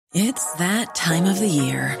It's that time of the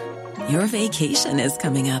year. Your vacation is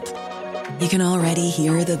coming up. You can already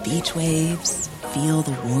hear the beach waves, feel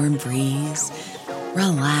the warm breeze,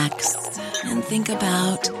 relax, and think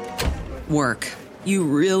about work. You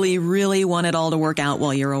really, really want it all to work out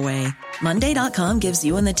while you're away. Monday.com gives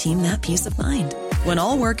you and the team that peace of mind. When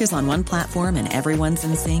all work is on one platform and everyone's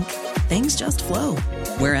in sync, things just flow.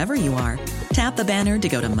 Wherever you are, tap the banner to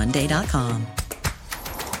go to Monday.com.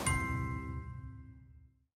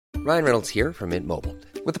 Ryan Reynolds here from Mint Mobile.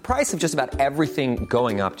 With the price of just about everything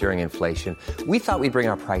going up during inflation, we thought we'd bring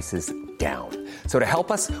our prices down. So to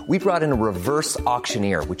help us, we brought in a reverse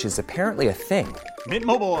auctioneer, which is apparently a thing. Mint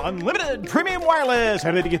Mobile Unlimited Premium Wireless.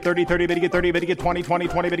 How to get 30, 30, bit to get 30, bit to get 20, 20,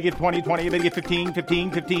 20, bit to get 20, 20, bit to get 15,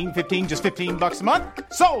 15, 15, 15, just $15 a month?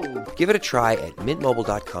 Sold! Give it a try at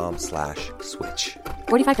mintmobile.com/switch.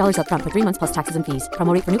 $45 up front for 3 months plus taxes and fees.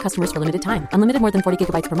 Promo rate for new customers for limited time. Unlimited more than 40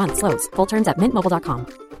 gigabytes per month. Slows full terms at mintmobile.com.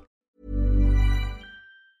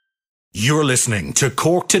 You're listening to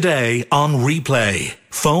Cork Today on replay.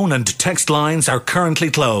 Phone and text lines are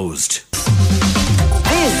currently closed.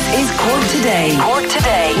 This is Cork Today. Cork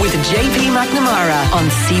Today with JP McNamara on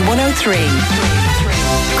C103.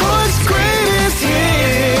 Cork's greatest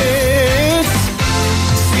hits.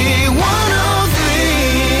 C103.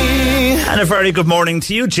 And a very good morning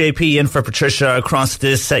to you, JP, in for Patricia across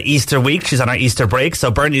this Easter week. She's on our Easter break, so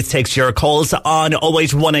Bernie takes your calls on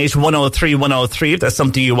 0818 103 103 if there's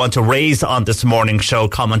something you want to raise on this morning's show,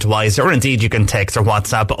 comment-wise, or indeed you can text or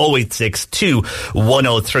WhatsApp 0862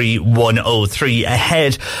 103 103.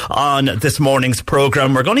 Ahead on this morning's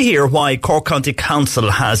programme, we're going to hear why Cork County Council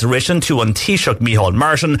has written to Taoiseach Micheál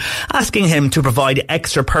Martin asking him to provide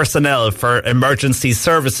extra personnel for emergency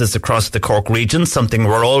services across the Cork region, something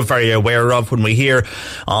we're all very aware of when we hear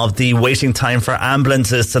of the waiting time for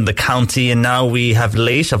ambulances in the county. And now we have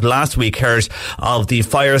last week heard of the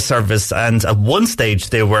fire service, and at one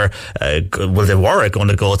stage they were going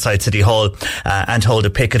to go outside City Hall and hold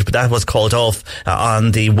a picket, but that was called off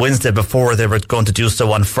on the Wednesday before they were going to do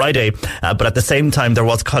so on Friday. But at the same time there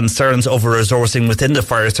was concerns over resourcing within the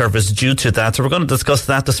fire service due to that, so we're going to discuss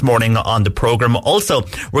that this morning on the programme. Also,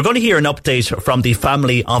 we're going to hear an update from the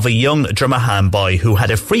family of a young Dromahane boy who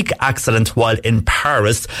had a freak accident while in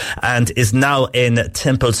Paris and is now in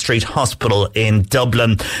Temple Street Hospital in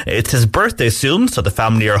Dublin. It's his birthday soon, so the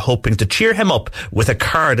family are hoping to cheer him up with a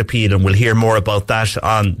card appeal, and we'll hear more about that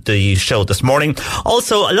on the show this morning.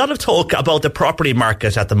 Also, a lot of talk about the property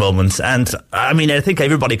market at the moment, and I mean, I think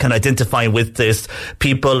everybody can identify with this.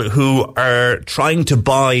 People who are trying to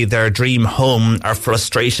buy their dream home are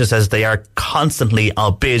frustrated as they are constantly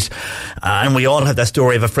outbid, and we all have that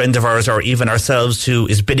story of a friend of ours or even ourselves who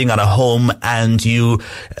is bidding on a home, and you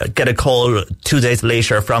get a call 2 days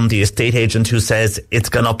later from the estate agent who says it's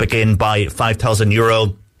gone up again by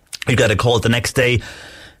 €5,000. You get a call the next day,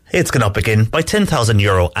 it's gone up again by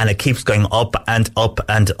 €10,000, and it keeps going up and up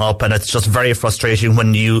and up, and it's just very frustrating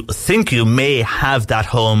when you think you may have that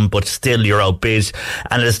home but still you're outbid.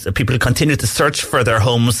 And as people continue to search for their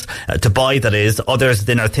homes to buy, that is, others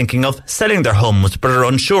then are thinking of selling their homes but are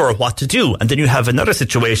unsure what to do. And then you have another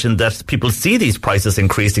situation that people see these prices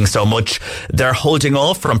increasing so much they're holding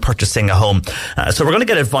off from purchasing a home. So we're going to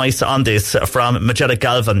get advice on this from Magella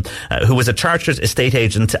Galvin, who is a chartered estate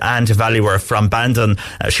agent and valuer from Bandon.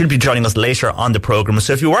 She'll be joining us later on the programme.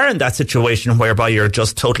 So if you are in that situation whereby you're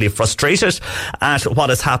just totally frustrated at what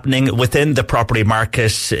is happening within the property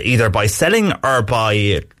market, either by selling or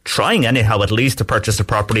by trying anyhow at least to purchase a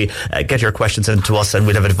property, get your questions into us and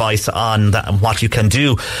we'll have advice on that and what you can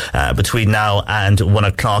do between now and 1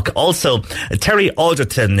 o'clock. Also, Terry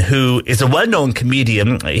Alderton, who is a well-known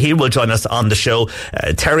comedian, he will join us on the show.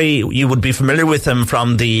 Terry, you would be familiar with him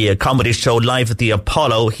from the comedy show Live at the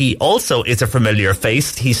Apollo. He also is a familiar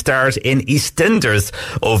face. He starred in EastEnders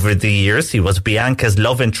over the years. He was Bianca's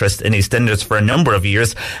love interest in EastEnders for a number of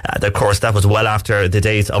years. Of course, that was well after the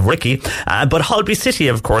days of Ricky. But Holby City,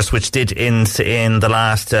 of course, which did in the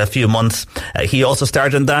last few months. He also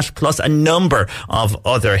starred in that, plus a number of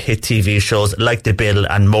other hit TV shows like The Bill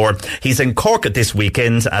and more. He's in Cork this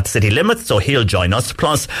weekend at City Limits, so he'll join us.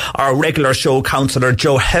 Plus, our regular show counsellor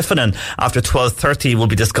Joe Heffernan after 12:30 will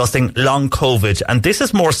be discussing long COVID. And this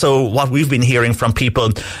is more so what we've been hearing from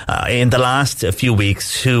people in the last few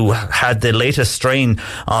weeks who had the latest strain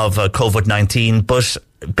of COVID-19, but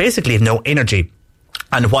basically have no energy.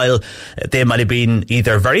 And while they might have been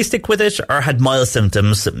either very sick with it or had mild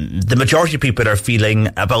symptoms, the majority of people are feeling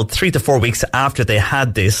about 3 to 4 weeks after they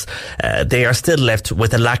had this, they are still left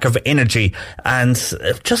with a lack of energy and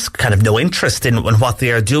just kind of no interest in what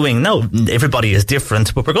they are doing. Now, everybody is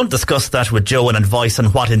different, but we're going to discuss that with Joe and advice on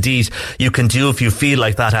what indeed you can do if you feel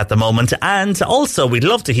like that at the moment. And also, we'd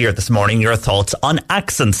love to hear this morning your thoughts on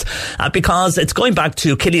accents, because it's going back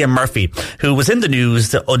to Cillian Murphy, who was in the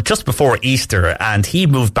news just before Easter, and he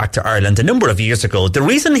moved back to Ireland a number of years ago. The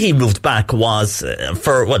reason he moved back was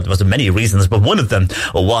there was many reasons, but one of them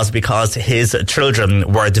was because his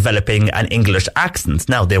children were developing an English accent.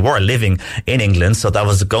 Now, they were living in England, so that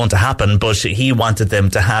was going to happen, but he wanted them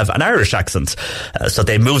to have an Irish accent. So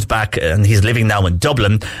they moved back, and he's living now in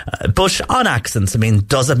Dublin. But on accents, I mean,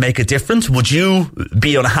 does it make a difference? Would you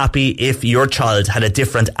be unhappy if your child had a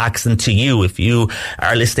different accent to you? If you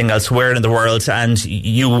are listening elsewhere in the world and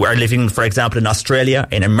you are living, for example, in Australia,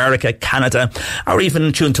 in America, Canada, or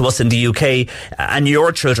even tuned to us in the UK, and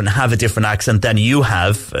your children have a different accent than you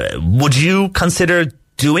have, would you consider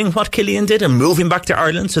doing what Cillian did and moving back to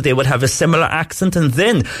Ireland so they would have a similar accent? And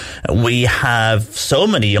then we have so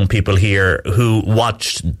many young people here who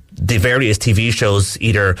watch the various TV shows,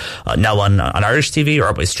 either now on Irish TV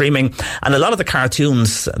or by streaming. And a lot of the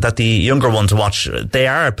cartoons that the younger ones watch, they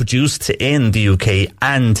are produced in the UK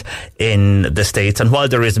and in the States. And while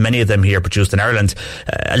there is many of them here produced in Ireland,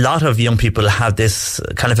 a lot of young people have this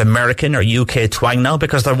kind of American or UK twang now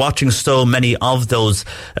because they're watching so many of those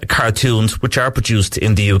cartoons which are produced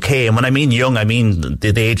in the UK. And when I mean young, I mean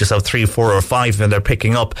the ages of 3, 4 or 5, and they're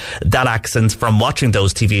picking up that accent from watching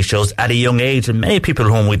those TV shows at a young age. And many people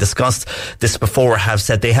whom we discussed this before have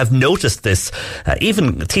said they have noticed this.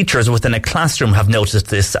 Even teachers within a classroom have noticed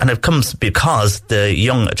this, and it comes because the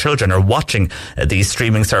young children are watching these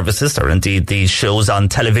streaming services, or indeed these shows on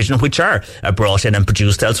television, which are brought in and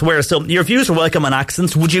produced elsewhere. So your views are welcome on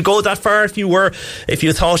accents. Would you go that far if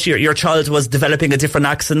you thought your child was developing a different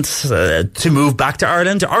accent to move back to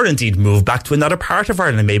Ireland, or indeed move back to another part of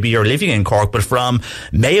Ireland? Maybe you're living in Cork but from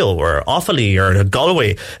Mayo or Offaly or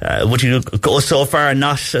Galway. Would you go so far and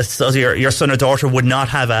not so your son or daughter would not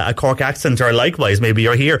have a Cork accent? Or likewise, maybe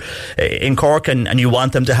you're here in Cork and you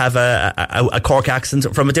want them to have a Cork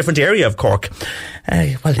accent from a different area of Cork.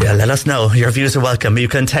 Well, yeah, let us know. Your views are welcome. You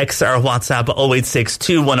can text our WhatsApp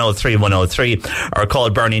 0862 103 103 or call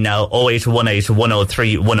Bernie now 0818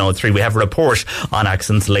 103 103. We have a report on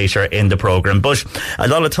accents later in the programme. But a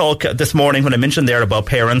lot of talk this morning when I mentioned there about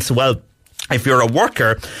parents. Well, if you're a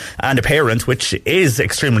worker and a parent, which is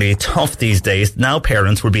extremely tough these days, now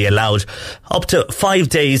parents will be allowed up to 5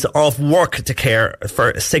 days off work to care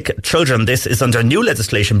for sick children. This is under new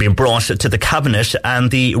legislation being brought to the Cabinet,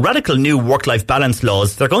 and the radical new work-life balance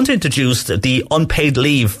laws, they're going to introduce the unpaid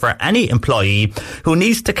leave for any employee who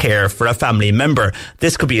needs to care for a family member.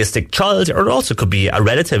 This could be a sick child, or it also could be a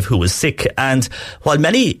relative who is sick. And while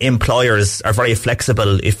many employers are very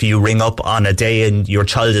flexible, if you ring up on a day and your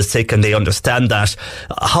child is sick and they understand that,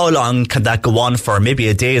 how long can that go on for? Maybe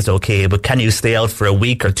a day is okay, but can you stay out for a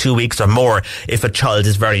week or 2 weeks or more if a child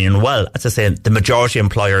is very unwell? As I say, the majority of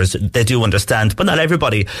employers, they do understand, but not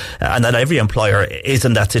everybody and not every employer is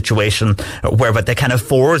in that situation where they can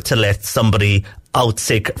afford to let somebody out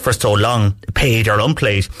sick for so long, paid or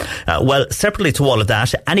unpaid. Well, separately to all of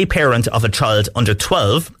that, any parent of a child under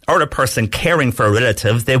 12 or a person caring for a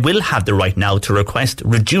relative, they will have the right now to request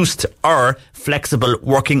reduced or flexible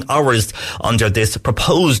working hours under this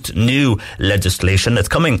proposed new legislation. It's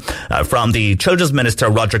coming from the Children's Minister,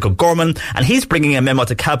 Roderick O'Gorman, and he's bringing a memo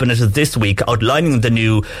to Cabinet this week outlining the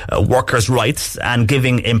new workers' rights and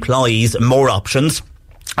giving employees more options.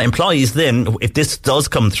 Employees then, if this does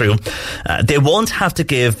come through, they won't have to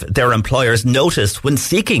give their employers notice when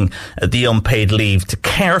seeking the unpaid leave to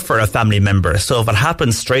care for a family member. So if it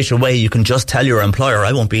happens straight away, you can just tell your employer,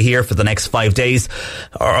 I won't be here for the next 5 days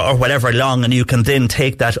or whatever long, and you can then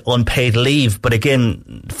take that unpaid leave. But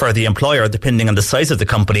again, for the employer, depending on the size of the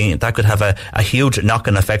company, that could have a huge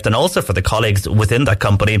knock-on effect, and also for the colleagues within that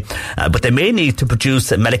company. But they may need to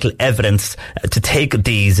produce medical evidence to take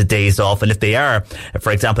these days off. And if they are,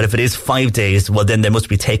 for example, if it is 5 days, well, then they must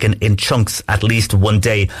be taken in chunks, at least 1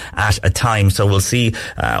 day at a time. So we'll see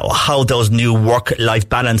how those new work-life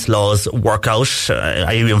balance laws work out.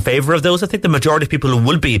 Are you in favour of those? I think the majority of people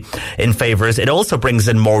will be in favour. It also brings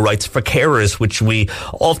in more rights for carers, which we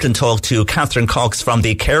often talk to Catherine Cox from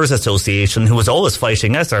the Carers Association, who is always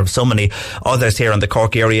fighting, as there are so many others here in the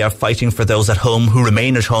Cork area, fighting for those at home who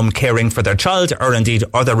remain at home caring for their child, or indeed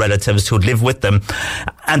other relatives who live with them.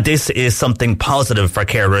 And this is something positive for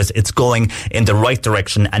carers. It's going in the right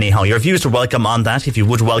direction anyhow. Your views are welcome on that. If you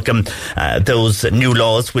would welcome those new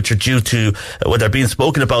laws, which are they're being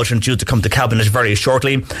spoken about and due to come to Cabinet very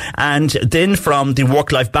shortly. And then from the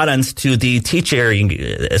work-life balance to the teaching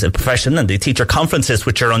profession and the teacher conferences,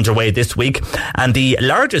 which are underway this week. And the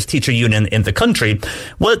largest teacher union in the country,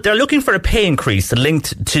 well, they're looking for a pay increase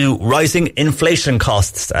linked to rising inflation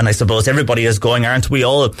costs. And I suppose everybody is going, aren't we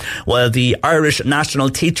all? Well, the Irish National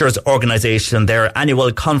Teachers Organisation, their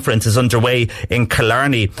annual conference is underway in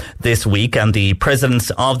Killarney this week, and the president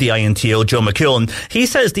of the INTO, Joe McKeown, he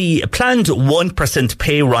says the planned 1%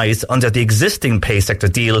 pay rise under the existing pay sector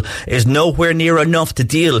deal is nowhere near enough to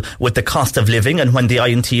deal with the cost of living. And when the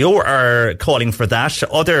INTO are calling for that,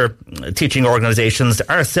 other teaching organisations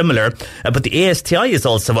are similar, but the ASTI is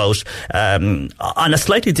also out on a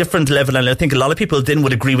slightly different level, and I think a lot of people then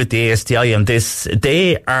would agree with the ASTI on this.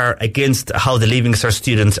 They are against how the Leaving Cert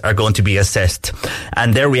students are going to be assessed,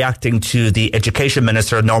 and they're reacting to the Education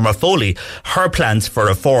Minister Norma Foley, her plans for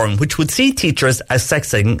reform, which would see teachers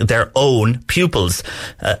assessing their own pupils.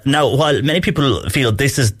 Now, while many people feel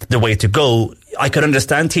this is the way to go, I could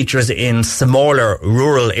understand teachers in smaller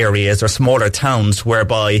rural areas or smaller towns,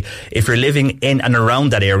 whereby if you're living in and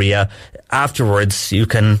around that area, afterwards you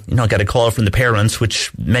can, get a call from the parents, which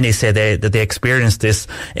many say that they experienced this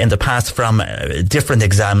in the past from different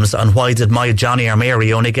exams, on why did my Johnny or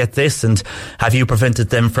Mary only get this, and have you prevented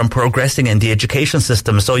them from progressing in the education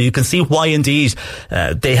system? So you can see why indeed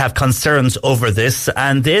they have concerns over this.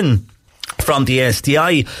 And then from the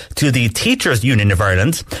ASTI to the Teachers Union of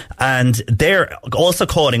Ireland, and they're also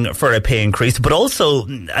calling for a pay increase, but also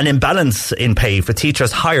an imbalance in pay for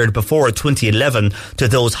teachers hired before 2011 to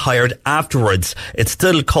those hired afterwards. It's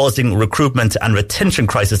still causing recruitment and retention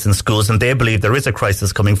crisis in schools, and they believe there is a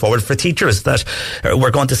crisis coming forward for teachers, that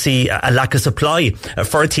we're going to see a lack of supply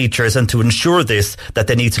for teachers, and to ensure this, that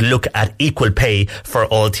they need to look at equal pay for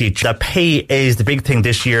all teachers. That pay is the big thing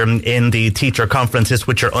this year in the teacher conferences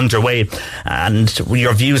which are underway. And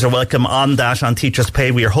your views are welcome on that, on teachers'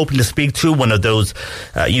 pay. We are hoping to speak to one of those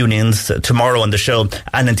unions tomorrow on the show,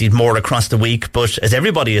 and indeed more across the week. But as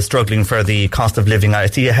everybody is struggling for the cost of living, I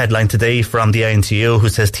see a headline today from the INTO who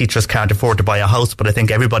says teachers can't afford to buy a house, but I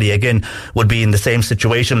think everybody again would be in the same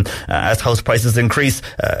situation as house prices increase.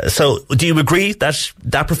 So do you agree that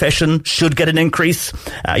that profession should get an increase?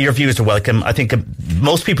 Your views are welcome. I think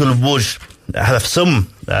most people would have some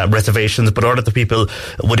reservations, but other people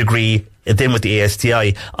would agree then with the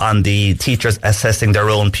ASTI on the teachers assessing their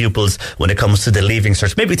own pupils when it comes to the Leaving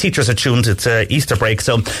Cert. Maybe teachers are tuned. It's Easter break,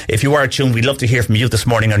 so if you are tuned, we'd love to hear from you this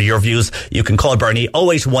morning on your views. You can call Bernie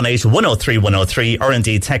 0818 103 103, or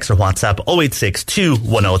indeed text or WhatsApp 0862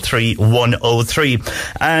 103 103.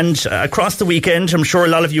 And across the weekend, I'm sure a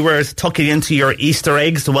lot of you were tucking into your Easter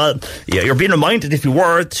eggs. Well, you're being reminded, if you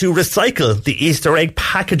were, to recycle the Easter egg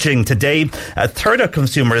packaging today. A third of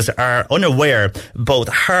consumers are unaware both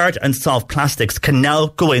hard and soft plastics can now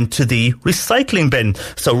go into the recycling bin.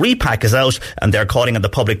 So Repack is out, and they're calling on the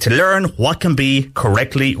public to learn what can be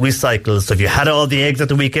correctly recycled. So if you had all the eggs at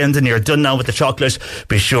the weekend and you're done now with the chocolate,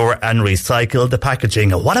 be sure and recycle the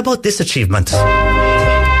packaging. What about this achievement?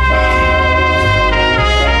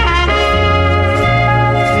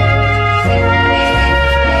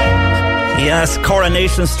 Yes,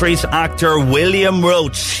 Coronation Street actor William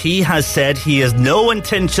Roach, he has said he has no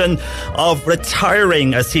intention of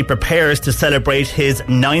retiring as he prepares to celebrate his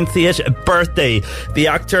 90th birthday. The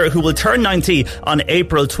actor, who will turn 90 on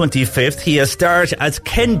April 25th, he has starred as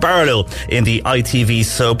Ken Barlow in the ITV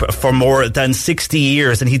soap for more than 60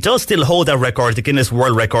 years, and he does still hold that record, the Guinness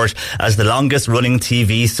World Record, as the longest running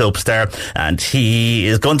TV soap star. And he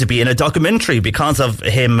is going to be in a documentary because of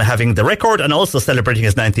him having the record and also celebrating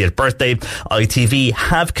his 90th birthday. ITV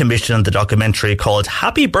have commissioned the documentary called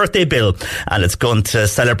Happy Birthday Bill, and it's going to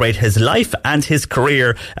celebrate his life and his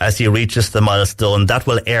career as he reaches the milestone. That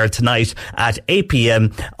will air tonight at 8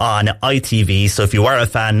 p.m. on ITV. So if you are a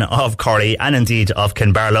fan of Corrie and indeed of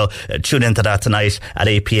Ken Barlow, tune into that tonight at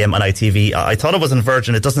 8 p.m. on ITV. I thought it was on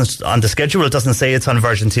Virgin. It doesn't, on the schedule, it doesn't say it's on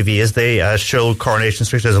Virgin TV, as they show Coronation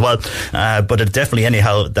Street as well. But it definitely,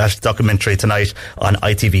 anyhow, that documentary tonight on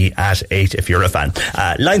ITV at 8 if you're a fan.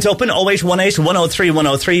 Lines open 0818 018 103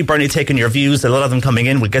 103. Bernie taking your views, a lot of them coming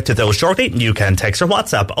in. We'll get to those shortly. You can text or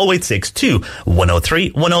WhatsApp 0862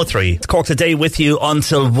 103 103. It's Cork Today with you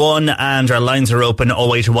until 1, and our lines are open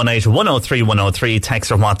 0818 103 103.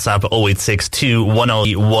 Text or WhatsApp 0862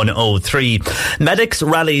 103 103. Medics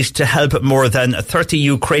rallied to help more than 30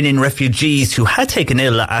 Ukrainian refugees who had taken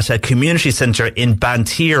ill at a community centre in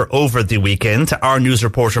Bantir over the weekend. Our news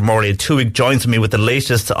reporter Mairead Tuig joins me with the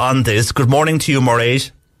latest on this. Good morning to you,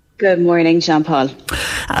 Mairead. Good morning, Jean-Paul.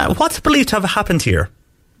 What's believed to have happened here?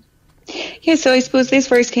 Yeah, so I suppose this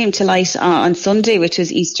first came to light on Sunday, which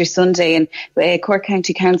was Easter Sunday, and Cork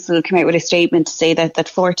County Council came out with a statement to say that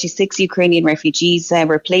 46 Ukrainian refugees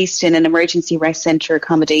were placed in an emergency rest centre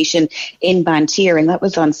accommodation in Bantir, and that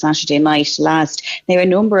was on Saturday night last. Now, a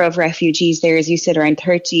number of refugees there, as you said, around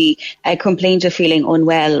 30, complained of feeling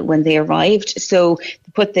unwell when they arrived. So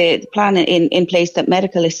put the plan in place that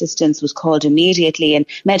medical assistance was called immediately and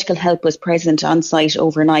medical help was present on site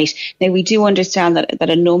overnight. Now, we do understand that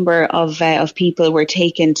a number of people were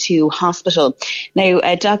taken to hospital. Now,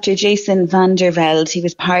 Dr. Jason van der Velde, he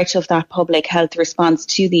was part of that public health response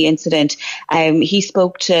to the incident. He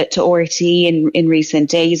spoke to RT in recent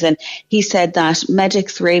days, and he said that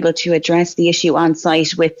medics were able to address the issue on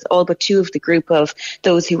site with all but two of the group of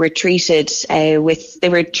those who were treated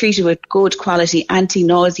with good quality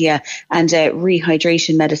anti-nausea and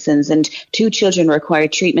rehydration medicines, and 2 children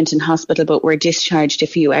required treatment in hospital but were discharged a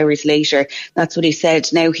few hours later. That's what he said.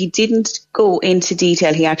 Now, he didn't go into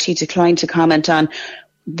detail. He actually declined to comment on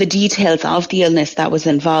the details of the illness that was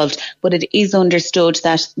involved, but it is understood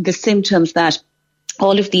that the symptoms that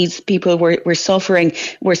all of these people were suffering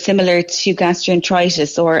were similar to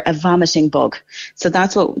gastroenteritis or a vomiting bug. So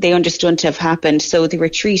that's what they understood to have happened. So they were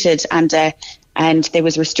treated, and there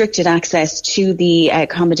was restricted access to the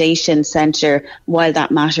accommodation centre while that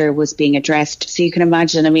matter was being addressed. So you can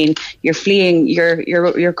imagine, I mean, you're fleeing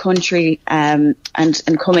your country and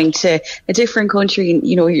coming to a different country, and,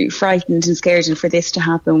 you know, you're frightened and scared, and for this to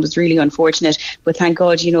happen was really unfortunate. But thank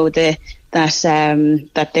God, you know, that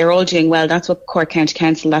they're all doing well. That's what Cork County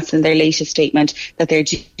Council, that's in their latest statement, that they're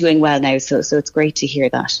doing well now. So it's great to hear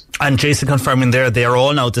that. And Jason confirming there, they are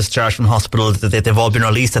all now discharged from hospital. They've all been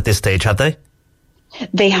released at this stage, have they?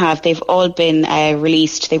 They have. They've all been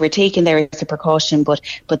released. They were taken there as a precaution, but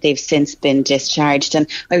they've since been discharged. And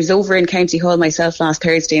I was over in County Hall myself last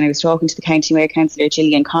Thursday, and I was talking to the County Mayor, Councillor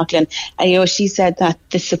Gillian Coughlin, and, you know, she said that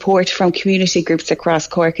the support from community groups across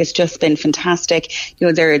Cork has just been fantastic. You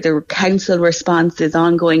know, their council response is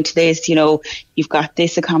ongoing to this. You know, you've got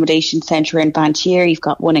this accommodation centre in Bantir, you've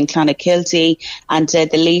got one in Clonakilty, and the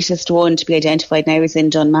latest one to be identified now is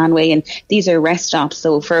in Dunmanway. And these are rest stops.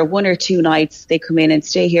 So for 1 or 2 nights, they come in and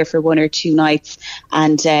stay here for 1 or 2 nights.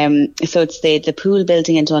 And so it's the pool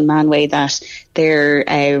building in Dunmanway that they're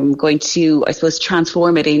going to, I suppose,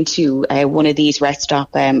 transform it into one of these rest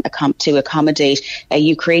stop to accommodate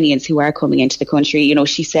Ukrainians who are coming into the country. You know,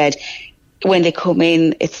 she said, when they come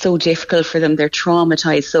in, it's so difficult for them. They're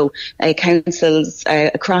traumatised. So councils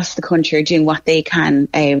across the country are doing what they can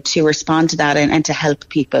to respond to that and to help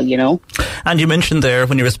people, you know. And you mentioned there,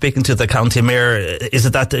 when you were speaking to the county mayor, is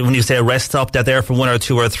it that when you say a rest stop, they're there for 1 or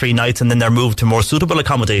 2 or 3 nights and then they're moved to more suitable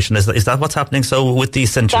accommodation? Is that what's happening so with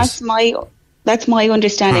these centres? That's my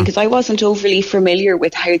understanding, because I wasn't overly familiar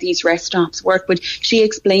with how these rest stops work, but she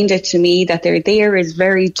explained it to me that they're there as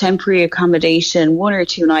very temporary accommodation, 1 or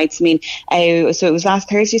 2 nights. I mean, so it was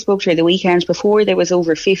last Thursday, I spoke to her the weekend before, there was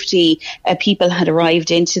over 50 people had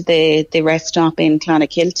arrived into the rest stop in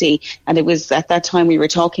Clonakilty, and it was at that time we were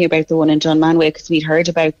talking about the one in Dunmanway, because we'd heard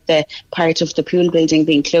about the part of the pool building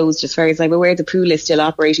being closed. As far as I'm aware, the pool is still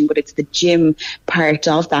operating, but it's the gym part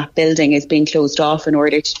of that building is being closed off in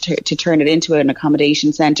order to turn it into an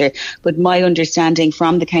accommodation centre. But my understanding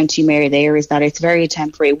from the county mayor there is that it's very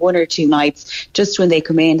temporary, 1 or 2 nights, just when they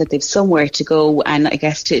come in, that they've somewhere to go, and I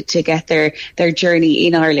guess to get their journey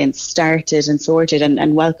in Ireland started and sorted,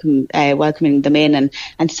 and welcoming them in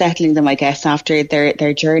and settling them, I guess, after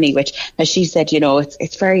their journey, which, as she said, you know,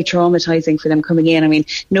 it's very traumatising for them coming in. I mean,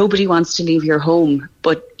 nobody wants to leave your home,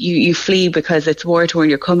 but you flee because it's war-torn.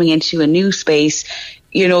 You're coming into a new space.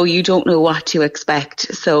 You know, you don't know what to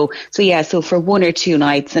expect. So for 1 or 2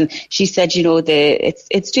 nights. And she said, you know,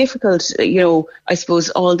 it's difficult, you know, I suppose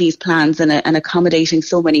all these plans and accommodating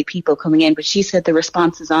so many people coming in. But she said the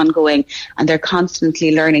response is ongoing and they're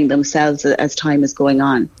constantly learning themselves as time is going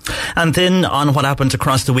on. And then on what happened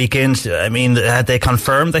across the weekend, I mean, had they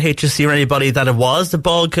confirmed, the HSE or anybody, that it was the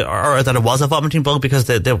bug or that it was a vomiting bug? Because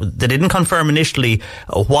they didn't confirm initially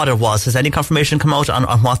what it was. Has any confirmation come out on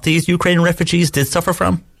what these Ukrainian refugees did suffer from?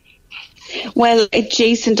 Well,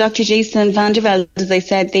 Dr. Jason van der Velde, as I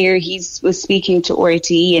said there, he was speaking to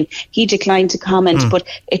RTE and he declined to comment, but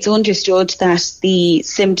it's understood that the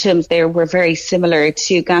symptoms there were very similar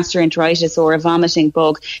to gastroenteritis or a vomiting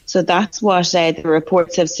bug. So that's what the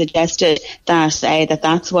reports have suggested,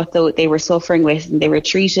 that's what they were suffering with, and they were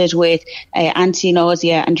treated with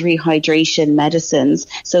anti-nausea and rehydration medicines.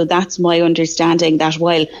 So that's my understanding, that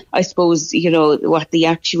while I suppose, what the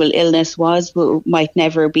actual illness was might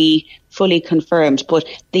never be fully confirmed, but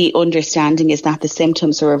the understanding is that the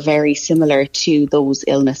symptoms are very similar to those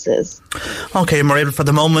illnesses. Okay, Mairead, for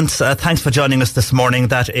the moment, thanks for joining us this morning.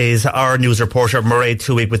 That is our news reporter, Mairead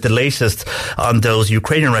Tuig, with the latest on those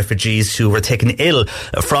Ukrainian refugees who were taken ill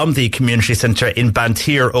from the community centre in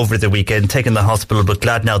Bantir over the weekend, taken to the hospital, but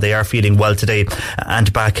glad now they are feeling well today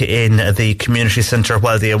and back in the community centre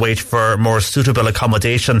while they await for more suitable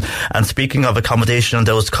accommodation. And speaking of accommodation and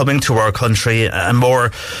those coming to our country, and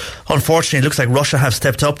more, unfortunately, it looks like Russia have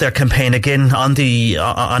stepped up their campaign again on the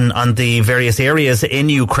various areas in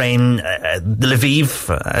Ukraine. The Lviv,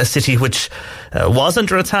 a city which was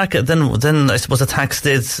under attack, then I suppose attacks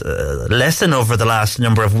did lessen over the last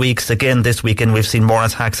number of weeks. Again, this weekend we've seen more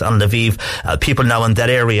attacks on Lviv. People now in that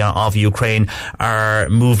area of Ukraine are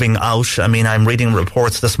moving out. I mean, I'm reading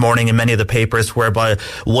reports this morning in many of the papers whereby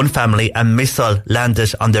one family, a missile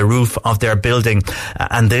landed on the roof of their building,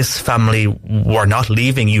 and this family were not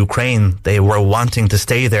leaving Ukraine. They were wanting to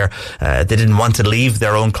stay there. They didn't want to leave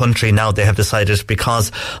their own country. Now they have decided,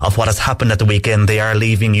 because of what has happened at the weekend, they are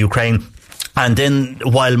leaving Ukraine. And then,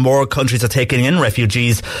 while more countries are taking in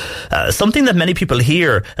refugees, something that many people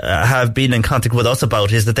here have been in contact with us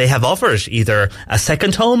about is that they have offered either a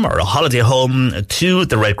second home or a holiday home to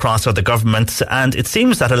the Red Cross or the government. And it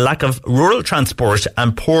seems that a lack of rural transport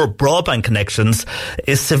and poor broadband connections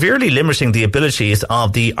is severely limiting the abilities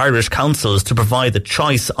of the Irish councils to provide the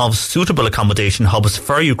choice of suitable accommodation hubs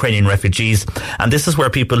for Ukrainian refugees. And this is where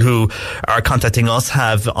people who are contacting us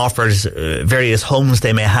have offered various homes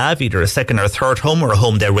they may have, either a second or a third home or a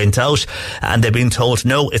home they rent out, and they've been told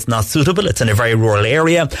no, it's not suitable, it's in a very rural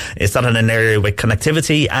area, it's not in an area with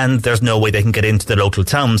connectivity, and there's no way they can get into the local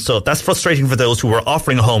town. So that's frustrating for those who were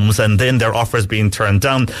offering homes and then their offers being turned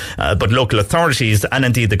down. But local authorities and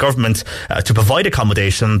indeed the government to provide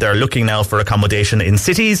accommodation, they're looking now for accommodation in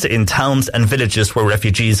cities, in towns and villages where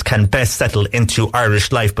refugees can best settle into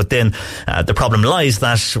Irish life. But then the problem lies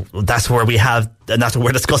that that's where we have, and that's what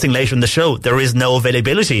we're discussing later in the show, there is no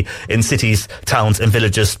availability in cities, towns and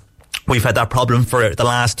villages. We've had that problem for the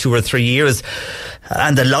last 2 or 3 years,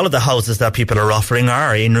 and a lot of the houses that people are offering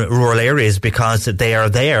are in rural areas because they are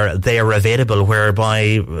there, they are available,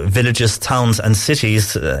 whereby villages, towns and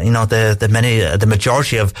cities, the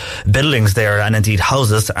majority of buildings there and indeed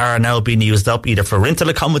houses are now being used up either for rental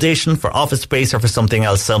accommodation, for office space or for something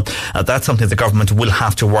else. So that's something the government will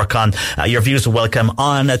have to work on. Your views are welcome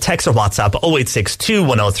on text or WhatsApp 0862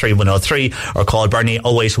 103 103 or call Bernie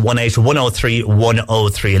 0818 103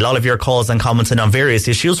 103. A lot of your calls and comments on various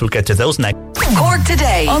issues. We'll get to those next. Cork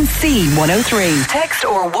Today on C103. Text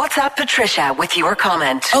or WhatsApp Patricia with your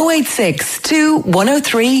comment. 0862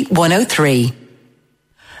 103 103.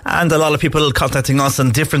 And a lot of people contacting us on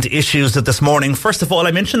different issues this morning. First of all,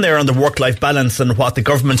 I mentioned there on the work-life balance and what the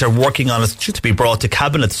government are working on is due to be brought to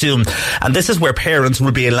Cabinet soon. And this is where parents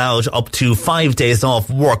will be allowed up to 5 days off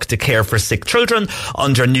work to care for sick children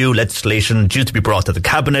under new legislation due to be brought to the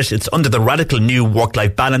Cabinet. It's under the radical new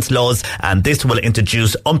work-life balance laws, and this will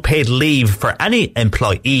introduce unpaid leave for any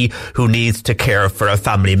employee who needs to care for a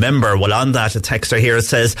family member. Well, on that, a texter here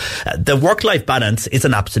says, the work-life balance is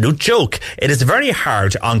an absolute joke. It is very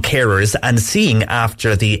hard on carers and seeing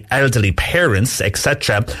after the elderly parents,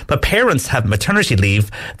 etc. But parents have maternity leave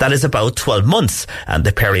that is about 12 months, and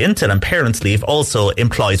the parental and parents leave also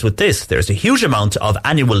implies with this. There's a huge amount of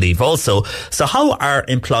annual leave also. So how are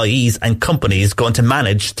employees and companies going to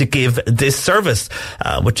manage to give this service?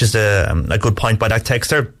 Which is a good point by that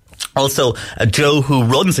texter. Also, Joe, who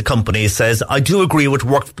runs a company, says, I do agree with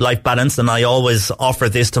work-life balance, and I always offer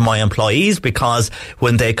this to my employees because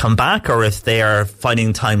when they come back or if they are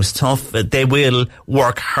finding times tough, they will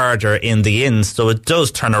work harder in the end. So it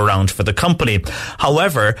does turn around for the company.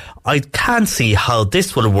 However, I can't see how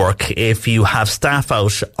this will work if you have staff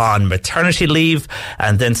out on maternity leave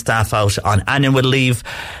and then staff out on annual leave.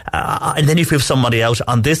 And then if you have somebody out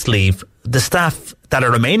on this leave, the staff that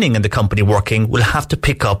are remaining in the company working will have to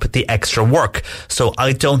pick up the extra work. So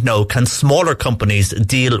I don't know, can smaller companies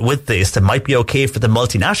deal with this? It might be okay for the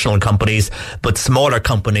multinational companies, but smaller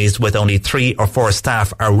companies with only 3 or 4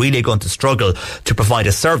 staff are really going to struggle to provide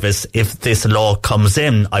a service if this law comes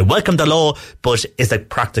in. I welcome the law, but is it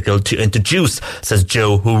practical to introduce, says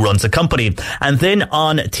Joe, who runs a company. And then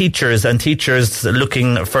on teachers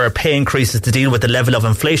looking for pay increases to deal with the level of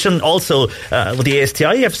inflation. Also, with the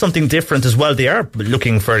ASTI, you have something different as well. They are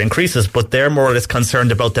looking for increases, but they're more or less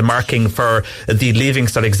concerned about the marking for the Leaving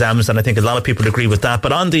Cert exams, and I think a lot of people agree with that.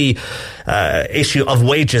 But on the issue of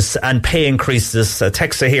wages and pay increases, a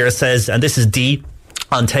texter here says, and this is D,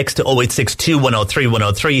 on text to 0862 103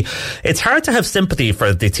 103. It's hard to have sympathy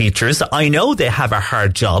for the teachers. I know they have a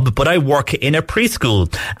hard job, but I work in a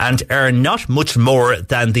preschool and earn not much more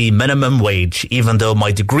than the minimum wage. Even though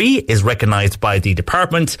my degree is recognised by the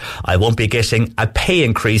department, I won't be getting a pay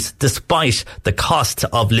increase despite the cost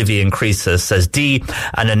of living increases, says D.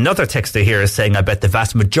 And another texter here is saying, I bet the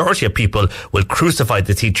vast majority of people will crucify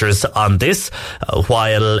the teachers on this.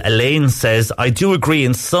 While Elaine says, I do agree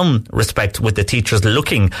in some respect with the teachers looking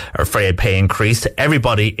for a pay increase.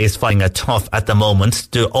 Everybody is finding it tough at the moment.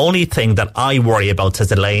 The only thing that I worry about,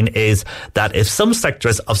 says Elaine, is that if some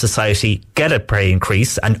sectors of society get a pay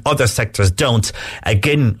increase and other sectors don't,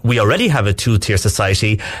 again, we already have a two-tier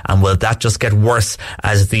society, and will that just get worse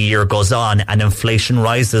as the year goes on and inflation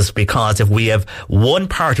rises? Because if we have one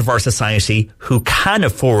part of our society who can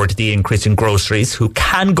afford the increase in groceries, who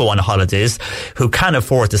can go on holidays, who can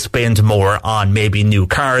afford to spend more on maybe new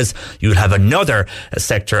cars, you'll have another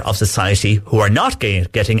sector of society who are not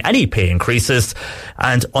getting any pay increases.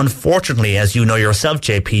 And unfortunately, as you know yourself,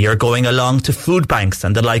 JP, you're going along to food banks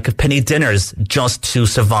and the like of penny dinners just to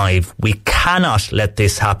survive. We cannot let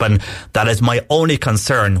this happen. That is my only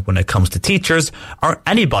concern when it comes to teachers or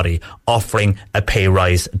anybody offering a pay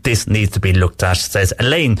rise. This needs to be looked at, says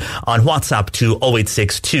Elaine on WhatsApp to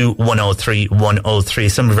 0862 103 103.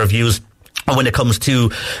 Some of your views when it comes to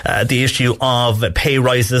the issue of pay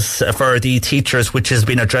rises for the teachers, which has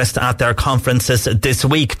been addressed at their conferences this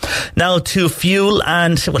week. Now to fuel,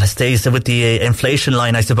 and well, it stays with the inflation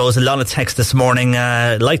line, I suppose. A lot of text this morning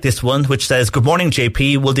like this one, which says, good morning,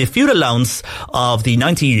 JP. Will the fuel allowance of the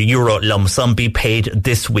 €90 lump sum be paid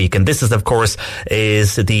this week? And this is, of course,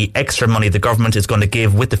 is the extra money the government is going to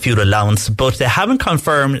give with the fuel allowance, but they haven't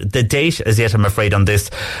confirmed the date as yet, I'm afraid, on this.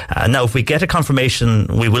 Now, if we get a confirmation,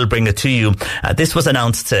 we will bring it to you. This was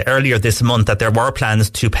announced earlier this month that there were plans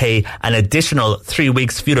to pay an additional 3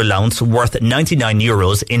 weeks fuel allowance worth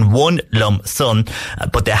 €99 in one lump sum,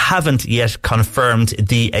 but they haven't yet confirmed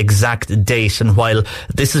the exact date. And while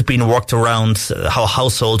this has been worked around how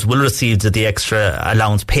households will receive the extra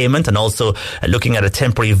allowance payment and also looking at a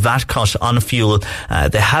temporary VAT cut on fuel,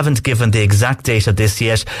 they haven't given the exact date of this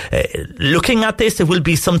yet. Looking at this, it will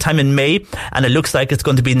be sometime in May, and it looks like it's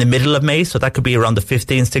going to be in the middle of May, so that could be around the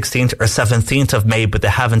 15th, 16th or 17th of May, but they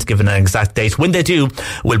haven't given an exact date. When they do,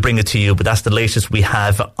 we'll bring it to you, but that's the latest we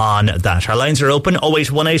have on that. Our lines are open,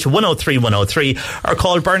 0818 103 103, or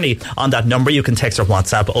call Bernie on that number. You can text or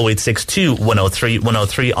WhatsApp 0862 103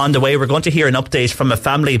 103. On the way, we're going to hear an update from a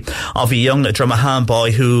family of a young Dromahan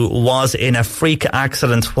boy who was in a freak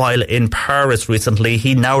accident while in Paris recently.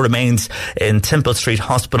 He now remains in Temple Street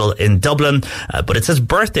Hospital in Dublin, but it's his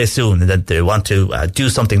birthday soon, and that they want to do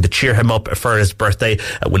something to cheer him up for his birthday.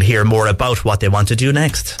 We'll hear more about what they want to do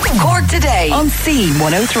next. Cork Today on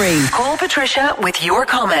C103. Call Patricia with your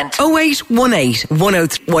comment. 0818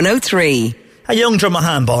 103. A young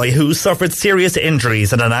Dromahan boy who suffered serious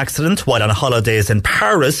injuries in an accident while on holidays in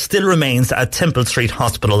Paris still remains at Temple Street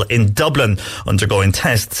Hospital in Dublin undergoing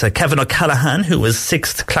tests. Kevin O'Callaghan, who is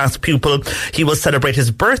 6th class pupil, he will celebrate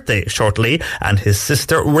his birthday shortly, and his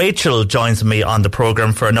sister Rachel joins me on the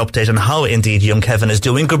programme for an update on how indeed young Kevin is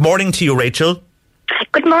doing. Good morning to you, Rachel.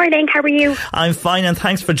 Good morning, how are you? I'm fine, and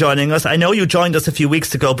thanks for joining us. I know you joined us a few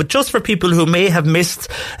weeks ago, but just for people who may have missed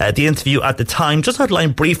the interview at the time, just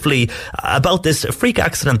outline briefly about this freak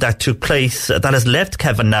accident that took place that has left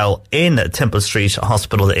Kevin now in Temple Street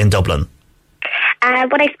Hospital in Dublin.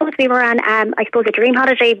 When I suppose we were on, a dream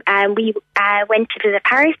holiday. We went to visit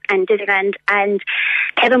Paris and Disneyland, and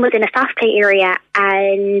Kevin was in a soft play area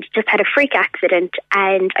and just had a freak accident.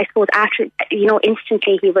 And I suppose after,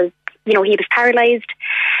 instantly he was paralysed.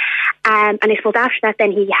 And I suppose after that,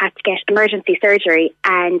 then he had to get emergency surgery,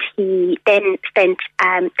 and he then spent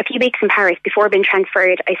a few weeks in Paris before being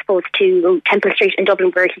transferred, I suppose, to Temple Street in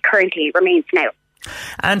Dublin, where he currently remains now.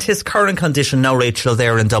 And his current condition now, Rachel,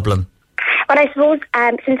 there in Dublin? Well, I suppose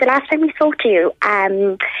since the last time we spoke to you,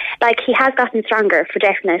 like, he has gotten stronger for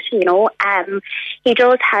definite, you know. He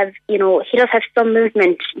does have some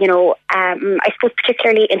movement, you know, I suppose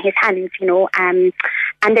particularly in his hands, you know, and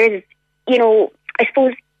there's, you know, I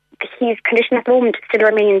suppose his condition at the moment still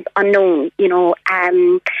remains unknown, you know.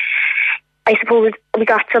 I suppose we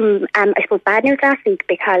got some, bad news last week,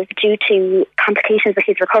 because due to complications with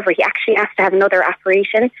his recovery, he actually has to have another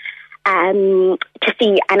operation to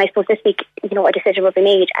see. And I suppose this week, you know, a decision will be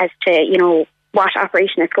made as to, you know, what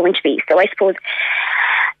operation it's going to be. So I suppose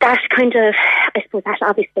that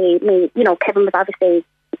obviously made, you know, Kevin was obviously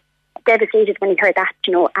devastated when he heard that,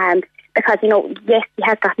 you know, because, you know, yes, he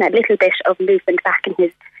has gotten a little bit of movement back in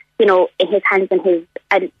his, you know, in his hands and his,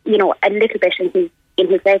 you know, a little bit in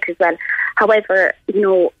his legs as well. However, you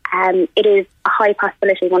know, it is a high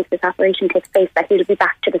possibility once this operation takes place that he'll be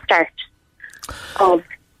back to the start of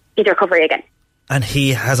his recovery again. And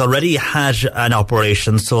he has already had an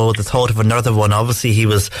operation, so the thought of another one, obviously he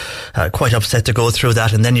was quite upset to go through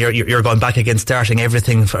that, and then you're going back again, starting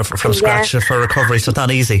everything from scratch for recovery, so it's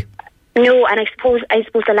not easy. No, and I suppose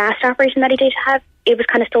the last operation that he did have, it was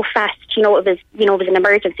kind of so fast, you know, it was an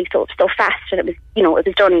emergency, so it was so fast, and it was, you know, it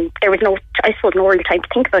was done. There was no real time to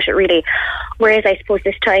think about it, really. Whereas I suppose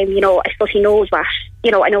this time, you know, I suppose he knows what,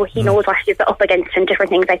 you know, I know he knows what he's up against and different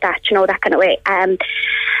things like that, you know, that kind of way.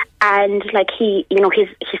 And like, he, you know, he's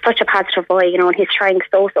such a positive boy, you know, and he's trying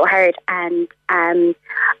so hard. And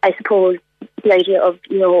I suppose the idea of,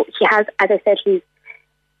 you know, he has, as I said, he's,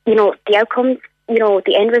 you know, the outcomes, you know,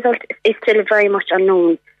 the end result is still very much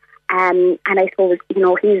unknown. And I suppose, you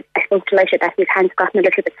know, he's, I suppose, delighted that his hand's gotten a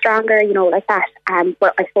little bit stronger, you know, like that.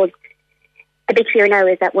 But I suppose a big fear now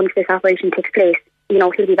is that once this operation takes place, you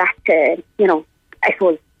know, he'll be back to, you know, I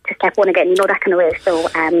suppose, to step one again, you know, that kind of way. So,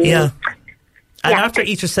 yeah. And after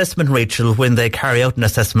each assessment, Rachel, when they carry out an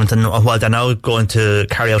assessment, and while they're now going to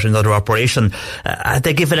carry out another operation, have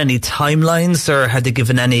they given any timelines, or have they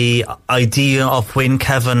given any idea of when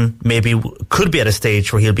Kevin maybe could be at a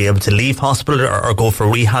stage where he'll be able to leave hospital or go for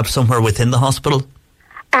rehab somewhere within the hospital?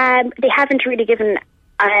 They haven't really given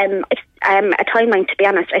a timeline, to be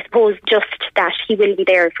honest. I suppose just that he will be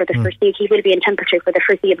there for the foreseeable, he will be in temperature for the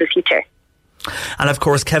foreseeable future. And of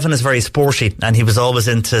course, Kevin is very sporty, and he was always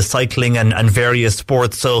into cycling and various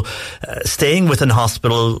sports. So staying within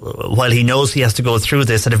hospital while he knows he has to go through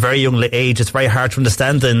this at a very young age, it's very hard to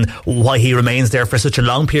understand then why he remains there for such a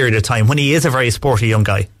long period of time when he is a very sporty young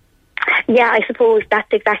guy. Yeah, I suppose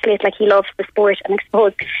that's exactly it. Like, he loves the sport, and I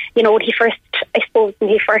suppose, you know, when he first,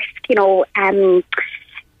 you know,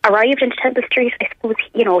 arrived into Temple Street, I suppose,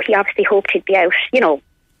 you know, he obviously hoped he'd be out, you know,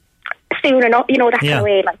 soon enough, you know, that kind of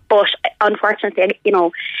way. Like, but unfortunately, you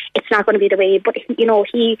know, it's not going to be the way. But, you know,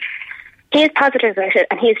 he is positive about it,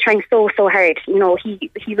 and he is trying so hard. You know,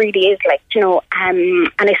 he really is, like, you know,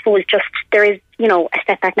 and I suppose just there is, you know, a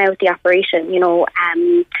setback now with the operation, you know,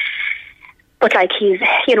 but like, he's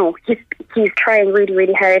trying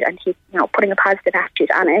really hard, and he's, you know, putting a positive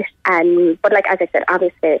attitude on it. And but like, as I said,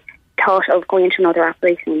 obviously, thought of going into another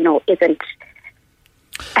operation, you know, isn't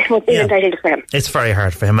ideal for him. It's very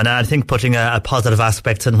hard for him, and I think putting a positive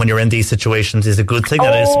aspect in when you're in these situations is a good thing.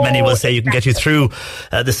 And as many will say, you can get you through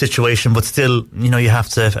the situation, but still, you know, you have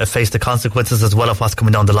to face the consequences as well of what's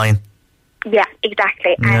coming down the line. Yeah,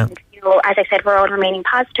 exactly. Yeah. And, you know, as I said, we're all remaining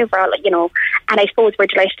positive. We're all, you know, and I suppose we're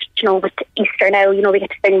delighted, you know, with Easter now, you know, we get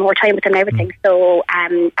to spend more time with him and everything. So,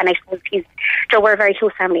 and I suppose we're a very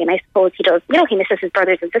close family, and I suppose he does, you know, he misses his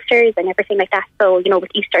brothers and sisters and everything like that. So, you know, with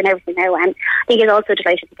Easter and everything now, and I think he's also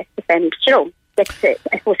delighted to get to spend, you know, I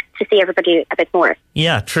suppose, to see everybody a bit more.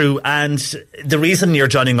 Yeah, true. And the reason you're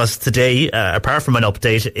joining us today, apart from an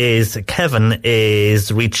update, is Kevin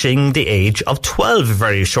is reaching the age of 12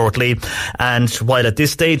 very shortly. And while at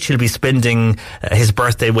this stage he'll be spending his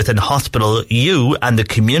birthday within hospital, you and the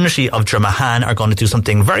community of Dromahane are going to do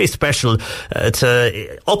something very special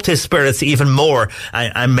to up his spirits even more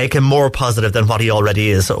and make him more positive than what he already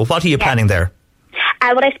is. So what are you planning there?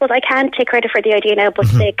 Well, I suppose I can't take credit for the idea now, but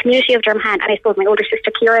the community of Dromahane, and I suppose my older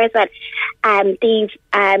sister Ciara as well, they've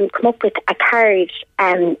come up with a card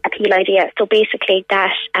appeal idea. So basically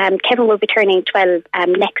that Kevin will be turning 12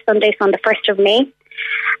 next Sunday, so on the 1st of May.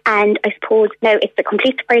 And I suppose now it's a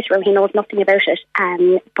complete surprise for him. He knows nothing about it.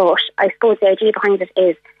 But I suppose the idea behind it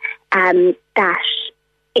is that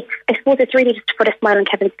I suppose it's really just to put a smile on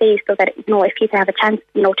Kevin's face, so that, you know, if people have a chance,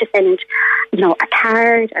 you know, to send, you know, a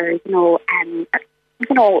card, or, you know,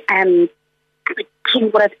 he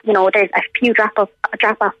would have, you know, there's a few drop-off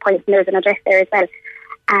points, and there's an address there as well.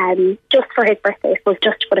 Just for his birthday, I suppose,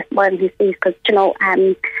 just to put a smile on his face, because, you know,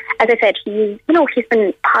 as I said, he's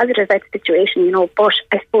been positive about the situation, you know, but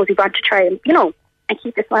I suppose he wants to try and, you know, and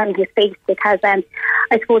keep a smile on his face, because I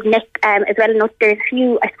suppose Nick, as well enough, there's a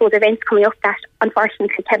few, I suppose, events coming up that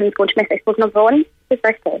unfortunately Kevin's going to miss. I suppose number one, his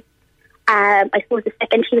birthday. I suppose the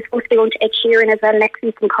second, he was supposed to be going to Ed Sheeran as well next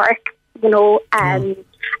week in Cork,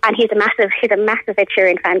 and he's a massive Ed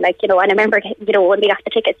Sheeran fan, like, and I remember, when we got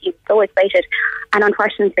the tickets, he was so excited, and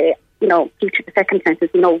unfortunately, due to the circumstances,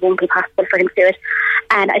 won't be possible for him to do it.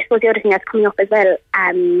 And I suppose the other thing that's coming up as well,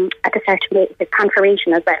 at the start of May, is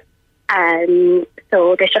confirmation as well.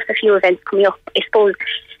 So there's just a few events coming up, I suppose,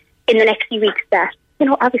 in the next few weeks that,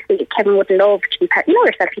 obviously Kevin would love to be part,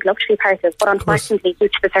 yourself, he'd love to be part of, but unfortunately, due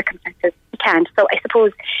to the circumstances, he can't. So I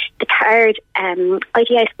suppose the card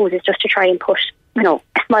idea, I suppose, is just to try and put, a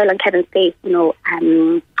smile on Kevin's face,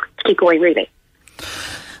 to keep going, really.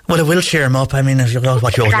 Well, it will cheer him up. I mean, if you know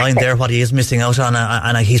what you outlined there, what he is missing out on,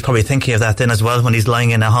 and he's probably thinking of that then as well when he's lying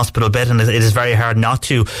in a hospital bed, and it is very hard not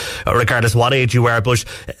to, regardless what age you are. But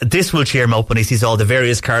this will cheer him up when he sees all the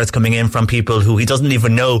various cards coming in from people who he doesn't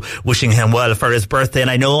even know, wishing him well for his birthday.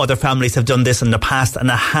 And I know other families have done this in the past, and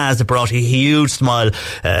it has brought a huge smile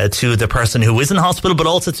to the person who is in hospital, but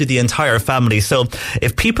also to the entire family. So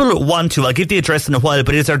if people want to, I'll give the address in a while,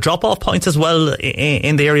 but is there drop-off points as well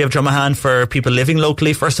in the area of Dromahane for people living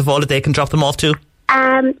locally, first of all, that they can drop them off to?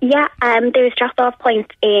 There's drop-off points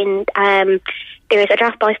in... There is a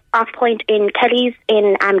drop-off point in Kelly's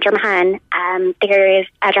in Dromahane. There is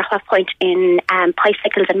a drop-off point in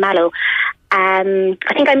Bicycles in Mallow. I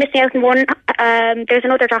think I'm missing out on one. There's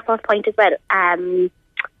another drop-off point as well.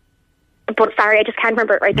 But sorry, I just can't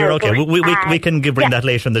remember it right now. You're okay. But, we can bring that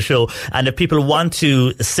later in the show. And if people want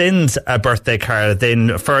to send a birthday card,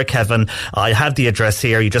 then for Kevin, I have the address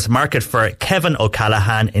here. You just mark it for Kevin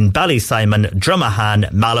O'Callaghan in Ballysimon, Dromahane,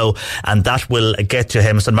 Mallow, and that will get to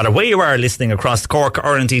him. So no matter where you are listening across Cork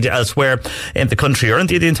or indeed elsewhere in the country or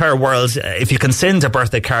indeed the entire world, if you can send a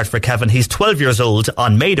birthday card for Kevin, he's 12 years old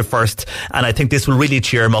on May the 1st, and I think this will really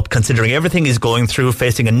cheer him up considering everything he's going through,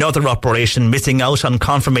 facing another operation, missing out on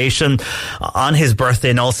confirmation on his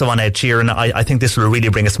birthday and also on Ed Sheeran. I think this will really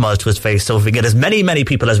bring a smile to his face. So if we get as many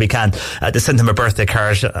people as we can to send him a birthday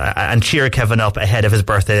card and cheer Kevin up ahead of his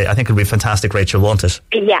birthday, I think it'll be fantastic, Rachel, won't it?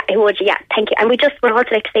 Yeah, it would. Yeah, thank you. And we would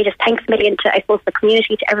also like to say just thanks a million to, I suppose, the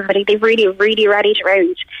community, to everybody. They really, really rallied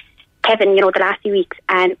around Kevin, the last few weeks,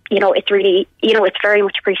 and it's really, it's very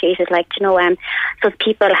much appreciated. So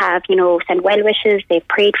people have, sent well wishes, they've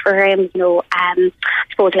prayed for him, I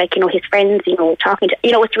suppose, his friends, talking to,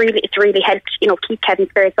 it's really helped, keep Kevin's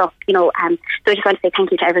spirits up, so I just want to say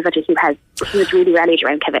thank you to everybody who was really rallied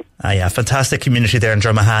around Kevin. Yeah, fantastic community there in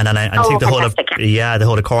Dromahane, and I think the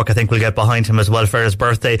whole of Cork, I think, will get behind him as well for his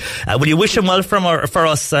birthday. Will you wish him well for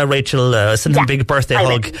us, Rachel? Send him a big birthday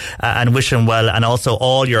hug and wish him well, and also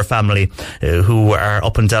all your family who are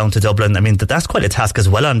up and down to Dublin. I mean, that's quite a task as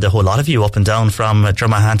well, and the whole lot of you up and down from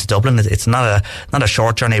Dromahane to Dublin. It's not a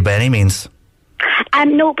short journey by any means.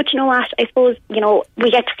 No, but you know what? I suppose, we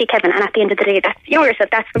get to see Kevin, and at the end of the day, that's,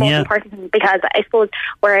 that's the most important thing, because I suppose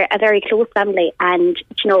we're a very close family, and,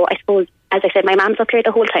 I suppose, as I said, my mum's up here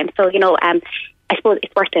the whole time, so, I suppose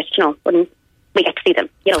it's worth it, when we get to see them,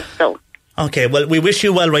 so... Okay, well, we wish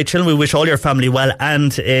you well, Rachel. We wish all your family well,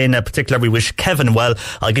 and in particular, we wish Kevin well.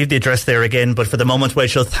 I'll give the address there again, but for the moment,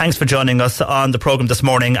 Rachel, thanks for joining us on the programme this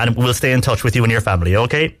morning, and we'll stay in touch with you and your family,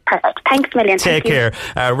 okay? Perfect. Thanks a million. Take care.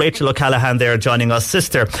 Rachel O'Callaghan there joining us,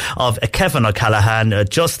 sister of Kevin O'Callaghan,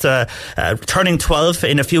 just turning 12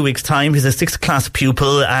 in a few weeks' time. He's a 6th class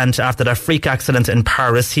pupil, and after that freak accident in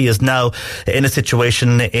Paris, he is now in a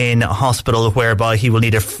situation in hospital whereby he will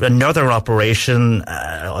need another operation.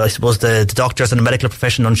 I suppose the doctors and the medical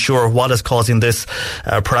profession unsure what is causing this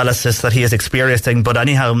paralysis that he is experiencing, but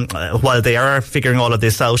anyhow, while they are figuring all of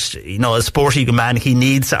this out, a sporty man, he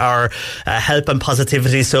needs our help and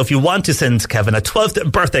positivity. So if you want to send Kevin a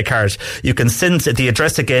 12th birthday card, you can send. The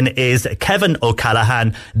address again is Kevin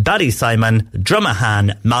O'Callaghan, Ballysimon,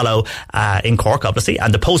 Dromahane, Mallow, in Cork, obviously,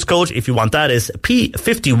 and the postcode, if you want that, is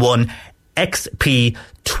P51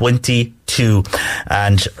 XP22.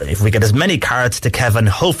 And if we get as many cards to Kevin,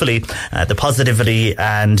 hopefully the positivity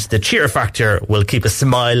and the cheer factor will keep a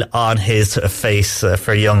smile on his face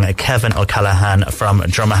for young Kevin O'Callaghan from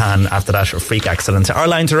Dromahane after that freak accident. Our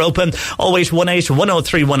lines are open, 0818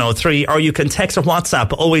 103 103, or you can text or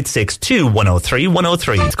WhatsApp 0862 103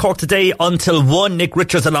 103. It's Cork Today until 1. Nick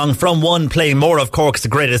Richards along from 1, playing more of Cork's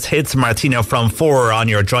greatest hits. Martina from 4 on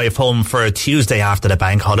your drive home for Tuesday after the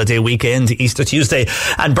bank holiday weekend, Easter Tuesday.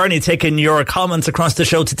 And Bernie taking your comments across the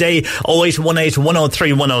show today. 0818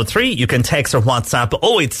 103 103. You can text or WhatsApp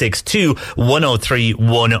 0862 103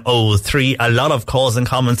 103. A lot of calls and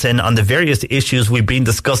comments in on the various issues we've been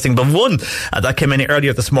discussing, but one that came in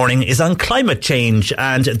earlier this morning is on climate change.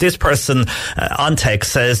 And this person on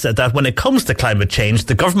text says that when it comes to climate change,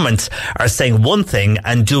 the government are saying one thing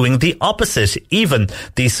and doing the opposite. Even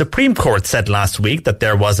the Supreme Court said last week that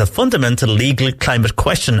there was a fundamental legal climate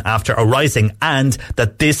question after arising and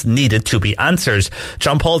that this needed to be answered.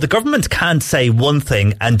 John Paul, the government can't say one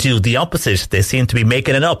thing and do the opposite. They seem to be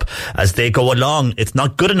making it up as they go along. It's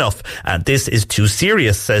not good enough. And this is too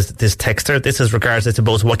serious, says this texter. This is regards, I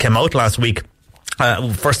suppose, what came out last week.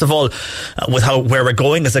 First of all, with where we're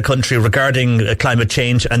going as a country regarding climate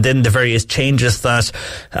change, and then the various changes that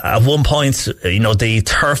at one point, the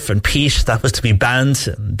turf and peat, that was to be banned.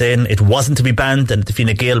 Then it wasn't to be banned. And the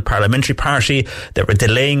Fine Gael Parliamentary Party, they were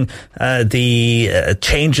delaying the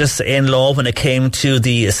changes in law when it came to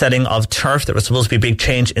the selling of turf. There was supposed to be a big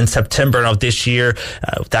change in September of this year.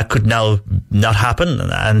 That could now not happen,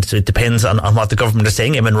 and it depends on what the government is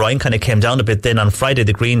saying. Eamon Ryan kind of came down a bit then on Friday,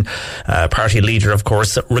 the Green Party leader, of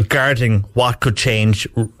course, regarding what could change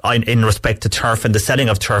in respect to turf and the selling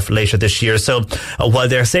of turf later this year. So while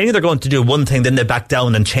they're saying they're going to do one thing, then they back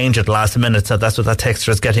down and change it last minute. So that's what that texter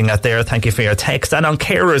is getting at there. Thank you for your text. And on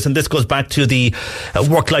carers, and this goes back to the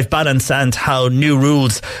work-life balance and how new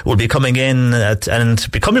rules will be coming in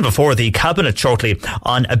and be coming before the Cabinet shortly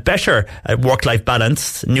on a better work-life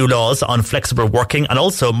balance, new laws on flexible working, and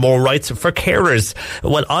also more rights for carers.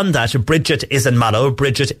 Well, on that, Bridget is in Mallow.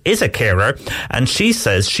 Bridget is a carer, and she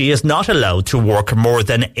says she is not allowed to work more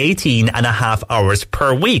than 18 and a half hours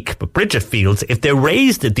per week. But Bridget feels if they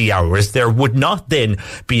raised the hours, there would not then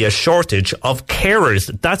be a shortage of carers.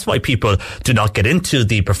 That's why people do not get into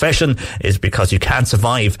the profession, is because you can't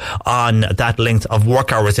survive on that length of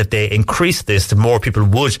work hours. If they increase this, more people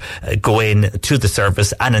would go in to the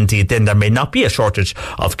service, and indeed then there may not be a shortage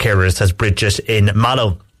of carers, says Bridget in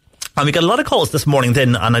Mallow. And we got a lot of calls this morning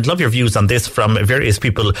then, and I'd love your views on this from various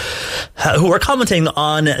people who are commenting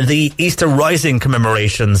on the Easter Rising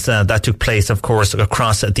commemorations that took place, of course,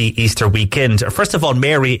 across the Easter weekend. First of all,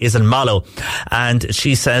 Mary is in Mallow, and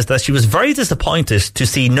she says that she was very disappointed to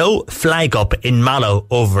see no flag up in Mallow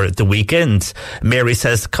over the weekend. Mary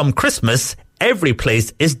says, come Christmas, every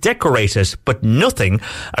place is decorated, but nothing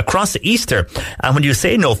across Easter. And when you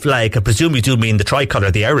say no flag, I presume you do mean the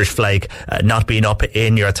tricolour, the Irish flag, not being up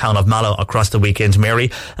in your town of Mallow across the weekend,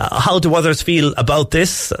 Mary. How do others feel about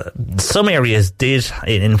this? Some areas did,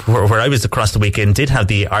 where I was across the weekend, did have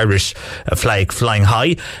the Irish flag flying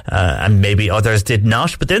high, and maybe others did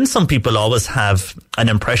not. But then some people always have an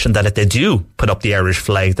impression that if they do put up the Irish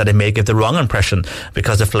flag, that it may give the wrong impression,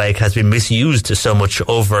 because the flag has been misused so much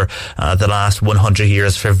over the last 100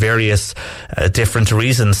 years for various different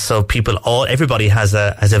reasons. So everybody has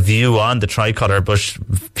a view on the tricolour, but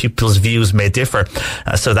people's views may differ.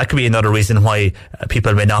 So that could be another reason why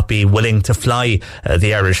people may not be willing to fly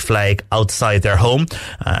the Irish flag outside their home.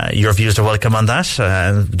 Your views are welcome on that.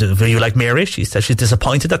 You like Mary? She says she's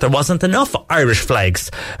disappointed that there wasn't enough Irish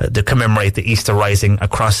flags to commemorate the Easter Rising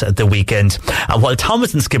across the weekend. While Tom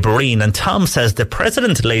is in Skibbereen, and Tom says the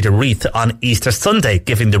President laid a wreath on Easter Sunday,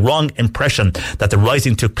 giving the wrong impression that the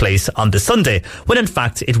rising took place on the Sunday, when in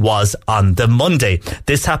fact it was on the Monday.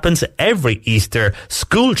 This happens every Easter.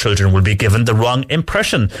 School children will be given the wrong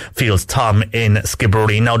impression, feels Tom in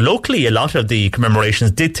Skibbereen. Now, locally, a lot of the commemorations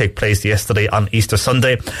did take place yesterday on Easter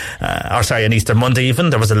Sunday, on Easter Monday even.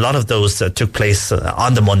 There was a lot of those that took place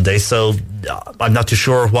on the Monday, so I'm not too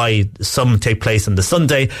sure why some take place on the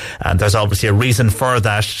Sunday, and there's obviously a reason for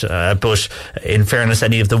that, but in fairness,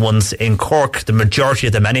 any of the ones in Cork, the majority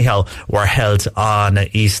of them anyhow, were held on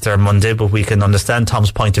Easter Monday. But we can understand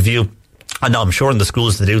Tom's point of view. And I'm sure in the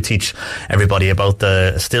schools they do teach everybody about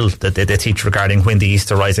they teach regarding when the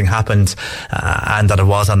Easter Rising happened, and that it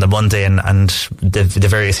was on the Monday, and the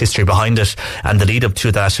various history behind it and the lead up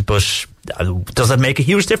to that. But does it make a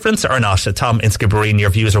huge difference or not? Tom in Skibbereen,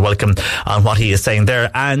 your views are welcome on what he is saying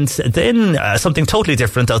there. And then something totally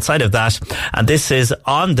different outside of that, and this is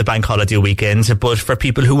on the bank holiday weekend, but for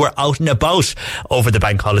people who were out and about over the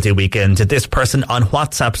bank holiday weekend. This person on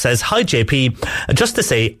WhatsApp says, hi JP, just to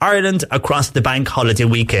say, Ireland across the bank holiday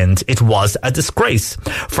weekend, it was a disgrace.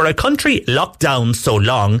 For a country locked down so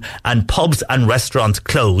long and pubs and restaurants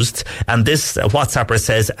closed, and this WhatsApper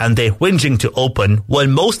says, and they whinging to open, well,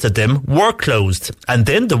 most of them were closed. And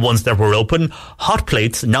then the ones that were open, hot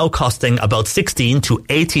plates now costing about 16 to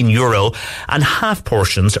 18 euro and half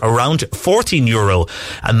portions around 14 euro.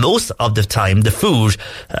 And most of the time, the food,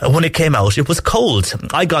 when it came out, it was cold.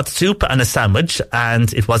 I got soup and a sandwich,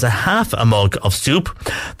 and it was a half a mug of soup.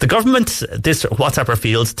 The government, this WhatsApper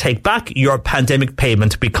feels, take back your pandemic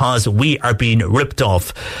payment because we are being ripped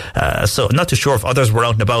off. So not too sure if others were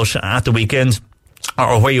out and about at the weekend,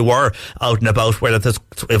 or where you were out and about, whether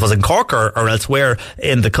it was in Cork or elsewhere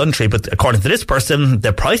in the country. But according to this person,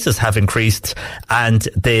 the prices have increased, and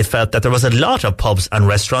they felt that there was a lot of pubs and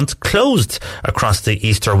restaurants closed across the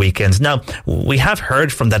Easter weekend. Now, we have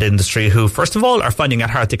heard from that industry who, first of all, are finding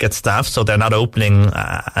it hard to get staff, so they're not opening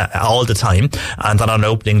all the time, and they're not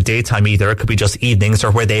opening daytime either. It could be just evenings,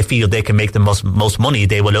 or where they feel they can make the most money,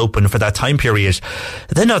 they will open for that time period.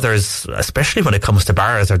 Then others, especially when it comes to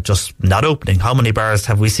bars, are just not opening. How many bars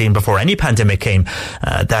have we seen before any pandemic came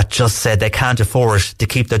that just said they can't afford to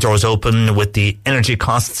keep their doors open with the energy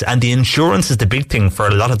costs, and the insurance is the big thing for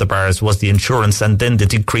a lot of the bars, was the insurance, and then the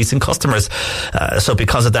decrease in customers. So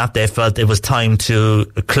because of that, they felt it was time to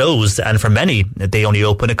close, and for many, they only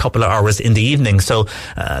open a couple of hours in the evening. So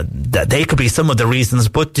they could be some of the reasons.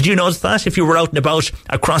 But did you notice that if you were out and about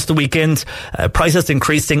across the weekend, prices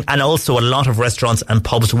increasing, and also a lot of restaurants and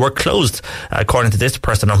pubs were closed, according to this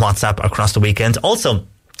person on WhatsApp across the weekend. Also,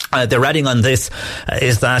 they're adding on this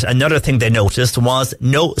is that another thing they noticed was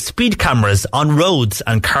no speed cameras on roads,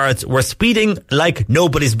 and cars were speeding like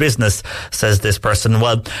nobody's business, says this person.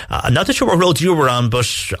 Well, I'm not too sure what roads you were on, but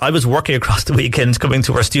I was working across the weekend coming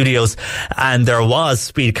to our studios, and there was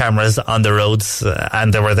speed cameras on the roads,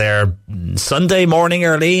 and they were there Sunday morning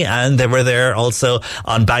early, and they were there also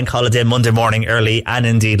on Bank Holiday Monday morning early, and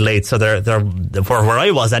indeed late. So there where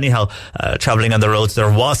I was anyhow, travelling on the roads,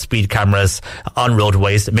 there was speed cameras on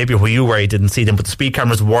roadways. Maybe where you were, you didn't see them, but the speed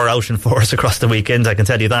cameras were out in force across the weekend, I can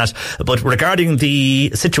tell you that. But regarding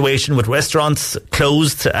the situation with restaurants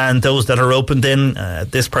closed and those that are open, then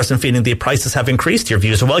this person feeling the prices have increased. Your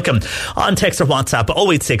views are welcome on text or WhatsApp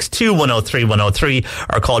 0862 103 103,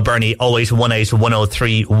 or call Bernie 0818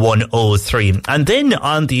 103 103. And then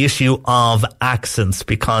on the issue of accents,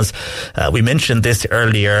 because we mentioned this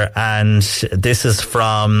earlier, and this is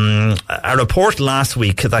from a report last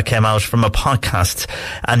week that came out from a podcast.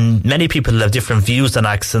 And many people have different views on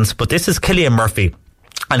accents, but this is Cillian Murphy.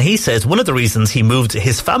 And he says one of the reasons he moved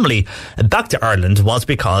his family back to Ireland was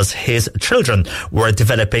because his children were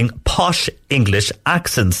developing posh English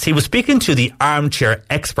accents. He was speaking to the Armchair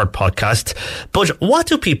Expert podcast. But what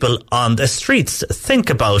do people on the streets think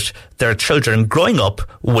about their children growing up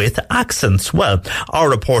with accents? Well, our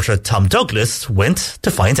reporter Tom Douglas went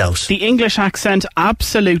to find out. The English accent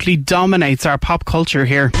absolutely dominates our pop culture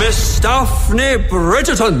here. Miss Daphne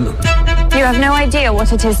Bridgerton. You have no idea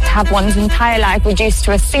what it is to have one's entire life reduced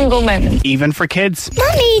to a single moment. Even for kids.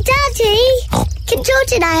 Mummy, Daddy, can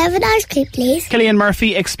George and I have an ice cream, please? Cillian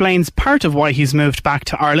Murphy explains part of why he's moved back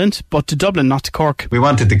to Ireland, but to Dublin, not to Cork. We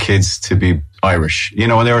wanted the kids to be Irish. You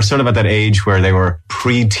know, they were sort of at that age where they were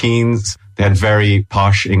pre-teens. They had very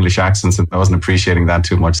posh English accents, and I wasn't appreciating that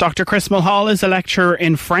too much. Dr. Chris Mulhall is a lecturer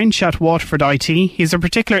in French at Waterford IT. He's a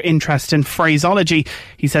particular interest in phraseology.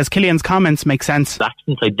 He says Cillian's comments make sense.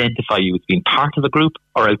 Accents identify you as being part of a group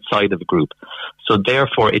or outside of a group. So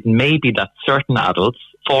therefore, it may be that certain adults,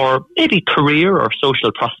 for maybe career or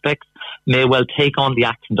social prospects, may well take on the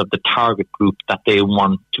accent of the target group that they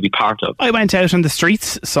want to be part of. I went out on the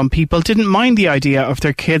streets. Some people didn't mind the idea of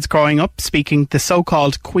their kids growing up speaking the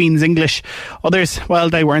so-called Queen's English. Others, well,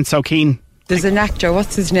 they weren't so keen. There's an actor,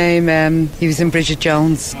 what's his name? He was in Bridget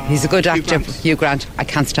Jones. He's a good actor, Hugh Grant. I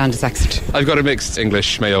can't stand his accent. I've got a mixed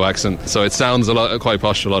English Mayo accent, so it sounds quite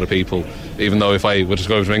posh to a lot of people, even though if I were to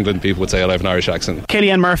go over to England, people would say I have an Irish accent.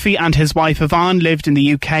 Cillian Murphy and his wife Yvonne lived in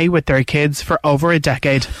the UK with their kids for over a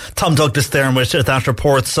decade. Tom Douglas there with that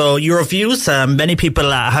report. So your views, many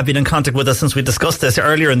people have been in contact with us since we discussed this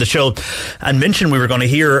earlier in the show and mentioned we were going to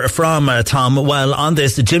hear from Tom. Well, on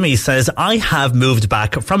this, Jimmy says, I have moved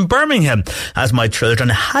back from Birmingham as my children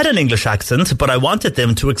had an English accent, but I wanted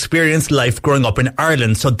them to experience life growing up in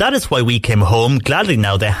Ireland. So that is why we came home. Gladly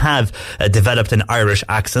now they have developed an Irish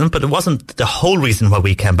accent, but it wasn't the whole reason why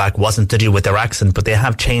we came back, wasn't to do with their accent, but they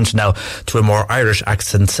have changed now to a more Irish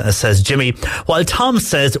accent, says Jimmy. While Tom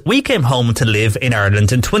says, we came home to live in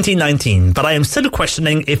Ireland in 2019, but I am still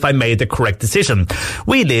questioning if I made the correct decision.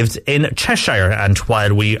 We lived in Cheshire, and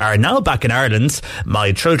while we are now back in Ireland,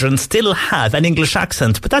 my children still have an English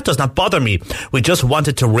accent, but that does not bother me. We just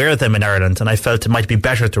wanted to rear them in Ireland, and I felt it might be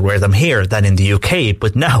better to rear them here than in the UK.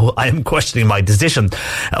 But now I am questioning my decision.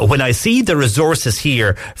 When I see the resources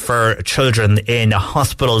here for children in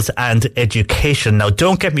hospitals and education. Now,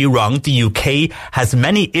 don't get me wrong, the UK has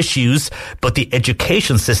many issues, but the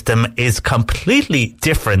education system is completely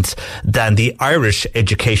different than the Irish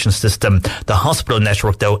education system. The hospital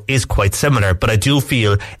network, though, is quite similar, but I do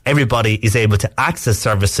feel everybody is able to access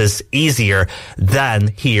services easier than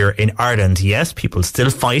here in Ireland. Yes, people still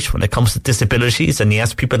fight when it comes to disabilities, and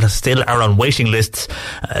yes, people still are on waiting lists,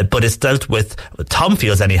 but it's dealt with, Tom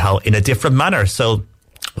feels anyhow, in a different manner. So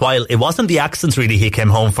while it wasn't the accents really he came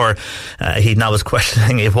home for, he now is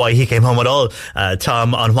questioning why he came home at all.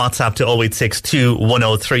 Tom on WhatsApp to 0862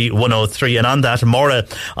 103 103. And on that, Maura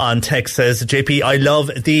on text says, JP, I love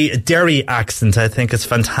the Derry accent. I think it's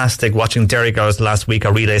fantastic watching Derry Girls last week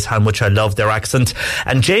at Relays Ham, which I love their accent.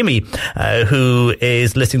 And Jamie, who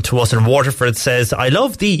is listening to us in Waterford, says, I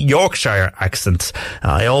love the Yorkshire accent.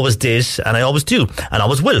 I always did, and I always do, and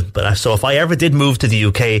always will. But so if I ever did move to the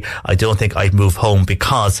UK, I don't think I'd move home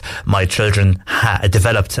because my children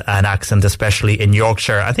developed an accent, especially in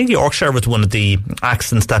Yorkshire. I think Yorkshire was one of the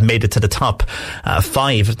accents that made it to the top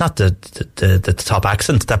 5, not the top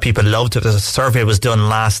accent that people loved. A survey was done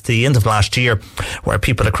the end of last year, where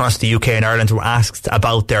people across the UK and Ireland were asked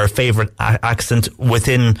about their favourite accent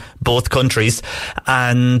within both countries,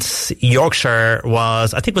 and Yorkshire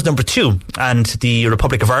was number 2, and the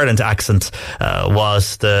Republic of Ireland accent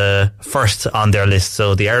was the first on their list.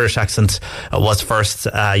 So the Irish accent was first,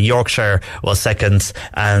 Yorkshire was second,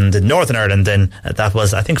 and Northern Ireland then, that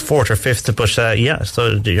was I think 4th or 5th. But yeah,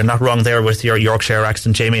 so you're not wrong there with your Yorkshire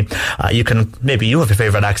accent, Jamie. Maybe you have a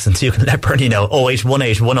favourite accent, you can let Bernie know.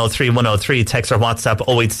 0818 103 103, text or WhatsApp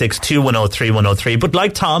 0862 103 103. But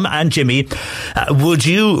like Tom and Jimmy, would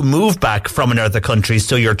you move back from another country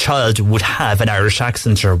so your child would have an Irish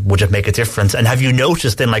accent, or would it make a difference? And have you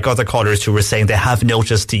noticed then, like other callers who were saying they have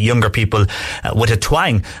noticed younger people with a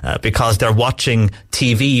twang because they're watching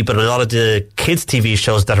TV, but a lot of the kids' TV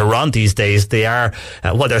shows that are on these days, they are,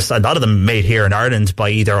 there's a lot of them made here in Ireland by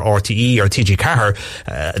either RTE or TG Carr.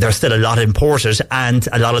 There's still a lot imported, and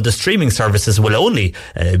a lot of the streaming services will only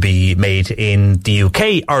be made in the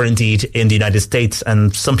UK or indeed in the United States.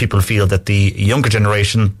 And some people feel that the younger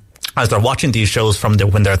generation, as they're watching these shows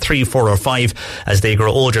when they're 3, 4 or 5, as they grow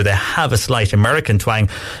older, they have a slight American twang,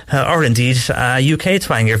 or indeed UK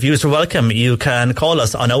twang. Your views are welcome. You can call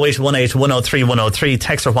us on 0818 103 103,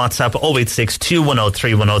 text or WhatsApp 0862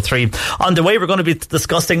 103 103. On the way, we're going to be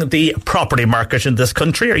discussing the property market in this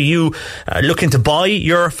country. Are you looking to buy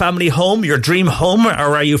your family home, your dream home,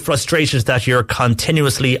 or are you frustrated that you're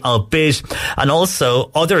continuously outbid? And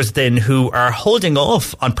also others then who are holding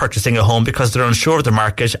off on purchasing a home because they're unsure of the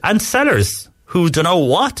market, and sellers who don't know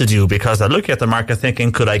what to do because they're looking at the market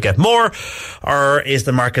thinking, could I get more? Or is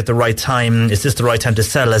the market the right time? Is this the right time to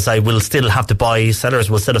sell, as I will still have to buy?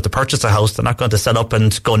 Sellers will still have to purchase a house. They're not going to sell up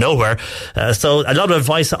and go nowhere. So a lot of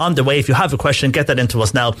advice on the way. If you have a question, get that into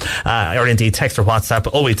us now. Or indeed text or WhatsApp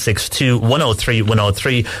 0862 103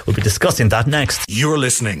 103. We'll be discussing that next. You're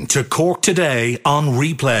listening to Cork Today on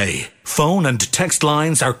replay. Phone and text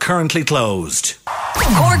lines are currently closed.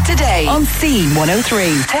 Cork Today on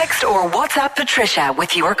C103. Text or WhatsApp Patricia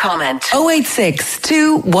with your comment.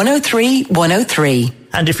 0862 103 103.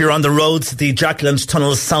 And if you're on the roads, the Jacklands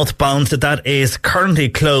Tunnel southbound, that is currently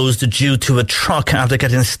closed due to a truck after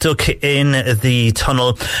getting stuck in the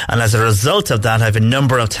tunnel. And as a result of that, I have a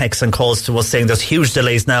number of texts and calls to us saying there's huge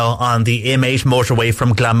delays now on the M8 motorway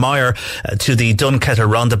from Glanmire to the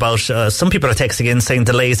Dunkettle roundabout. Some people are texting in saying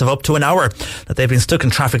delays of up to an hour, that they've been stuck in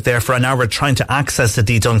traffic there for an hour trying to access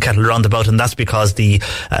the Dunkettle roundabout. And that's because the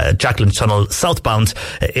Jacklands Tunnel southbound,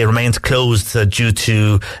 it remains closed due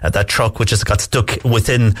to that truck which has got stuck within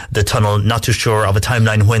the tunnel. Not too sure of a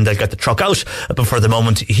timeline when they'll get the truck out, but for the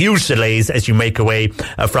moment, huge delays as you make your way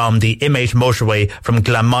from the M8 motorway from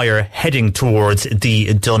Glanmire heading towards the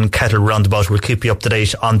Dunkettle roundabout. We'll keep you up to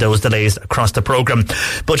date on those delays across the programme.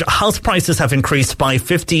 But house prices have increased by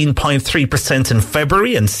 15.3% in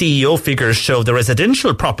February, and CEO figures show the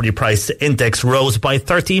residential property price index rose by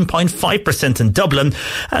 13.5% in Dublin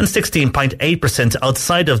and 16.8%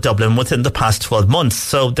 outside of Dublin within the past 12 months.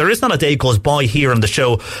 So there is not a day goes by here on the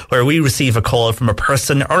show where we receive a call from a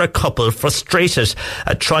person or a couple frustrated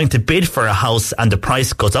at trying to bid for a house and the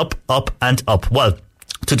price goes up, up and up. Well,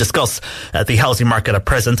 to discuss the housing market at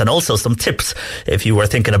present and also some tips if you were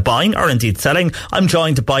thinking of buying or indeed selling, I'm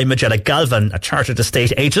joined by Majella Galvin, a chartered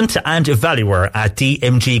estate agent and a valuer at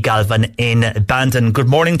DMG Galvin in Bandon. Good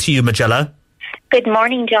morning to you, Majella. Good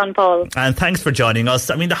morning, John Paul. And thanks for joining us.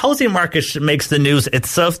 I mean, the housing market makes the news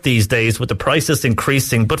itself these days with the prices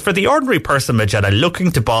increasing. But for the ordinary person, Majella,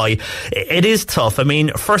 looking to buy, it is tough. I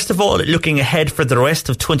mean, first of all, looking ahead for the rest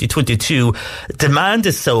of 2022, demand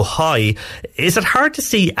is so high. Is it hard to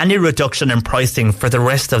see any reduction in pricing for the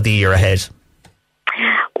rest of the year ahead?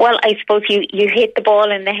 Well, I suppose you hit the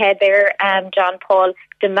ball in the head there, John Paul.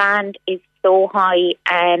 Demand is so high,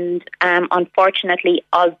 and unfortunately,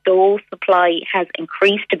 although supply has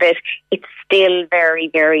increased a bit, it's still very,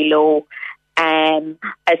 very low. I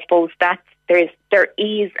suppose that there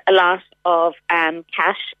is a lot of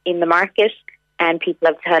cash in the market, and people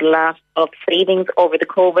have had a lot of savings over the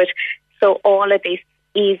COVID. So all of this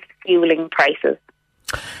is fueling prices.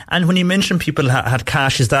 And when you mention people had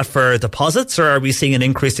cash, is that for deposits, or are we seeing an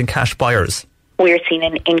increase in cash buyers? We're seeing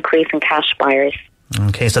an increase in cash buyers.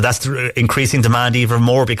 Okay, so that's increasing demand even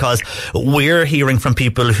more, because we're hearing from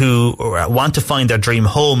people who want to find their dream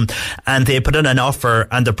home and they put in an offer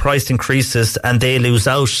and the price increases and they lose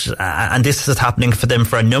out. And this is happening for them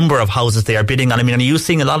for a number of houses they are bidding on. I mean, are you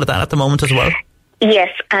seeing a lot of that at the moment as well? Yes,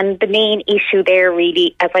 and the main issue there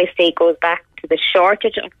really, as I say, goes back to the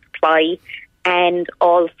shortage of supply. And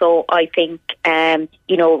also, I think,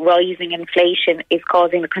 rising inflation is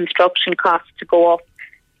causing the construction costs to go up.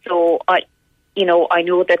 So I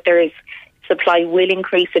know that there is supply will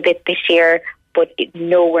increase a bit this year, but it's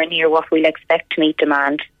nowhere near what we'll expect to meet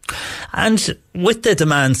demand. And with the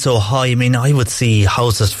demand so high, I mean, I would see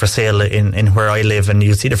houses for sale in where I live, and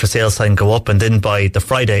you see the for sale sign go up, and then by the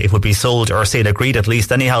Friday it would be sold or sale agreed at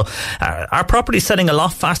least. Anyhow, are properties selling a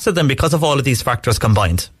lot faster than because of all of these factors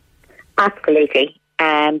combined? Absolutely.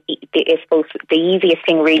 I suppose the easiest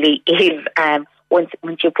thing really is once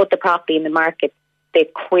you put the property in the market, the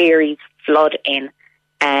queries flood in.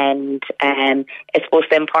 And I suppose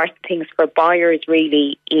the important things for buyers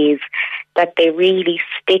really is that they really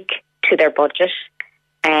stick to their budget.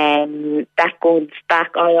 And that goes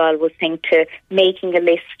back, I always think, to making a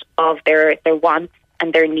list of their wants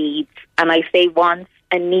and their needs. And I say wants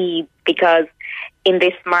and needs because in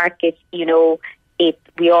this market,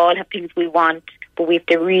 we all have things we want, but we have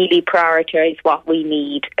to really prioritise what we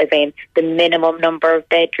need, as in the minimum number of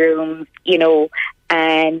bedrooms,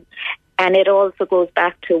 and it also goes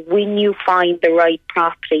back to when you find the right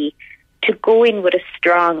property, to go in with a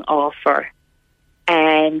strong offer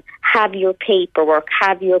and have your paperwork,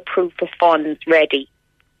 have your proof of funds ready.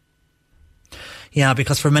 Yeah,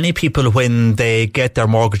 because for many people, when they get their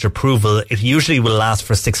mortgage approval, it usually will last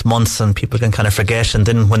for 6 months and people can kind of forget. And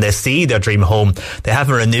then when they see their dream home, they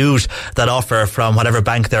haven't renewed that offer from whatever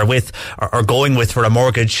bank they're with or going with for a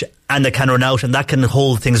mortgage, and they can run out, and that can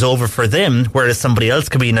hold things over for them. Whereas somebody else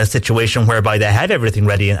could be in a situation whereby they have everything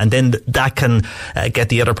ready, and then that can get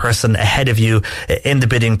the other person ahead of you in the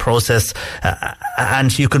bidding process,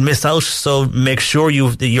 and you can miss out. So make sure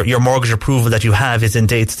your mortgage approval that you have is in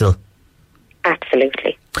date still.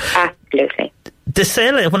 Absolutely. The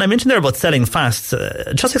sale, when I mentioned there about selling fast,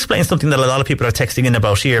 just explain something that a lot of people are texting in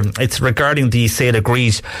about here. It's regarding the sale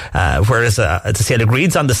agreed, whereas the sale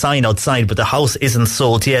agreed's on the sign outside, but the house isn't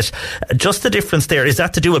sold yet. Just the difference there, is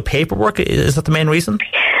that to do with paperwork? Is that the main reason?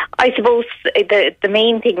 I suppose the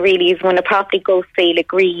main thing really is when a property goes sale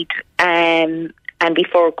agreed and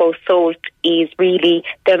before it goes sold is really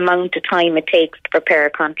the amount of time it takes to prepare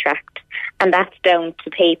a contract. And that's down to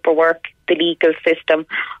paperwork, the legal system.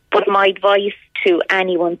 But my advice to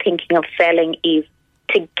anyone thinking of selling is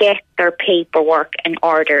to get their paperwork in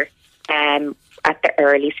order at the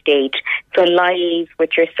early stage. So liaise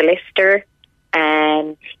with your solicitor,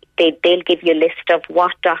 and they'll give you a list of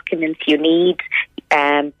what documents you need.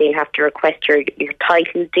 They'll have to request your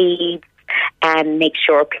title deeds and make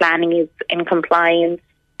sure planning is in compliance,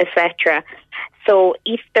 etc. So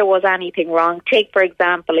if there was anything wrong, take for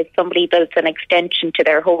example, if somebody built an extension to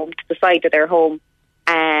their home, to the side of their home,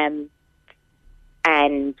 and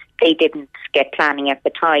they didn't get planning at the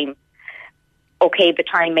time. Okay, the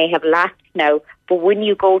time may have lapsed now, but when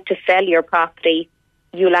you go to sell your property,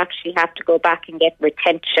 you'll actually have to go back and get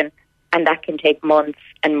retention, and that can take months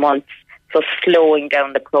and months, so slowing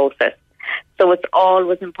down the process. So it's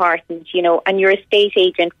always important, and your estate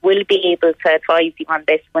agent will be able to advise you on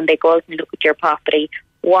this when they go out and look at your property.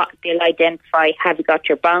 What they'll identify, have you got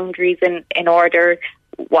your boundaries in order,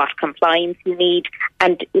 what compliance you need,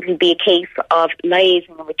 and it'll be a case of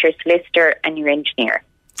liaising with your solicitor and your engineer.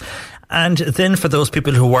 And then for those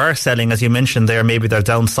people who are selling, as you mentioned there, maybe they're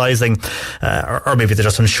downsizing or maybe they're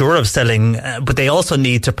just unsure of selling, but they also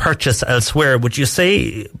need to purchase elsewhere. Would you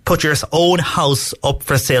say put your own house up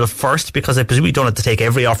for sale first? Because I presume you don't have to take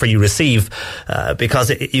every offer you receive, because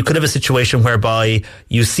you could have a situation whereby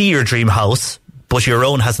you see your dream house, but your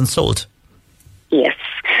own hasn't sold. Yes.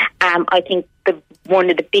 I think one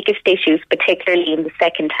of the biggest issues, particularly in the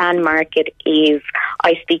second-hand market, is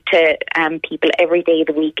I speak to people every day of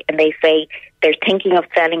the week, and they say they're thinking of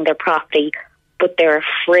selling their property, but they're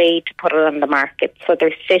afraid to put it on the market. So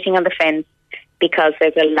they're sitting on the fence because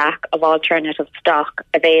there's a lack of alternative stock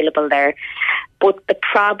available there. But the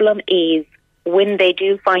problem is when they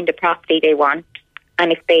do find a property they want,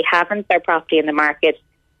 and if they haven't their property in the market,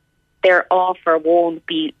 their offer won't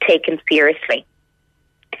be taken seriously.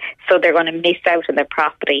 So they're going to miss out on their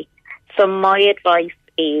property. So my advice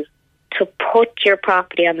is to put your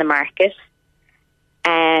property on the market,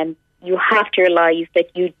 and you have to realise that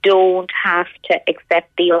you don't have to accept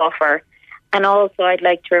the offer. And also I'd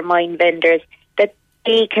like to remind vendors that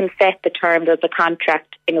they can set the terms of the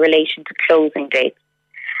contract in relation to closing dates.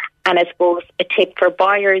 And I suppose a tip for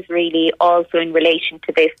buyers really also in relation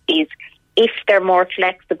to this is if they're more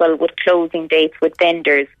flexible with closing dates with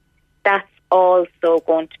vendors, that's also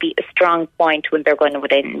going to be a strong point when they're going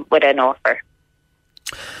with an offer.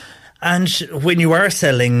 And when you are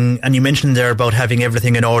selling, and you mentioned there about having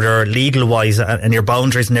everything in order legal-wise and your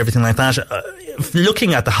boundaries and everything like that,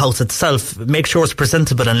 looking at the house itself, make sure it's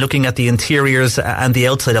presentable and looking at the interiors and the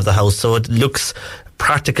outside of the house so it looks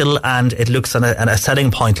practical and it looks on a selling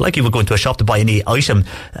point, like you would go into a shop to buy any item,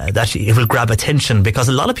 that it will grab attention, because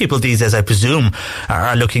a lot of people these days, I presume,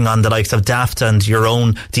 are looking on the likes of Daft and your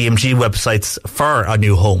own DMG websites for a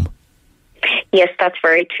new home. Yes, that's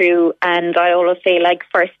very true. And I always say, like,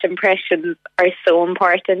 first impressions are so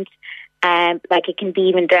important. Like, it can be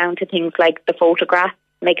even down to things like the photograph,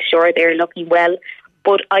 make sure they're looking well.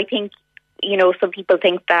 But I think, some people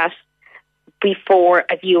think that before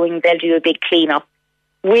a viewing, they'll do a big clean-up.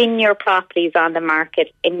 When your property is on the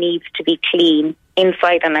market, it needs to be clean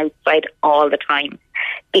inside and outside all the time.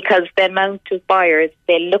 Because the amount of buyers,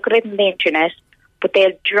 they'll look at it on the internet, but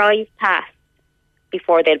they'll drive past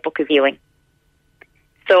before they'll book a viewing.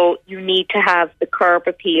 So you need to have the curb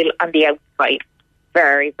appeal on the outside.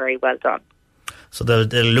 Very, very well done. So they'll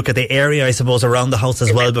look at the area, I suppose, around the house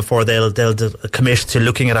as well before they'll commit to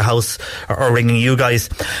looking at a house or ringing you guys.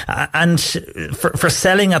 And for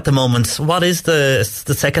selling at the moment, what is the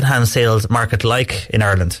second-hand sales market like in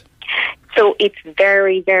Ireland? So it's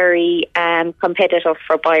very, very competitive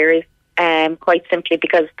for buyers, quite simply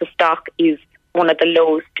because the stock is one of the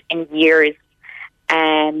lowest in years.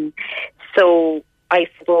 So I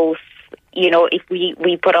suppose, if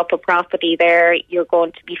we put up a property there, you're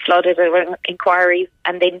going to be flooded with inquiries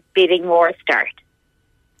and then bidding wars start.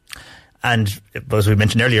 And as we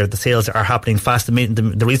mentioned earlier, the sales are happening fast.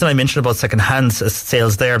 The reason I mentioned about second-hand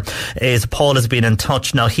sales there is Paul has been in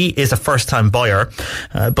touch. Now, he is a first-time buyer,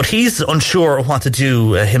 but he's unsure what to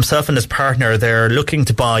do. Himself and his partner, they're looking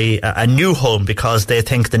to buy a new home because they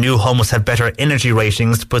think the new homes have better energy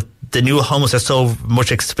ratings, but the new homes are so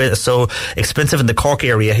expensive in the Cork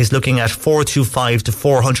area. He's looking at 425 to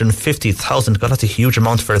 450,000. God, that's a huge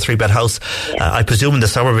amount for a 3-bed house. Yeah. I presume in the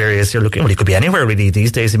suburb areas you're looking, well, it could be anywhere really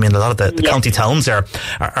these days. I mean, a lot of the county towns are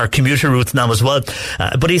commuter routes now as well.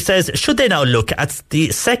 But he says, should they now look at the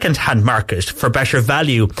second-hand market for better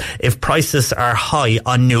value if prices are high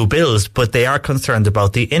on new builds, but they are concerned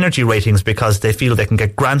about the energy ratings because they feel they can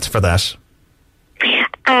get grants for that?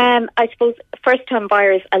 I suppose first-time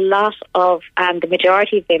buyers, a lot of the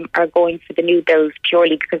majority of them are going for the new builds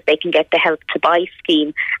purely because they can get the Help to Buy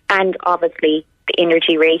scheme, and obviously the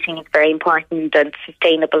energy rating is very important and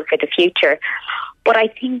sustainable for the future. But I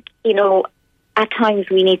think, at times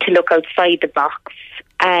we need to look outside the box,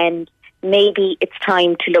 and maybe it's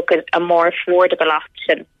time to look at a more affordable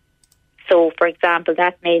option. So, for example,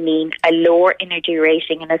 that may mean a lower energy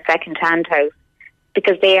rating in a second-hand house,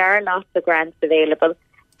 because there are lots of grants available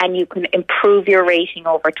and you can improve your rating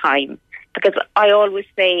over time. Because I always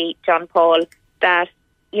say, John Paul, that,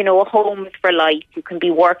 a home is for life. You can be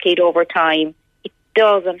working over time. It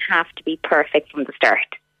doesn't have to be perfect from the start.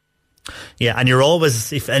 Yeah, and you're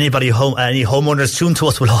always, if any homeowners tuned to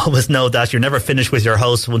us will always know that you're never finished with your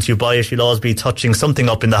house. Once you buy it, you'll always be touching something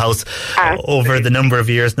up in the house over the number of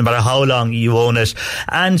years, no matter how long you own it.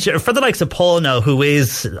 And for the likes of Paul now, who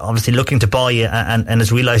is obviously looking to buy and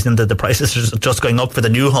is realising that the prices are just going up for the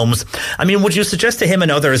new homes, I mean, would you suggest to him and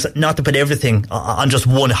others not to put everything on just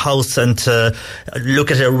one house and to look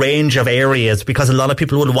at a range of areas? Because a lot of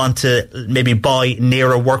people would want to maybe buy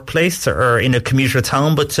near a workplace or in a commuter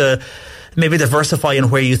town, but to maybe diversify in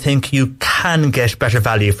where you think you can get better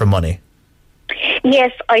value for money.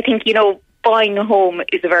 Yes, I think, buying a home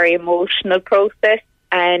is a very emotional process,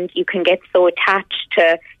 and you can get so attached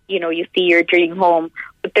to, you see your dream home.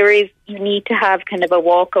 But you need to have kind of a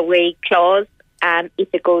walk away clause if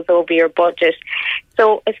it goes over your budget.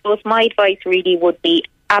 So I suppose my advice really would be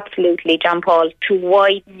absolutely, John Paul, to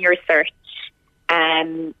widen your search.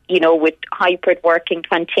 With hybrid working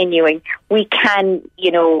continuing, we can,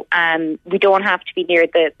 we don't have to be near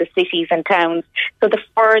the cities and towns. So the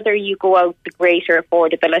further you go out, the greater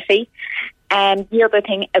affordability. And the other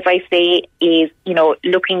thing, as I say, is,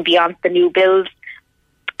 looking beyond the new builds.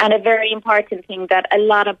 And a very important thing that a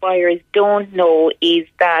lot of buyers don't know is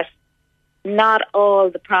that not all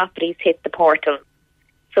the properties hit the portal.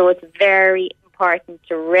 So it's very important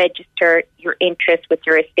to register your interest with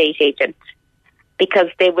your estate agent, because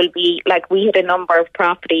they will be, like we had a number of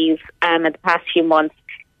properties in the past few months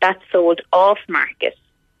that sold off market.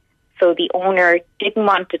 So the owner didn't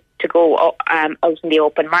want it to go out in the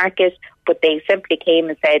open market, but they simply came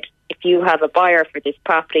and said, if you have a buyer for this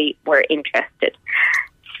property, we're interested.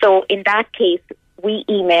 So in that case, we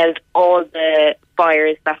emailed all the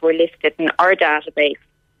buyers that were listed in our database,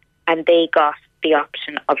 and they got the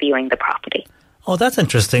option of viewing the property. Oh, that's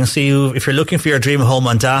interesting. So if you're looking for your dream home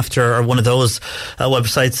on Daft or one of those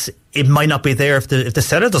websites, it might not be there if the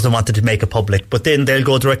seller doesn't want it to make it public, but then they'll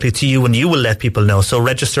go directly to you and you will let people know. So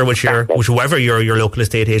register with whoever your local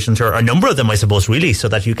estate agent, or a number of them, I suppose, really, so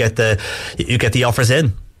that you get the offers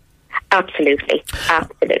in. Absolutely.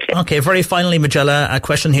 Okay, very finally, Majella, a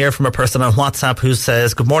question here from a person on WhatsApp who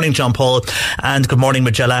says, good morning, John Paul, and good morning,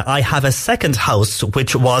 Majella. I have a second house,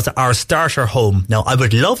 which was our starter home. Now, I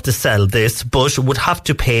would love to sell this, but would have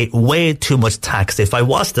to pay way too much tax if I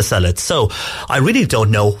was to sell it. So I really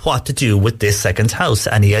don't know what to do with this second house.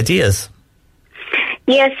 Any ideas?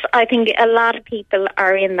 Yes, I think a lot of people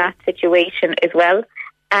are in that situation as well.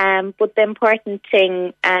 But the important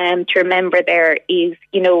thing to remember there is,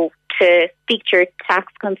 to speak to your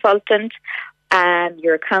tax consultant and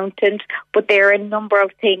your accountant. But there are a number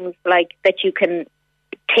of things like that you can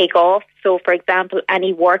take off. So, for example,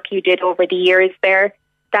 any work you did over the years there,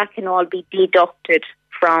 that can all be deducted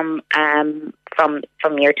from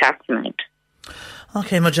your tax amount.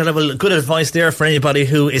 Okay, Majella, well, good advice there for anybody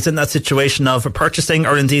who is in that situation of purchasing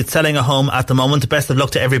or indeed selling a home at the moment. Best of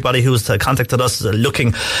luck to everybody who's contacted us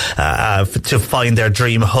looking to find their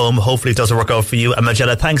dream home. Hopefully it does work out for you. And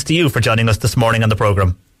Majella, thanks to you for joining us this morning on the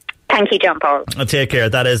programme. Thank you, John Paul. Take care.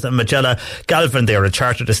 That is Majella Galvin there, a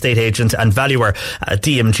chartered estate agent and valuer at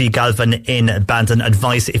DMG Galvin in Bandon.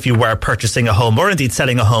 Advice if you were purchasing a home or indeed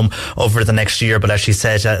selling a home over the next year. But as she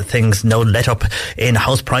said, things no let up in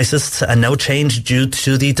house prices and no change due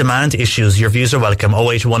to the demand issues. Your views are welcome.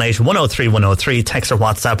 0818 103 103. Text or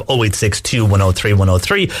WhatsApp 0862 103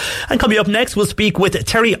 103. And coming up next, we'll speak with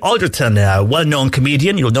Terry Alderton, a well-known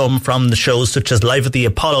comedian. You'll know him from the shows such as Live at the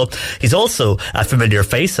Apollo. He's also a familiar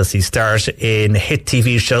face as he starred in hit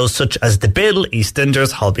TV shows such as The Bill,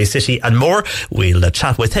 EastEnders, Holby City and more. We'll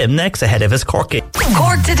chat with him next ahead of his Cork game.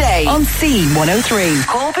 Cork Today on C103.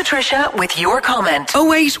 Call Patricia with your comment.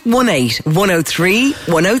 0818 103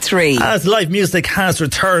 103. As live music has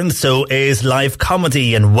returned, so is live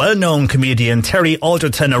comedy, and well-known comedian Terry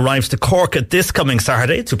Alderton arrives to Cork this coming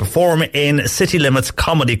Saturday to perform in City Limits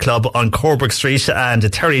Comedy Club on Corbrook Street.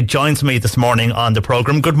 And Terry joins me this morning on the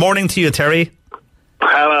programme. Good morning to you, Terry.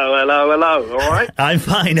 Hello. All right? I'm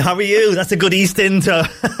fine. How are you? That's a good East End.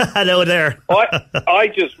 Hello there. I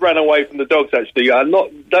just ran away from the dogs, actually. I'm not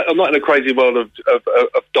in a crazy world of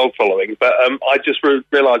dog following, but I just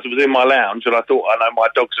realised I was in my lounge and I thought, I know my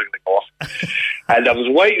dogs are going to go off. And I was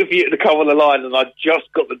waiting for you to come on the line, and I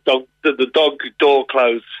just got the dog door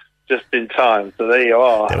closed just in time. So there you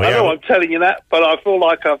are. I know I'm telling you that, but I feel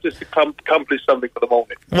like I've just accomplished something for the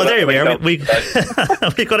morning. Well, there we are. We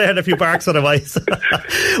could have had a few barks otherwise.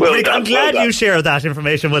 I'm glad you shared that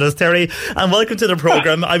information with us, Terry, and welcome to the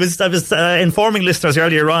programme. I was informing listeners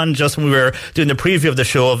earlier on, just when we were doing the preview of the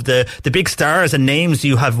show, of the big stars and names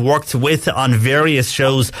you have worked with on various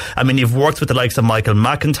shows. I mean, you've worked with the likes of Michael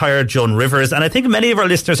McIntyre, Joan Rivers, and I think many of our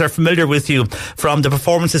listeners are familiar with you from the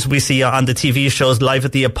performances we see on the TV shows Live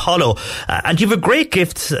at the Apollo. And you have a great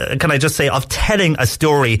gift, can I just say, of telling a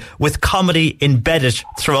story with comedy embedded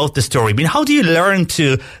throughout the story. I mean, how do you learn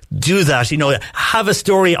to do that? You know, have a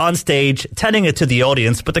story on stage, telling it to the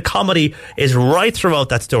audience, but the comedy is right throughout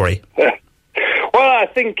that story. Well, I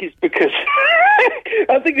think it's because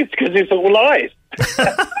it's all lies.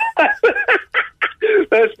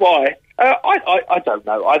 That's why. I don't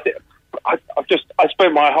know. I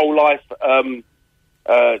spent my whole life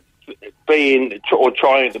being or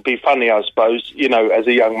trying to be funny, I suppose, you know, as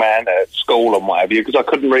a young man at school and what have you, because I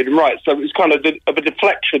couldn't read and write. So it's kind of a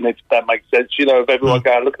deflection, if that makes sense, you know, of everyone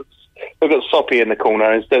going, look at Soppy in the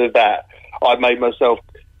corner. Instead of that, I made myself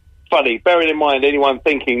funny, bearing in mind anyone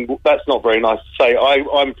thinking that's not very nice to say.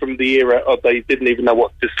 I'm from the era of they didn't even know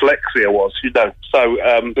what dyslexia was, So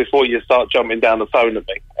before you start jumping down the phone at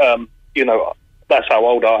me, that's how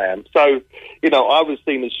old I am. So, I was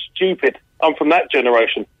seen as stupid. I'm from that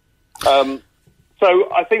generation. So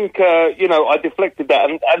I think, I deflected that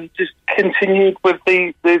and just continued with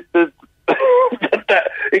the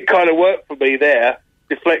that it kind of worked for me there,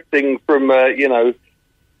 deflecting from,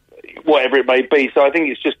 whatever it may be. So I think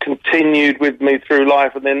it's just continued with me through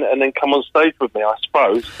life and then come on stage with me, I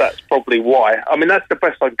suppose. That's probably why. I mean, that's the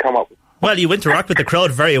best I can come up with. Well, you interact with the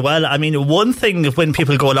crowd very well. I mean, one thing when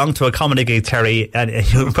people go along to a comedy gig, Terry, and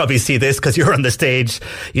you'll probably see this because you're on the stage,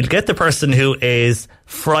 you'll get the person who is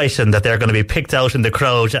frightened that they're going to be picked out in the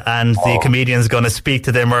crowd and the comedian's going to speak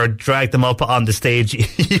to them or drag them up on the stage.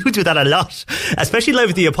 You do that a lot, especially live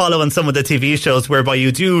with the Apollo and some of the TV shows whereby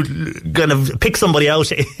you do kind of pick somebody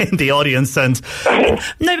out in the audience and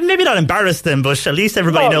maybe not embarrass them, but at least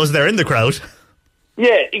everybody knows they're in the crowd.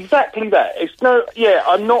 Yeah, exactly that.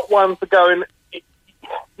 I'm not one for going,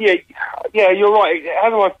 you're right. How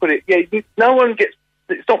do I put it? Yeah, no one gets,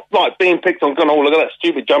 it's not like being picked on, going, oh, look at that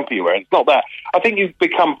stupid jumper you're wearing. It's not that. I think you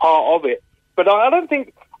become part of it. But I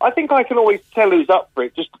think I can always tell who's up for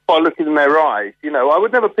it just by looking in their eyes. I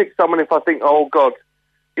would never pick someone if I think, oh, God,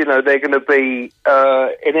 they're going to be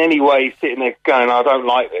in any way sitting there going, I don't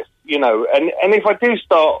like this. And if I do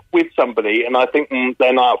start with somebody and I think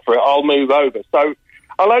they're not up for it, I'll move over. So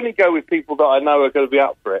I'll only go with people that I know are going to be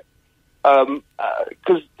up for it.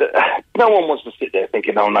 Because no one wants to sit there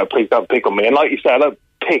thinking, oh, no, please don't pick on me. And like you say, I don't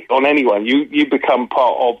pick on anyone. You become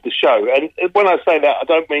part of the show. And when I say that, I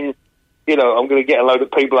don't mean, I'm going to get a load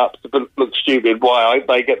of people up to look stupid while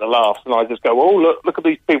they get the laughs. And I just go, oh, look at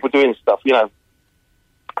these people doing stuff.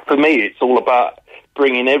 For me, it's all about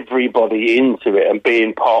bringing everybody into it and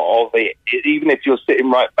being part of it, even if you're sitting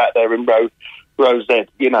right back there in row Z.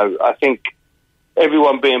 I think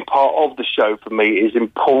everyone being part of the show for me is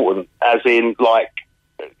important, as in, like,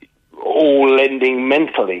 all lending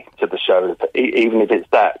mentally to the show, even if it's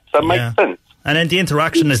that. So it makes sense. And then the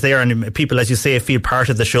interaction is there, and people, as you say, feel part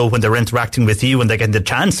of the show when they're interacting with you and they get the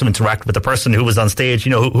chance to interact with the person who was on stage,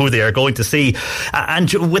 who they are going to see.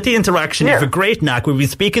 And with the interaction, you have a great knack. We've been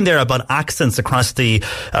speaking there about accents across the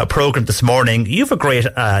programme this morning. You have a great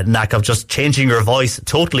knack of just changing your voice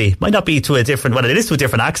totally. Might not be to a different, well, it is to a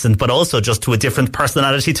different accent, but also just to a different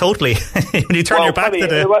personality totally. When you turn your back to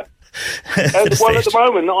the... At the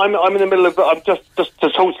moment, I'm in the middle of. I'm just to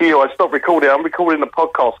talk to you. I stopped recording. I'm recording a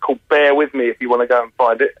podcast called Bear With Me. If you want to go and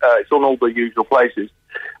find it, it's on all the usual places.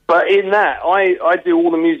 But in that, I do all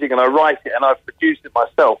the music and I write it and I produce it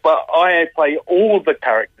myself. But I play all the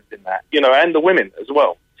characters in that, and the women as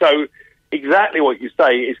well. So exactly what you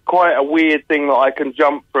say is quite a weird thing that I can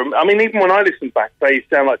jump from. I mean, even when I listen back, they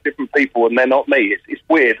sound like different people and they're not me. It's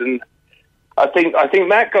weird. And I think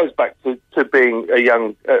that goes back to being a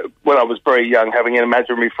young, when I was very young, having an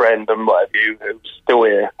imaginary friend and what have you, who's still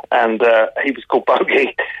here, and he was called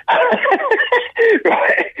Bogey.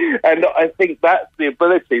 Right? And I think that's the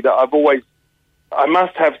ability that I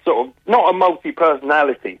must have, sort of, not a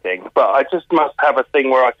multi-personality thing, but I just must have a thing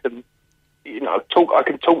where I can, I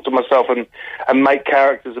can talk to myself and make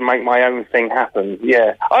characters and make my own thing happen.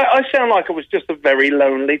 Yeah. I sound like I was just a very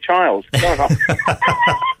lonely child, don't I?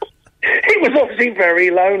 He was obviously very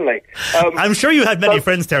lonely. I'm sure you had many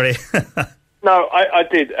friends, Terry. No, I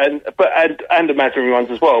did, and imaginary ones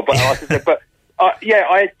as well. But like I said,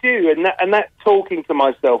 I do, and that talking to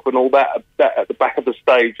myself and all that at the back of the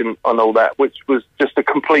stage and all that, which was just a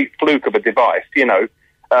complete fluke of a device.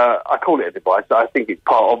 I call it a device. I think it's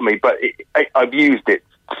part of me, but I've used it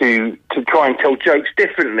to try and tell jokes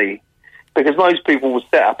differently, because most people will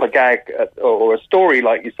set up a gag or a story,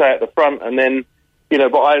 like you say, at the front, and then.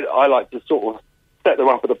 But I like to sort of set them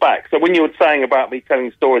up at the back. So when you were saying about me telling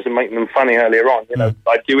stories and making them funny earlier on,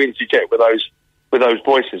 I do interject with those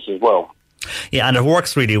voices as well. Yeah, and it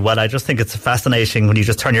works really well. I just think it's fascinating when you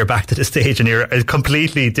just turn your back to the stage and you're a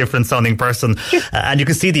completely different sounding person. And you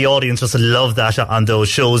can see the audience just love that on those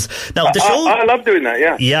shows. Now, the show... I love doing that,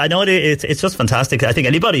 yeah. Yeah, I know it's just fantastic. I think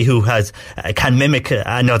anybody who can mimic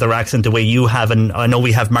another accent the way you have, and I know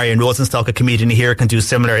we have Marion Rosenstock, a comedian here, can do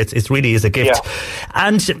similar. It really is a gift. Yeah.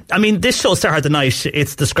 And, I mean, this show, Saturday Night,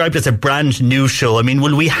 it's described as a brand new show. I mean,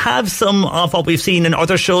 will we have some of what we've seen in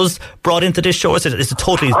other shows brought into this show? Is it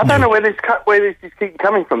totally I don't know where this is keep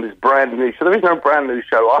coming from, this brand new show. There is no brand new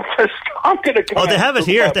show. I'm going to come. Oh, they have it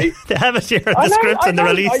here. They have it here in the script and the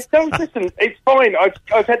release. Listen, it's fine.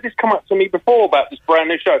 I've had this come up to me before about this brand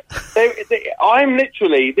new show. I'm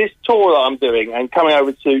literally, this tour that I'm doing and coming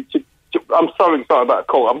over to I'm so excited about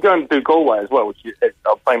Cork. I'm going to do Galway as well, which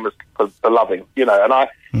I'm famous for loving, you know. And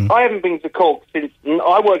I haven't been to Cork since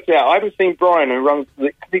I worked out. I haven't seen Brian, who runs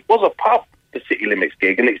it was a pub, the City Limits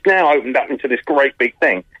gig, and it's now opened up into this great big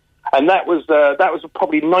thing. And that was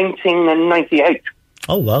probably 1998.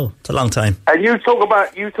 Oh wow, it's a long time. And you talk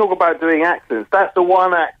about doing accents. That's the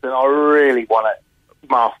one accent I really want to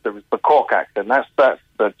master, is the Cork accent. That's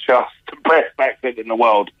just the best accent in the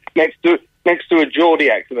world. Next to a Geordie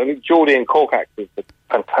accent. I think Geordie and Cork accents are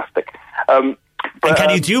fantastic. And can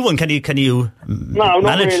you do one? Can you? No,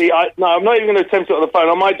 not really. I'm not even going to attempt it on the phone.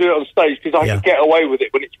 I might do it on stage because I can get away with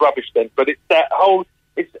it when it's rubbish. Then, but it's that whole.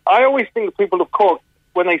 I always think the people of Cork,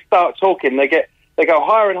 when they start talking, they go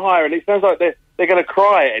higher and higher, and it sounds like they're going to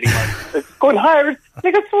cry at any moment. They're going higher.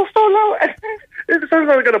 They go so low. It sounds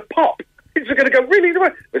like they're going to pop. It's going to go really low.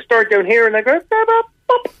 They start going here, and they go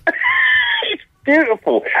pop. It's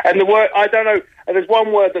beautiful. And the word, I don't know, and there's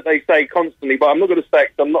one word that they say constantly, but I'm not going to say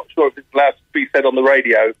it because I'm not sure if it's allowed to be said on the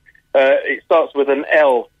radio. It starts with an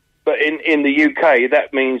L, but in the UK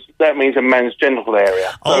that means a man's genital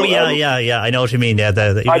area. Oh, so, yeah. I know what you mean. Yeah,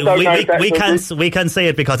 we can say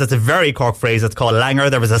it because it's a very Cork phrase. It's called langer.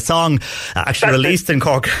 There was a song actually released in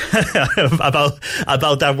Cork about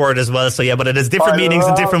that word as well. So yeah, but it has different meanings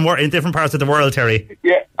in different parts of the world, Terry.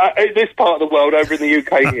 Yeah, in this part of the world, over in the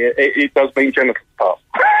UK here, it does mean genital parts.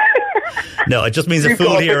 No, it just means a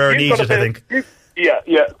fool here or an Egypt, I think.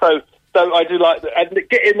 Yeah. So I do like that. And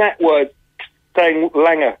getting that word, saying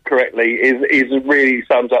langer correctly, is really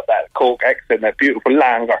sums up that Cork accent, that beautiful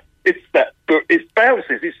langer. It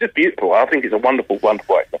bounces. It's just beautiful. I think it's a wonderful,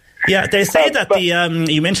 wonderful accent. Yeah, they say that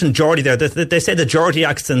you mentioned Geordie there. They say the Geordie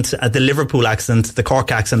accent, the Liverpool accent, the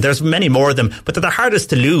Cork accent. There's many more of them, but they're the hardest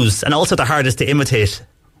to lose and also the hardest to imitate.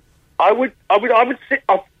 I would say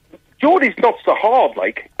Geordie's not so hard,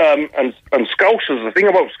 and Scousers. The thing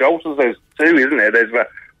about Scousers, there's two, isn't there? There's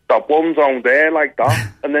the ones on there like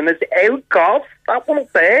that, and then there's the outcast, that one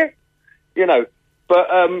up there, you know. But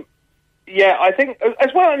yeah, I think as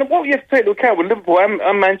well, and what you have to take into account with Liverpool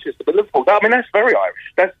and Manchester, but Liverpool, that's very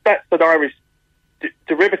Irish. That's an Irish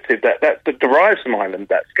derivative that derives from Ireland.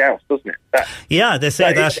 That Scouse, doesn't it? They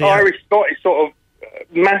say that. It's Irish Scottish sort of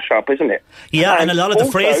mash-up, isn't it? Yeah, and a lot of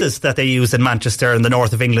the phrases that they use in Manchester and the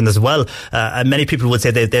north of England as well, and many people would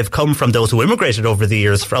say they've come from those who immigrated over the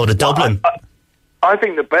years out of Dublin. I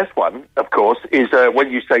think the best one, of course, is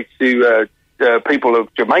when you say to people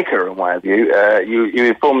of Jamaica and what have you, you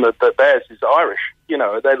inform that theirs is Irish. You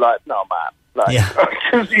know, they're like, no, man.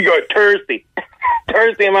 You go,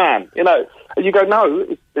 Thursday, man. You know, and you go,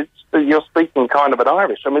 no, you're speaking kind of an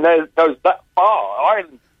Irish. I mean, it goes that far.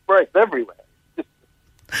 Ireland spreads everywhere.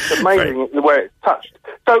 It's amazing the way it's touched.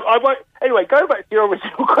 So anyway, go back to your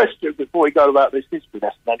original question before we go about this history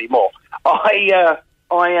lesson anymore. I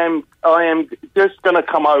am just going to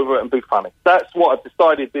come over and be funny. That's what I've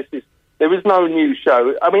decided. There is no new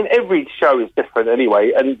show. I mean, every show is different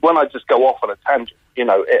anyway. And when I just go off on a tangent, you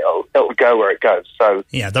know, it'll go where it goes. So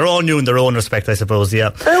yeah, they're all new in their own respect, I suppose.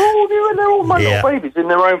 Yeah, they're all new and they're all my little babies in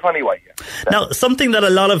their own funny way. Yeah. Now, something that a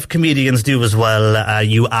lot of comedians do as well,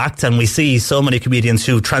 you act, and we see so many comedians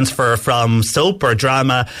who transfer from soap or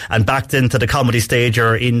drama and back into the comedy stage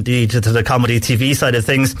or indeed to the comedy TV side of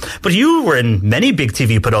things. But you were in many big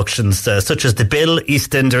TV productions, such as The Bill,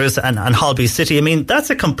 EastEnders and Holby City. I mean, that's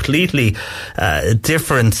a completely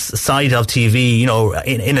different side of TV, you know,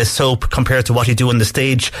 in a soap compared to what you do on the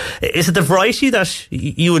stage. Is it the variety that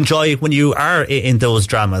you enjoy when you are in those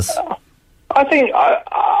dramas? I think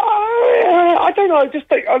I don't know. I just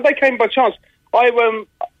think they came by chance.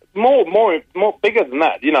 More bigger than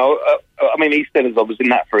that. You know, I mean, EastEnders, I was in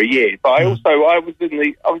that for a year, but I was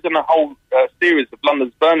in a whole series of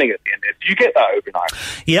London's Burning at the end. Did you get that overnight?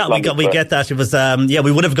 Yeah, we get that. It was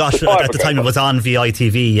we would have got it at the time. It was on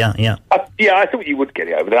VITV. Yeah. I thought you would get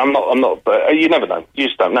it over there. I'm not. But you never know. You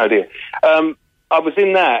just don't know, do you? I was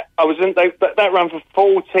in that. That ran for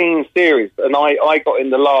 14 series, and I got in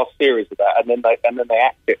the last series of that, and then they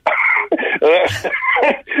acted.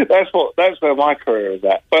 That's where my career is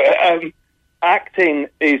at. But acting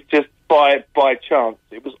is just by chance.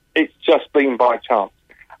 It's just been by chance.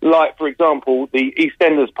 Like, for example, the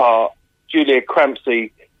EastEnders part, Julia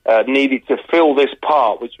Crampsey needed to fill this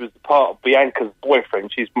part, which was the part of Bianca's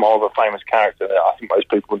boyfriend. She's more of a famous character that I think most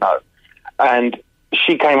people know, and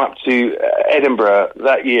she came up to Edinburgh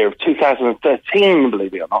that year of 2013,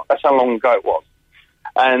 believe it or not. That's how long ago it was.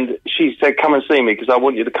 And she said, come and see me because I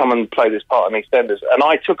want you to come and play this part in EastEnders. And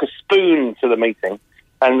I took a spoon to the meeting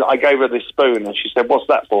and I gave her this spoon and she said, what's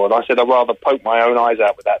that for? And I said, I'd rather poke my own eyes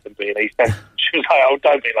out with that than be in EastEnders. She was like, oh,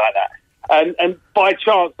 don't be like that. And by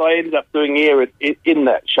chance, I ended up doing Ear in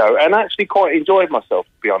that show, and actually quite enjoyed myself,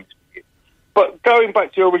 to be honest with you. But going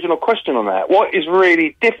back to your original question on that, what is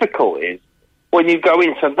really difficult is when you go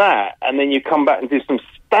into that and then you come back and do some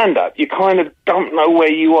stand-up, you kind of don't know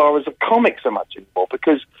where you are as a comic so much anymore,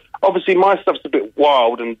 because obviously my stuff's a bit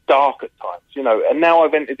wild and dark at times, you know, and now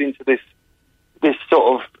I've entered into this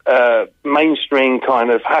sort of mainstream kind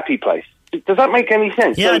of happy place. Does that make any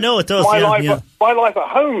sense? Yeah, no, it does. My life at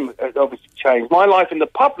home has obviously changed. My life in the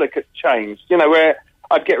public has changed, you know, where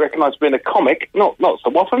I'd get recognised for being a comic, not so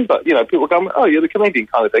often, but, you know, people go, oh, you're the comedian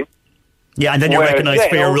kind of thing. Yeah, and then you're recognised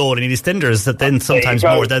for your role in EastEnders, that then sometimes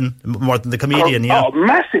more than the comedian, yeah. Oh,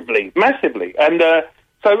 massively. And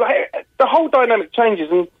so the whole dynamic changes,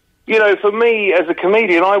 and, you know, for me as a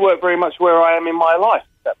comedian, I work very much where I am in my life,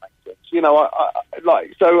 if that makes sense. You know,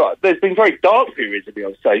 there's been very dark periods of me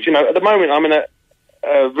on stage. You know, at the moment I'm in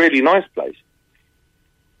a really nice place.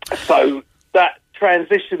 So that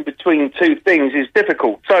transition between two things is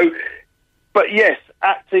difficult. So, but yes,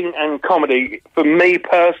 acting and comedy, for me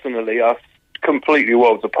personally, are completely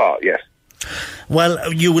worlds apart, yes.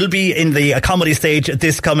 Well, you will be in the comedy stage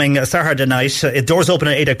this coming Saturday night. Doors open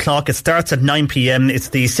at 8 o'clock. It starts at 9 p.m. It's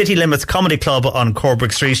the City Limits Comedy Club on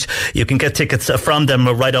Corbrook Street. You can get tickets from them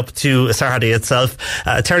right up to Saturday itself.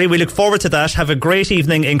 Terry, we look forward to that. Have a great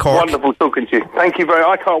evening in Cork. Wonderful talking to you. Thank you very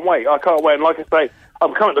much. I can't wait. And like I say,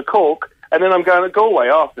 I'm coming to Cork, and then I'm going to Galway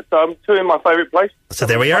after. So I'm two in my favourite place. So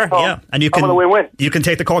there we are, yeah. And you can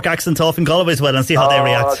take the Cork accent off in Galway as well and see how they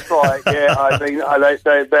react. That's right, yeah. I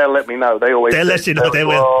think they'll let me know. They'll let you know, they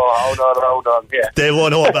will. Hold on, yeah. They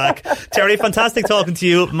won't hold back. Terry, fantastic talking to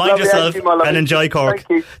you. Mind yourself and enjoy Cork.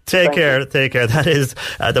 Take care. That is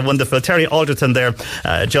the wonderful Terry Alderton there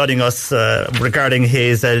joining us regarding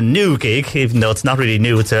his new gig, even though it's not really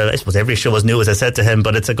new. I suppose every show is new, as I said to him,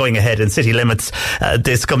 but it's going ahead in City Limits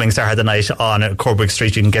this coming Saturday night on Corbrook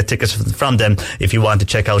Street. You can get tickets from them if you want to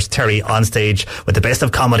check out Terry on stage with the best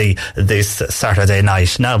of comedy this Saturday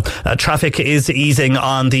night. Now, traffic is easing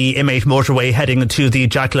on the M8 motorway heading to the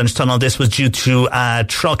Jacklands Tunnel. This was due to a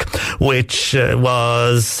truck which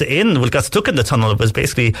got stuck in the tunnel. It was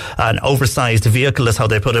basically an oversized vehicle, is how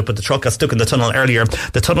they put it, but the truck got stuck in the tunnel earlier.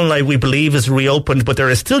 The tunnel line, we believe, is reopened, but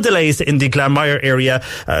there is still delays in the Glanmire area.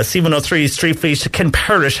 C103 Street Fleet, Ken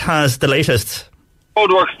Parrish has the latest.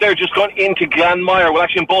 Roadworks there, just going into Glanmire. Well,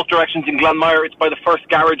 actually in both directions in Glanmire. It's by the first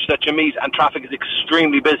garage that you meet, and traffic is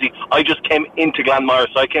extremely busy. I just came into Glanmire,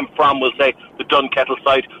 so I came from, we'll say, the Dunkettle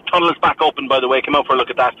side. Tunnel is back open, by the way. Came out for a look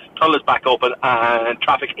at that. Tunnel is back open, and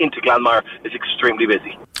traffic into Glanmire is extremely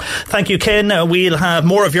busy. Thank you, Ken. We'll have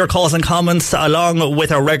more of your calls and comments along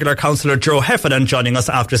with our regular councillor Joe Heffernan joining us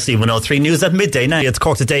after C103 News at midday. Now, it's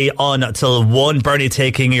Cork Today on till 1. Bernie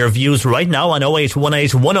taking your views right now on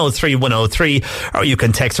 0818 103 103, or you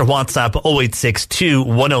can text or WhatsApp 0862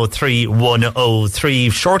 103 103.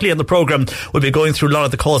 Shortly on the programme, we'll be going through a lot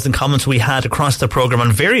of the calls and comments we had across the programme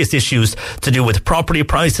on various issues to do with property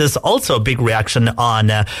prices. Also a big reaction on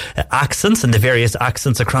accents and the various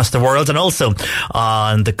accents across the world, and also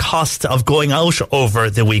on the cost of going out over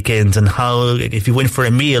the weekend and how, if you went for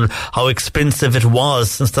a meal, how expensive it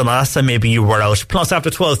was since the last time maybe you were out. Plus, after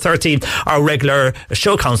 12:30, our regular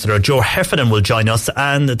show councillor Joe Heffernan will join us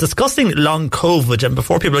and discussing long COVID. And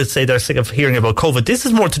before people say they're sick of hearing about COVID, this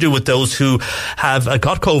is more to do with those who have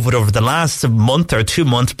got COVID over the last month or 2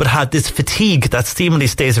 months, but had this fatigue that seemingly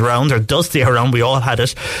stays around, or does stay around. We all had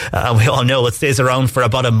it. We all know it stays around for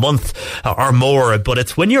about a month or more. But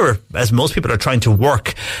it's when you're, as most people are, trying to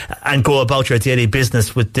work and go about your daily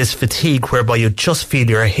business with this fatigue whereby you just feel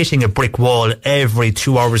you're hitting a brick wall every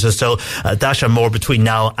 2 hours or so. That and more between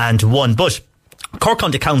now and 1. But Cork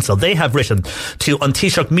County Council, they have written to An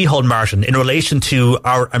Taoiseach Micheál Martin in relation to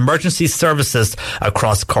our emergency services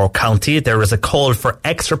across Cork County. There is a call for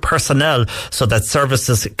extra personnel so that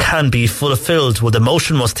services can be fulfilled. Well, the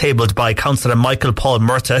motion was tabled by Councillor Michael Paul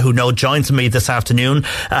Murtagh, who now joins me this afternoon.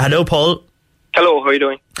 Hello, Paul. Hello, how are you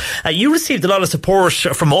doing? You received a lot of support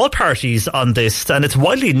from all parties on this, and it's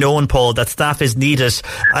widely known, Paul, that staff is needed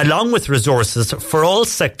along with resources for all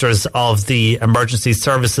sectors of the emergency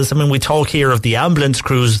services. I mean, we talk here of the ambulance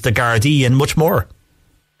crews, the Gardaí and much more.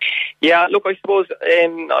 Yeah, look, I suppose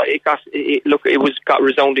it got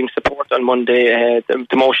resounding support on Monday,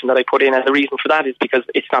 the motion that I put in, and the reason for that is because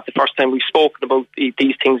it's not the first time we've spoken about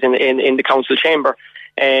these things in the council chamber.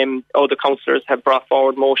 Other councillors have brought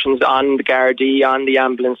forward motions on the Gardaí, on the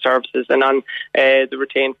ambulance services, and on the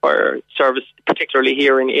retained fire service, particularly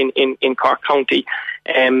here in Cork County.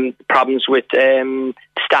 Problems with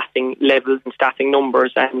staffing levels and staffing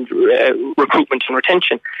numbers and recruitment and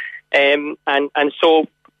retention. And so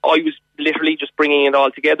I was literally just bringing it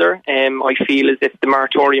all together. I feel as if the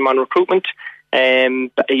moratorium on recruitment,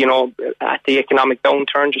 you know, at the economic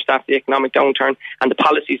downturn, just after the economic downturn, and the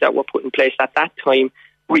policies that were put in place at that time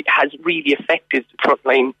has really affected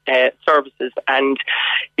frontline services. And,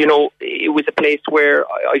 you know, it was a place where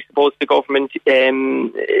I suppose the government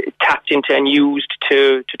tapped into and used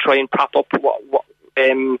to try and prop up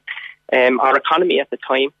our economy at the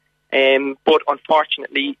time. But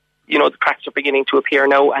unfortunately, you know, the cracks are beginning to appear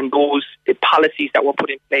now, and those policies that were put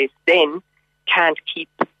in place then can't keep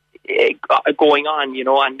going on, you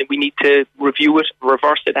know, and we need to review it,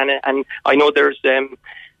 reverse it. And I know there's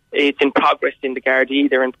it's in progress in the Gardaí,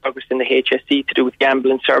 they're in progress in the HSE to do with the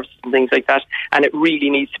ambulance services and things like that, and it really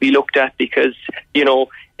needs to be looked at, because, you know,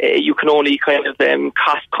 you can only kind of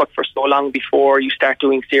cost cut for so long before you start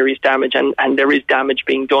doing serious damage, and there is damage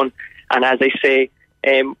being done. And as I say,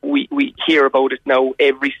 we hear about it now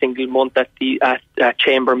every single month at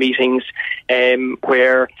chamber meetings,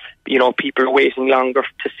 where, you know, people are waiting longer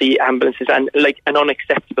to see ambulances, and like an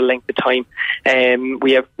unacceptable length of time.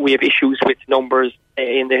 We have issues with numbers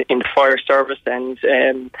in the fire service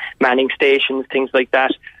and manning stations, things like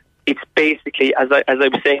that. It's basically, as I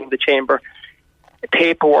was saying in the chamber,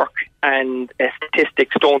 paperwork and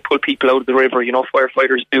statistics don't pull people out of the river. You know,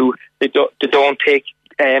 firefighters do. They don't take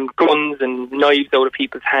guns and knives out of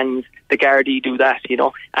people's hands. The Gardaí do that, you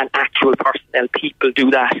know, and actual personnel, people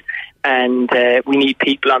do that. And we need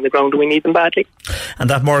people on the ground, and we need them badly. And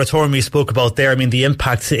that moratorium you spoke about there, I mean, the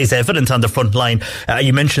impact is evident on the front line.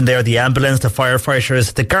 You mentioned there the ambulance, the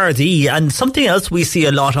firefighters, the Gardaí, and something else we see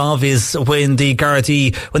a lot of is when the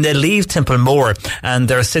Gardaí, when they leave Templemore and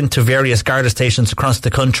they're sent to various Garda stations across the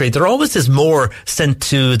country, there always is more sent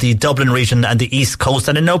to the Dublin region and the East Coast,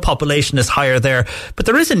 and I know population is higher there, but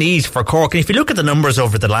there is a need for Cork. And if you look at the numbers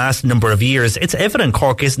over the last number of years, it's evident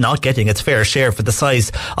Cork is not getting its fair share for the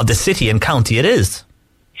size of the city and county it is.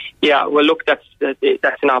 Yeah, well, look, that's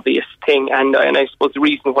an obvious thing, and I suppose the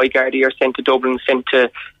reason why Gardaí are sent to Dublin, sent to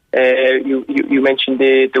you mentioned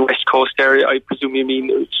the West Coast there. I presume you mean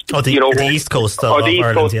the East Coast of the East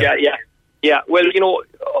Ireland, Coast. Yeah. Well, you know,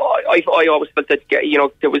 I always felt that, you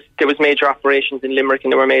know, there was major operations in Limerick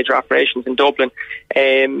and there were major operations in Dublin,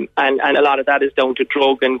 and a lot of that is down to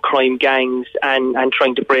drug and crime gangs and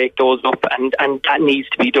trying to break those up, and that needs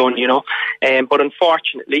to be done, you know. But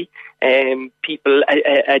unfortunately, people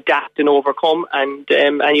adapt and overcome, and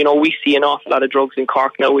you know, we see an awful lot of drugs in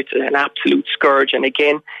Cork now. It's an absolute scourge, and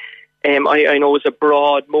again, I know it's a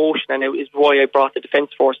broad motion, and it is why I brought the Defence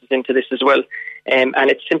Forces into this as well. And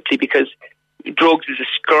it's simply because drugs is a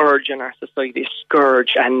scourge in our society, a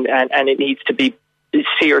scourge, and it needs to be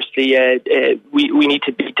seriously. We need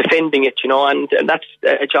to be defending it, you know, and that's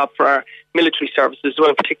a job for our military services as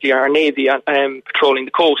well, particularly our Navy patrolling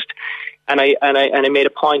the coast. And I made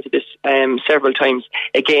a point of this several times.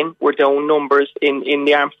 Again, we're down numbers in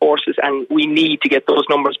the armed forces, and we need to get those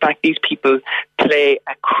numbers back. These people play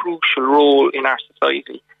a crucial role in our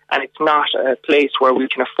society, and it's not a place where we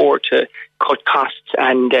can afford to cut costs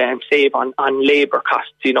and save on labour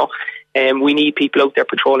costs, you know. We need people out there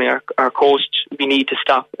patrolling our coast. We need to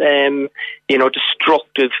stop, you know,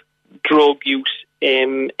 destructive drug use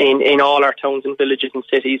in all our towns and villages and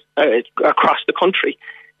cities across the country.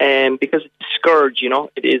 Because it's a scourge, you know,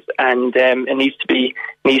 it is, and it needs to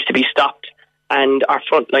be stopped. And our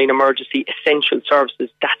frontline emergency essential services,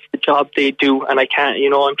 that's the job they do, and I can't, you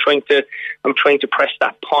know, I'm trying to press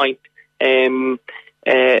that point, you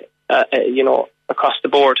know, across the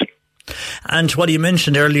board. And what you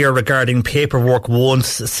mentioned earlier regarding paperwork won't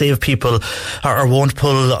save people or won't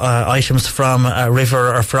pull items from a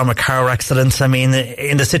river or from a car accident. I mean,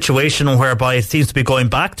 in the situation whereby it seems to be going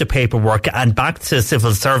back to paperwork and back to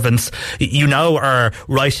civil servants, you now are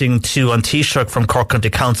writing to An Taoiseach from Cork County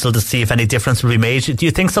Council to see if any difference will be made. Do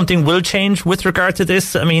you think something will change with regard to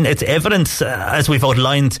this? I mean, it's evident, as we've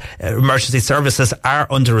outlined, emergency services are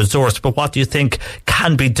under-resourced, but what do you think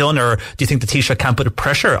can be done, or do you think the Taoiseach can put a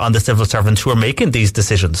pressure on the civil servants who are making these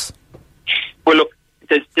decisions? Well, look,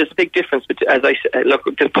 there's a big difference. As I said, look,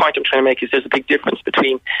 the point I'm trying to make is there's a big difference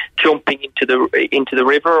between jumping into the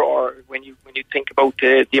river, or when you think about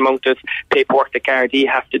the amount of paperwork that Gardaí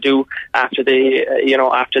have to do after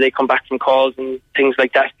they come back from calls and things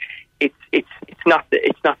like that. It's not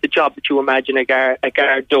the job that you imagine a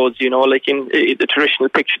guard does, you know, like in the traditional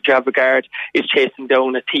picture job, a guard is chasing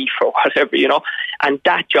down a thief or whatever, you know, and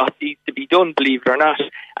that job needs to be done, believe it or not.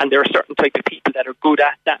 And there are certain type of people that are good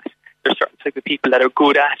at that. There are certain type of people that are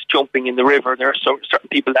good at jumping in the river. There are certain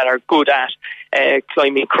people that are good at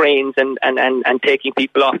climbing cranes and taking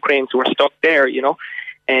people off cranes who are stuck there, you know.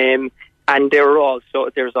 And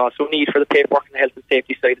there's also need for the paperwork and the health and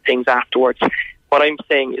safety side of things afterwards. What I'm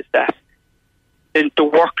saying is that the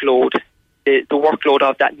workload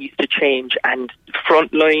of that needs to change, and the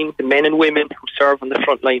front line, the men and women who serve on the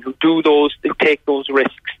front line, who take those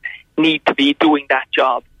risks, need to be doing that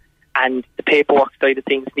job, and the paperwork side of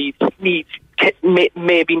things needs to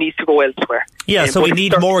go elsewhere. Yeah, so we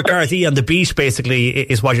need more Gardaí on the beach, basically,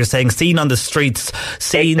 is what you're saying. Seen on the streets,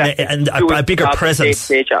 and a bigger presence.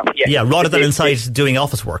 Rather than inside doing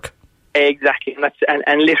office work. Exactly,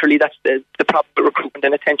 and literally that's the problem with recruitment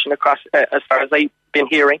and attention across, as far as I've been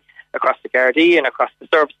hearing, across the Gardaí and across the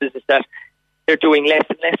services, is that they're doing less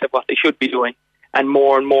and less of what they should be doing, and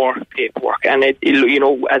more paperwork. And as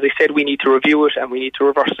I said, we need to review it, and we need to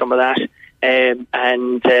reverse some of that. And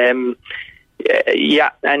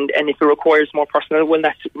if it requires more personnel, well,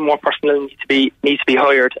 that's more personnel needs to be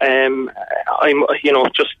hired. I'm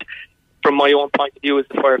just from my own point of view as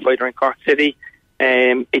a firefighter in Cork City,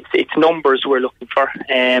 it's numbers we're looking for.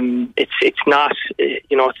 It's not,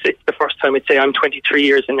 it's the first time. I'd say I'm 23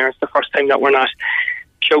 years in there. It's the first time that we're not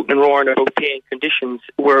shouting and roaring about pay and conditions.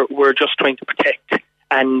 We're just trying to protect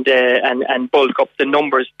and bulk up the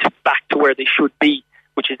numbers back to where they should be,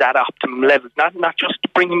 which is at optimum levels. Not just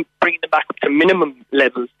bringing them back up to minimum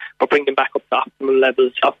levels, but bring them back up to optimum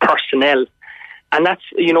levels of personnel. And that's,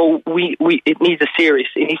 it needs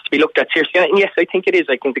to be looked at seriously. And yes, I think it is.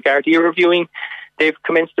 I think the Gardaí are reviewing. They've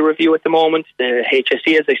commenced a review at the moment. The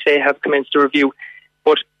HSE, as I say, have commenced a review.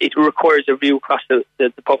 But it requires a review across the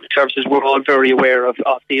public services. We're all very aware of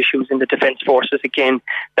the issues in the Defence Forces. Again,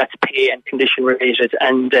 that's pay and condition related.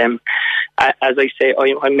 And as I say,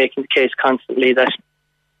 I'm making the case constantly that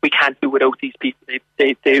we can't do without these people.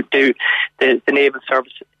 The Naval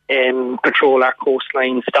Service patrol our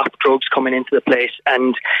coastline, stop drugs coming into the place.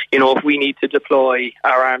 And, if we need to deploy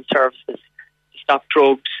our armed services to stop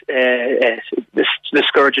drugs, the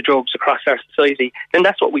scourge of drugs across our society, then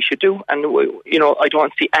that's what we should do. And, I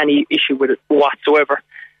don't see any issue with it whatsoever.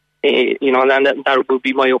 And that would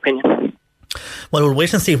be my opinion. Well, we'll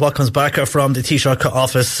wait and see what comes back from the Taoiseach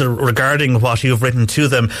office regarding what you've written to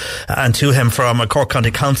them and to him from Cork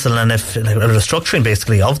County Council, and if a restructuring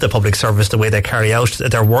basically of the public service, the way they carry out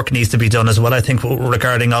their work needs to be done as well. I think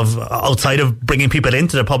regarding outside of bringing people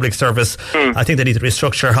into the public service, I think they need to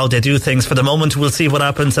restructure how they do things. For the moment, we'll see what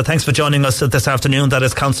happens. So thanks for joining us this afternoon. That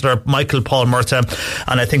is Councillor Michael Paul Murtagh,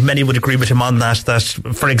 and I think many would agree with him on that,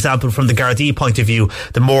 for example, from the Gardaí point of view,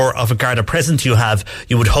 the more of a Garda present you have,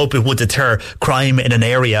 you would hope it would deter crime in an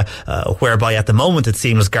area whereby at the moment it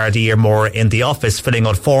seems Gardaí are more in the office filling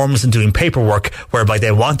out forms and doing paperwork, whereby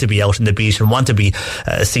they want to be out on the beach and want to be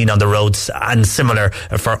seen on the roads, and similar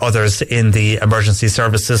for others in the emergency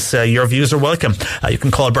services. Your views are welcome. You can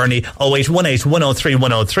call Bernie 0818 103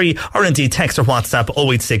 103 or indeed text or WhatsApp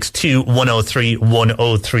 0862 103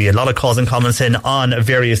 103. A lot of calls and comments in on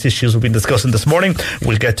various issues we've been discussing this morning.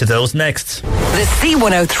 We'll get to those next. The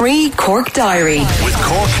C103 Cork Diary with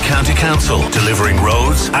Cork County Council, delivering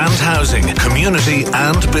roads and housing, community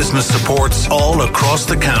and business supports all across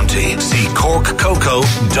the county. See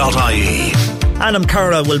corkcoco.ie. Anam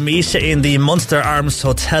Cara will meet in the Munster Arms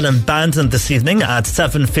Hotel in Bandon this evening at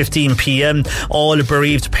 7:15pm. All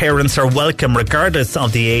bereaved parents are welcome regardless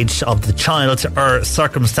of the age of the child or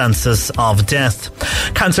circumstances of death.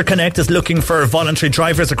 Cancer Connect is looking for voluntary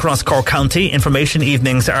drivers across Cork County. Information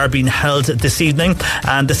evenings are being held this evening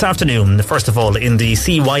and this afternoon. First of all, in the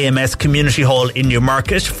CYMS Community Hall in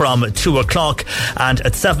Newmarket from 2 o'clock, and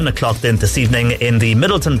at 7 o'clock then this evening in the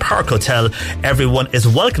Middleton Park Hotel. Everyone is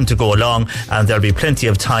welcome to go along, and there'll be plenty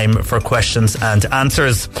of time for questions and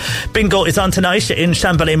answers. Bingo is on tonight in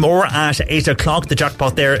Shanballymore at 8 o'clock. The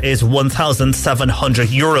jackpot there is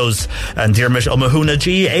 €1,700. And Dermot O'Mahuna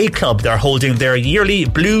GA Club, they're holding their yearly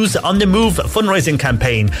Blues on the Move fundraising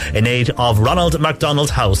campaign in aid of Ronald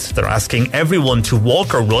McDonald House. They're asking everyone to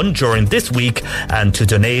walk or run during this week and to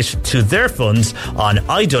donate to their funds on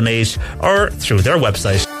iDonate or through their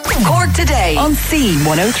website. Cork Today on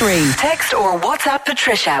C103. Text or WhatsApp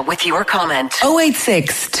Patricia with your comment.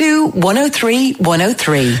 0862 103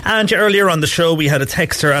 103. And earlier on the show we had a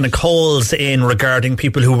texter and a calls in regarding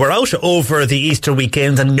people who were out over the Easter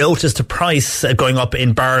weekend and noticed the price going up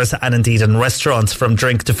in bars and indeed in restaurants from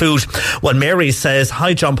drink to food. Well, Mary says,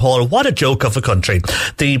 hi John Paul, what a joke of a country.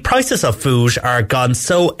 The prices of food are gone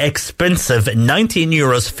so expensive.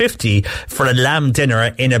 €19.50 for a lamb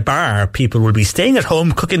dinner in a bar. People will be staying at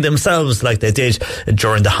home cooking behaving themselves like they did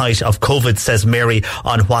during the height of COVID, says Mary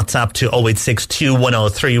on WhatsApp to 0862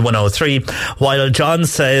 103 103. While John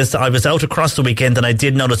says, I was out across the weekend and I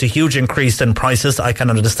did notice a huge increase in prices. I can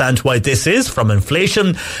understand why this is, from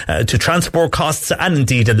inflation to transport costs, and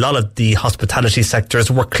indeed a lot of the hospitality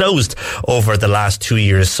sectors were closed over the last 2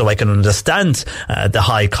 years, so I can understand the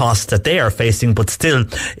high costs that they are facing, but still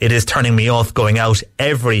it is turning me off going out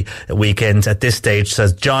every weekend at this stage,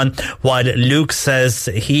 says John. While Luke says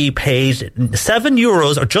he paid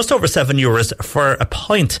 €7 or just over €7 for a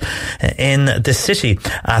pint in the city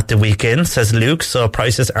at the weekend, says Luke. So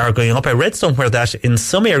prices are going up. I read somewhere that in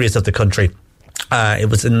some areas of the country, it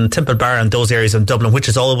was in Temple Bar and those areas in Dublin, which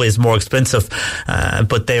is always more expensive,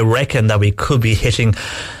 but they reckon that we could be hitting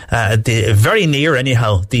the very near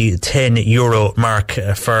anyhow the €10 mark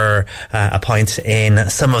for a pint in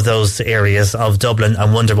some of those areas of Dublin. I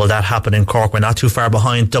wonder, will that happen in Cork? We're not too far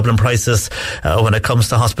behind Dublin prices when it comes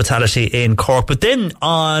to hospitality in Cork. But then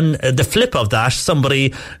on the flip of that,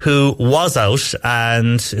 somebody who was out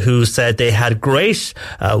and who said they had great,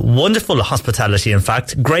 wonderful hospitality, in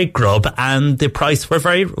fact, great grub, and the price was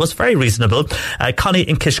very reasonable. Connie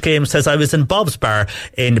in Kishgame says, I was in Bob's Bar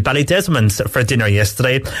in Ballydesmond for dinner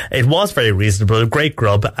yesterday. It was very reasonable, great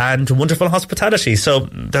grub and wonderful hospitality. So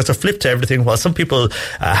there's a flip to everything. While some people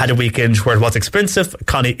had a weekend where it was expensive,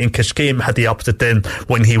 Connie in Kishgame had the opposite then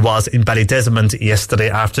when he was in Ballydesmond yesterday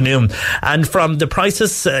afternoon. And from the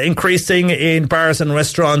prices increasing in bars and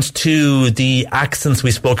restaurants to the accents we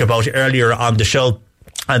spoke about earlier on the show,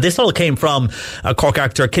 this all came from Cork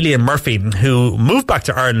actor Cillian Murphy, who moved back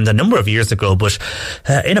to Ireland a number of years ago. But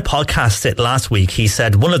in a podcast last week, he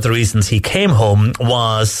said one of the reasons he came home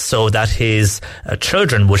was so that his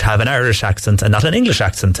children would have an Irish accent and not an English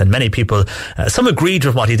accent. And many people, some agreed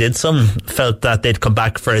with what he did. Some felt that they'd come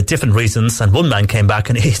back for different reasons. And one man came back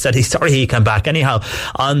and he said he's sorry he came back. Anyhow,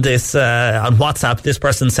 on this on WhatsApp, this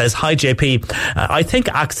person says, Hi JP, I think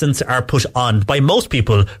accents are put on by most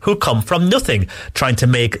people who come from nothing, trying to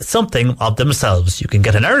make something of themselves. You can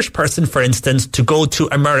get an Irish person, for instance, to go to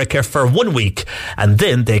America for 1 week and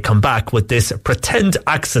then they come back with this pretend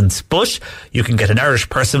accent. But you can get an Irish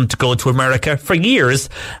person to go to America for years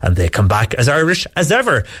and they come back as Irish as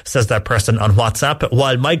ever, says that person on WhatsApp.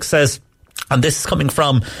 While Mike says, and this is coming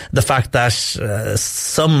from the fact that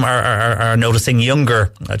some are noticing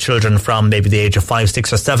younger children from maybe the age of 5,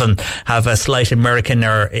 6 or 7 have a slight American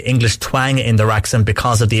or English twang in their accent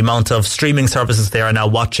because of the amount of streaming services they are now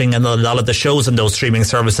watching, and a lot of the shows in those streaming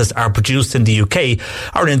services are produced in the UK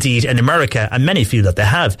or indeed in America, and many feel that they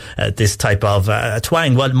have this type of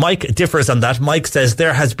twang. Well, Mike differs on that. Mike says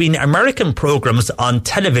there has been American programs on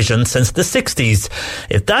television since the 60s.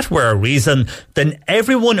 If that were a reason, then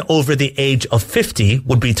everyone over the age of 50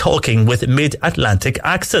 would be talking with mid-Atlantic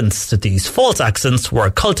accents. These false accents were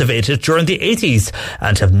cultivated during the 80s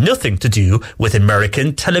and have nothing to do with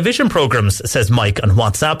American television programs, says Mike on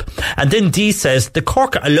WhatsApp. And then Dee says, the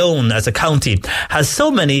Cork alone as a county has so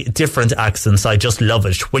many different accents. I just love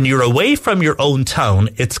it. When you're away from your own town,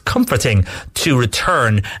 it's comforting to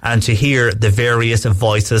return and to hear the various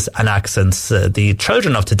voices and accents. The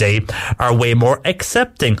children of today are way more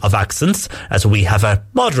accepting of accents as we have a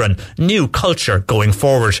modern, new culture going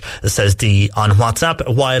forward, says Dee on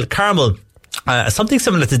WhatsApp. While Carmel, something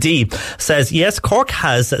similar to Dee, says, yes, Cork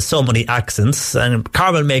has so many accents, and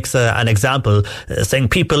Carmel makes an example, saying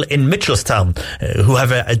people in Mitchelstown who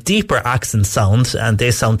have a deeper accent sound, and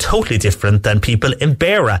they sound totally different than people in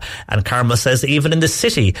Beara. And Carmel says even in the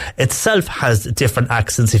city itself has different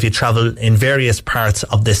accents. If you travel in various parts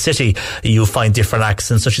of the city, you find different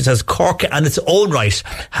accents. So she says Cork in its own right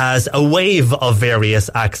has a wave of various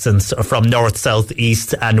accents from north, south,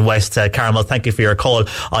 east and west. Carmel, thank you for your call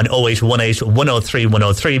on 0818 103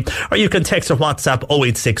 103, or you can text or WhatsApp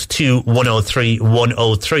 0862 103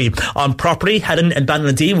 103. On property, Helen and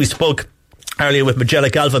Banlandee, we spoke earlier with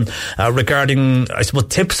Magella Galvin regarding, I suppose,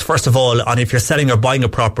 tips first of all on if you're selling or buying a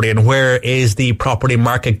property, and where is the property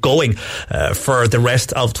market going for the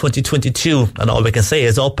rest of 2022. And all we can say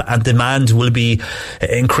is up, and demand will be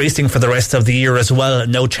increasing for the rest of the year as well.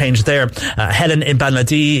 No change there. Helen in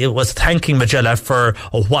Banlandee was thanking Magella for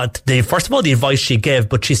first of all the advice she gave,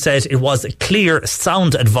 but she said it was clear,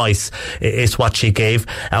 sound advice is what she gave.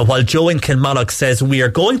 While Joe in Kilmallock says we are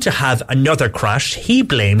going to have another crash. He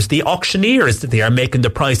blames the auctioneers. They are making the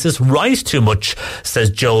prices rise too much, says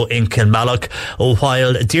Joe in Kilmallock.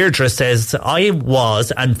 While Deirdre says, I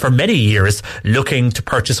was, and for many years, looking to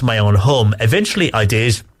purchase my own home. Eventually I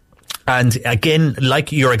did. And again,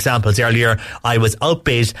 like your examples earlier, I was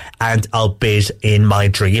outbid and outbid in my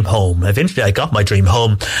dream home. Eventually I got my dream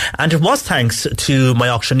home, and it was thanks to my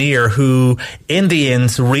auctioneer, who in the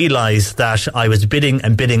end realised that I was bidding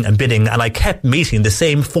and bidding and bidding, and I kept meeting the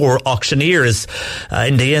same 4 auctioneers.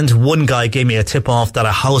 In the end, one guy gave me a tip off that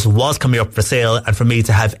a house was coming up for sale, and for me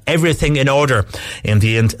to have everything in order. In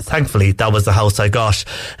the end, thankfully, that was the house I got.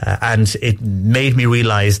 And it made me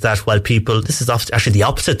realise that while people, this is actually the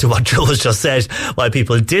opposite to what Joe has just said, while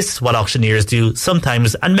people diss what auctioneers do,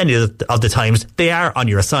 sometimes, and many of the times, they are on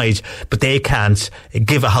your side, but they can't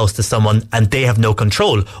give a house to someone, and they have no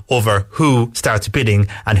control over who starts bidding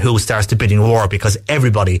and who starts the bidding war, because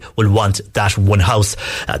everybody will want that one house.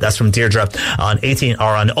 That's from Deirdre on 18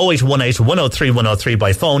 or on 0818 103 103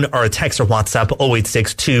 by phone, or text or WhatsApp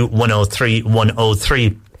 0862 103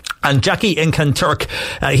 103. And Jackie in Kanturk,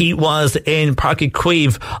 he was in Páirc Uí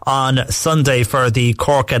Chaoimh on Sunday for the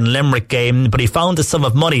Cork and Limerick game, but he found a sum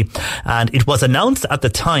of money, and it was announced at the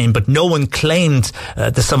time, but no one claimed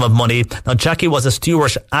the sum of money. Now, Jackie was a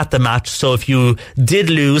steward at the match, so if you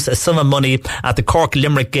did lose a sum of money at the Cork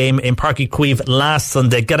Limerick game in Páirc Uí Chaoimh last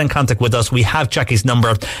Sunday, get in contact with us. We have Jackie's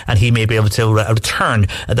number, and he may be able to return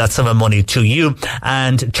that sum of money to you.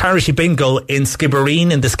 And charity bingo in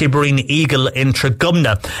Skibbereen, in the Skibbereen Eagle in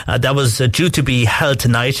Tregumna. That was due to be held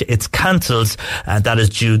tonight. It's cancelled, and that is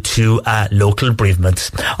due to local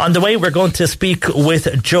bereavement. On the way, we're going to speak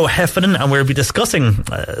with Joe Heffernan, and we'll be discussing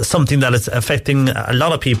something that is affecting a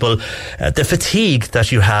lot of people, the fatigue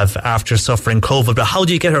that you have after suffering COVID. But how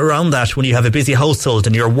do you get around that when you have a busy household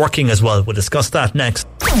and you're working as well? We'll discuss that next.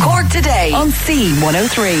 Cork Today on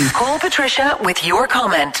C103. Call Patricia with your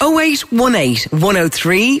comment. 0818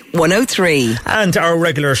 103 103. And our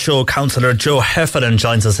regular show counsellor Joe Heffernan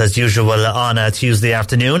joins us as usual on a Tuesday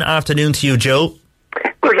afternoon. Afternoon to you, Joe.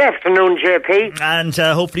 Good afternoon, JP. And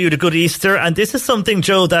hopefully you had a good Easter. And this is something,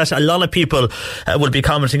 Joe, that a lot of people will be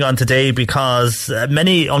commenting on today, because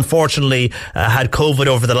many, unfortunately, had COVID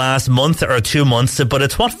over the last month or 2 months. But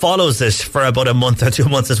it's what follows it for about a month or 2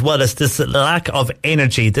 months as well. It's this lack of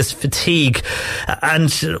energy, this fatigue.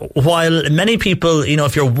 And while many people, you know,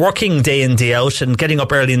 if you're working day in, day out and getting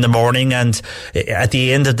up early in the morning, and at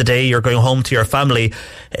the end of the day you're going home to your family,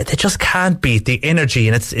 they just can't beat the energy.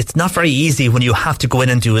 And it's not very easy when you have to go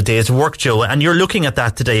in and do a day's work, Joe, and you're looking at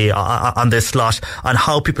that today on this slot, on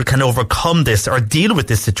how people can overcome this or deal with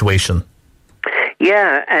this situation.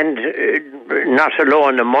 Yeah, and not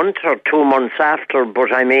alone a month or 2 months after,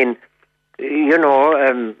 but I mean, you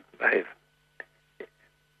know,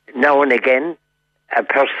 now and again a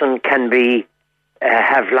person can be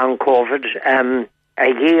have long COVID a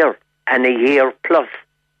year and a year plus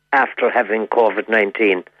after having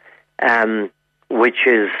COVID-19, which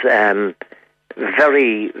is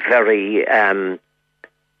very, very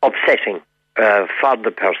upsetting for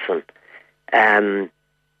the person.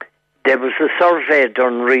 There was a survey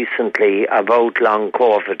done recently about long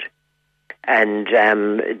COVID, and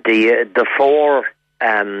the 4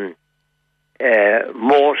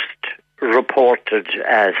 most reported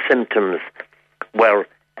symptoms were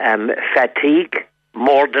fatigue,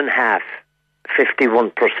 more than half,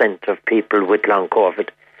 51% of people with long COVID.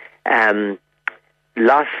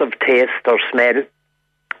 Loss of taste or smell,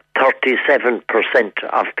 37%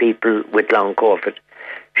 of people with long COVID.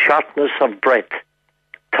 Shortness of breath,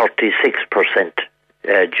 36%,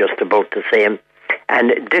 just about the same.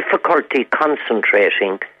 And difficulty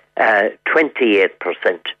concentrating,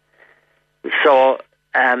 28%. So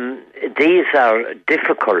these are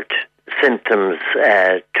difficult symptoms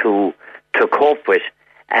to cope with,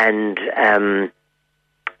 and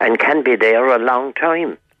can be there a long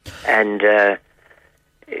time. And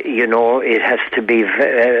you know, it has to be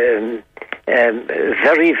very,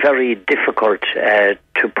 very difficult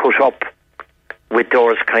to put up with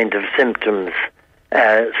those kind of symptoms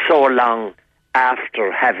so long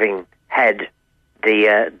after having had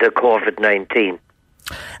the COVID-19.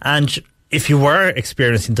 And if you were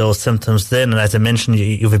experiencing those symptoms then, and as I mentioned,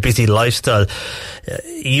 you have a busy lifestyle,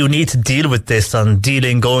 you need to deal with this on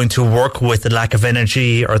going to work with the lack of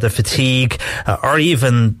energy or the fatigue or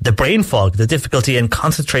even the brain fog, the difficulty in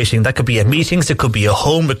concentrating. That could be at meetings, it could be at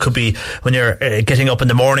home, it could be when you're getting up in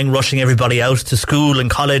the morning, rushing everybody out to school and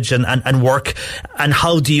college and work. And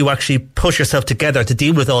how do you actually push yourself together to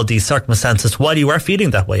deal with all these circumstances while you are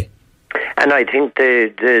feeling that way? And I think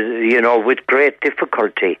you know, with great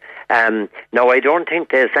difficulty. No, I don't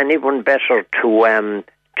think there's anyone better to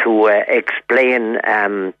explain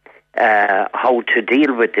how to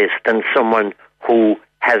deal with this than someone who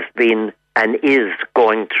has been and is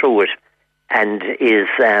going through it, and is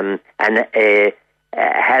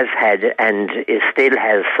has had and still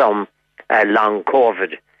has some long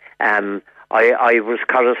COVID. I was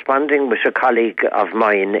corresponding with a colleague of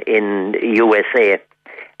mine in USA,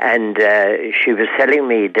 and she was telling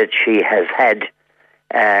me that she has had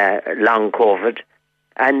long COVID,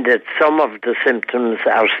 and that some of the symptoms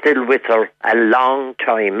are still with her a long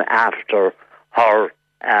time after her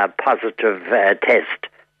positive test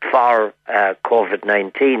for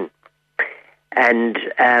COVID-19. And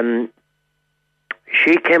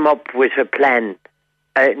she came up with a plan.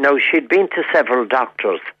 Now, she'd been to several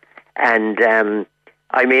doctors, and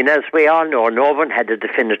I mean, as we all know, no one had a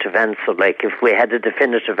definitive answer. Like, if we had a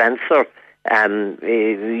definitive answer,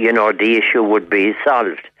 you know, the issue would be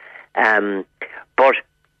solved. But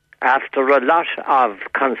after a lot of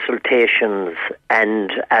consultations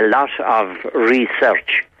and a lot of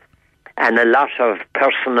research and a lot of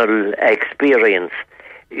personal experience,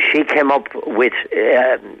 she came up with,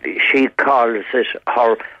 she calls it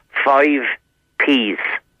her 5 P's,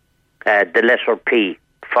 the letter P,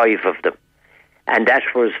 5 of them. And that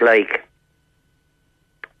was like,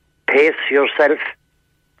 pace yourself,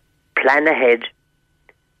 plan ahead,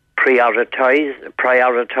 prioritize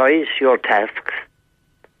your tasks,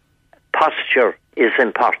 posture is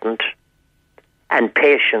important, and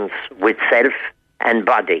patience with self and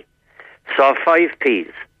body. So 5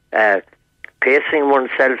 P's, pacing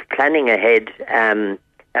oneself, planning ahead,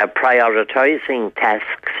 prioritizing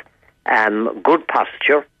tasks, good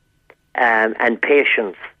posture, and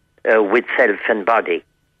patience with self and body.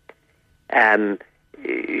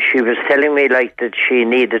 She was telling me like that she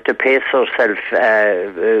needed to pace herself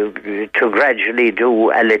to gradually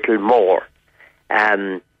do a little more.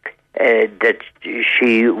 That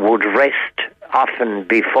she would rest often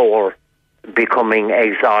before becoming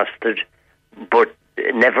exhausted, but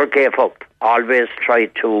never gave up. Always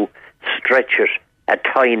tried to stretch it a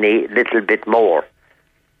tiny little bit more.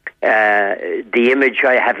 The image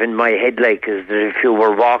I have in my head, like, is that if you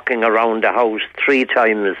were walking around the house 3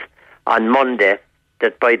 times on Monday,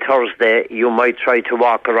 that by Thursday you might try to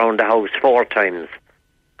walk around the house 4 times,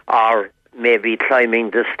 or maybe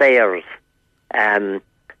climbing the stairs.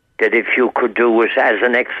 That if you could do it as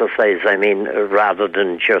an exercise, I mean, rather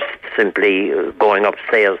than just simply going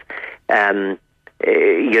upstairs,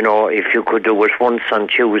 you know, if you could do it once on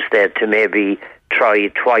Tuesday to maybe try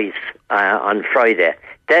twice on Friday.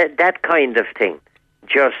 That kind of thing.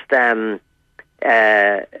 Just,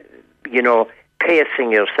 you know,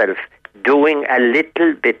 pacing yourself, doing a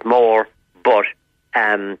little bit more, but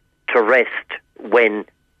to rest when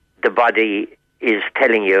the body is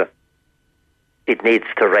telling you it needs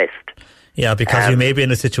to rest. Yeah, because you may be in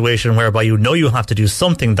a situation whereby you know you have to do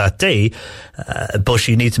something that day, but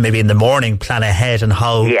you need to maybe in the morning plan ahead on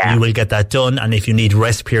how you will get that done, and if you need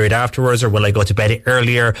rest period afterwards, or will I go to bed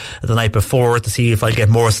earlier the night before to see if I get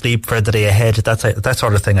more sleep for the day ahead, that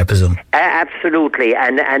sort of thing, I presume. Absolutely,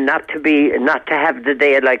 and not to have the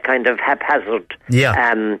day like kind of haphazard.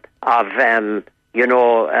 Yeah. You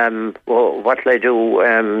know, what will I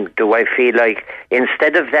do? Do I feel like,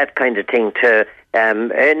 instead of that kind of thing, to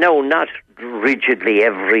no, not rigidly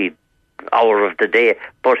every hour of the day,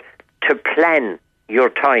 but to plan your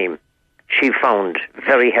time, she found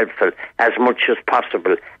very helpful as much as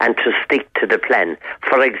possible, and to stick to the plan.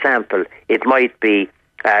 For example, it might be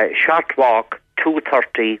short walk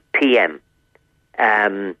 2:30 p.m.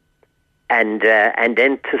 And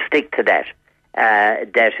then to stick to that.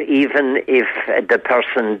 That even if the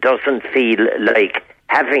person doesn't feel like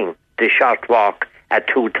having the short walk at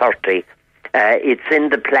 2:30, it's in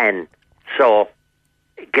the plan, so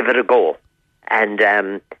give it a go. And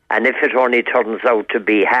if it only turns out to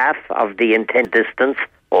be half of the intended distance,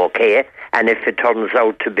 okay. And if it turns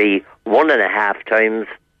out to be 1.5 times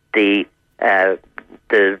the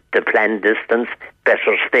planned distance,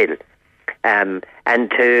 better still. And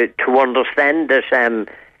to understand that,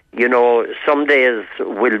 you know, some days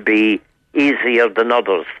will be easier than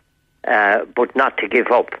others, but not to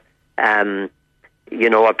give up. You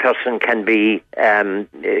know, a person can be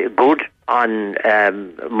good on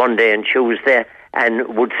Monday and Tuesday and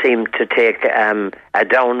would seem to take a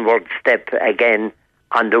downward step again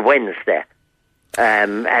on the Wednesday.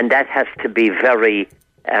 And that has to be very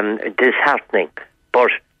disheartening,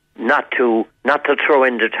 but not to throw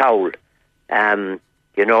in the towel.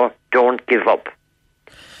 You know, don't give up.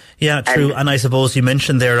 Yeah, true. And I suppose you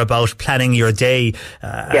mentioned there about planning your day,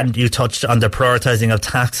 and you touched on the prioritising of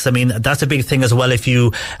tasks. I mean, that's a big thing as well. If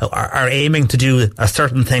you are aiming to do a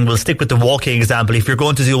certain thing, we'll stick with the walking example. If you're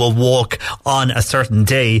going to do a walk on a certain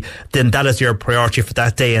day, then that is your priority for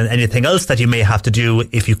that day, and anything else that you may have to do,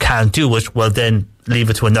 if you can't do it, well, then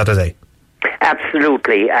leave it to another day.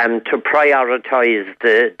 Absolutely, to prioritise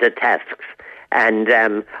the tasks. And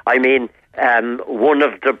one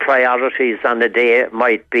of the priorities on a day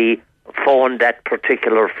might be phone that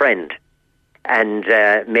particular friend and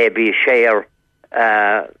maybe share,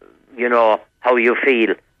 how you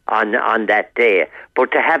feel on that day.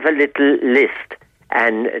 But to have a little list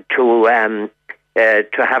and to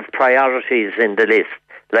have priorities in the list,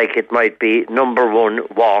 like it might be number 1,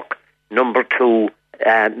 walk, number 2,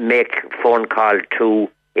 make phone call to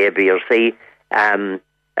A, B or C,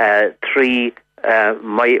 3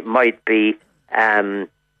 might be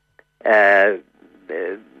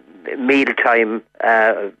mealtime,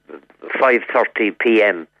 5:30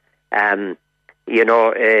 p.m.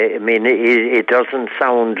 It doesn't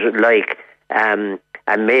sound like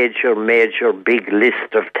a major big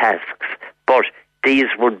list of tasks, but these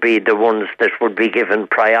would be the ones that would be given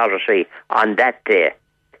priority on that day.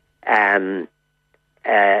 And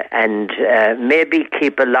maybe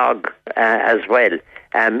keep a log as well.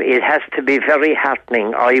 It has to be very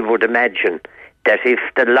heartening, I would imagine, that if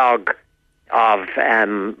the log of,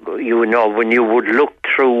 when you would look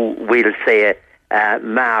through, we'll say,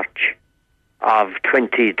 March of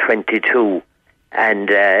 2022, and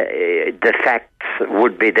the facts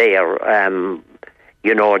would be there,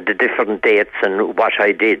 the different dates and what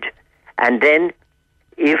I did. And then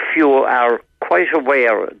if you are quite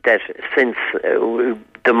aware that since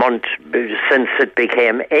since it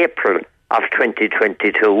became April of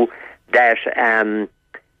 2022, that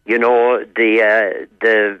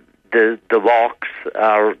the walks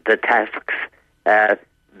or the tasks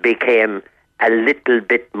became a little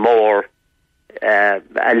bit more, a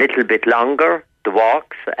little bit longer, the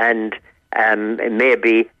walks, and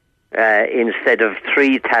maybe instead of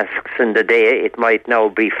 3 tasks in the day, it might now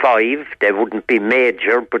be 5. They wouldn't be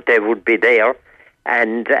major, but they would be there,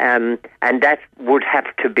 and that would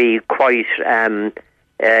have to be quite,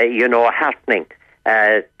 heartening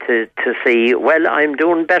to see. Well, I'm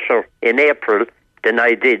doing better in April than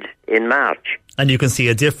I did in March. And you can see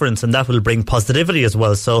a difference, and that will bring positivity as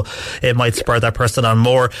well. So it might spur that person on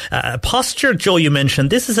more. Posture, Joe, you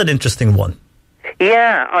mentioned. This is an interesting one.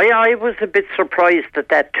 Yeah, I was a bit surprised at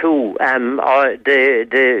that too.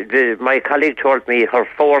 My colleague told me her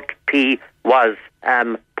 4th P was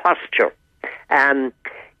posture.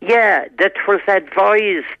 That was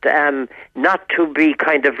advised not to be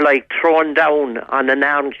kind of like thrown down on an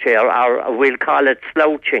armchair, or we'll call it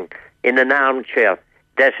slouching in an armchair,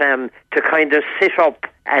 that to kind of sit up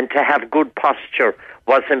and to have good posture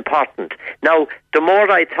was important. Now, the more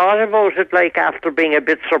I thought about it, like after being a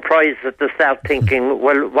bit surprised at the start, thinking,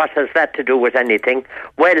 well, what has that to do with anything?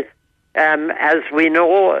 Well, as we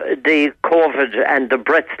know, the COVID and the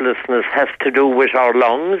breathlessness has to do with our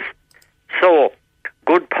lungs. So,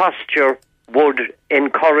 good posture would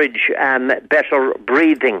encourage better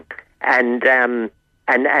breathing, and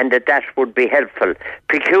that would be helpful.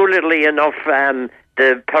 Peculiarly enough,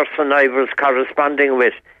 the person I was corresponding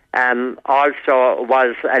with also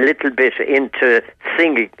was a little bit into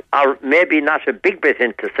singing, or maybe not a big bit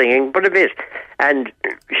into singing, but a bit. And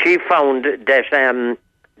she found that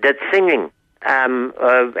that singing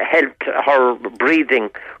helped her breathing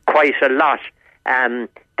quite a lot.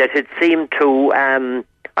 That it seemed to,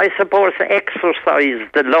 I suppose, exercise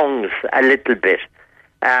the lungs a little bit.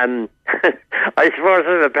 I suppose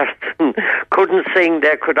if a person couldn't sing,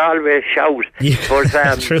 they could always shout. Yeah, but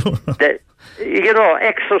true.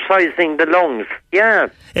 Exercising the lungs, yeah.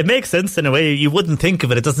 It makes sense in a way. You wouldn't think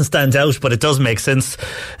of it. It doesn't stand out, but it does make sense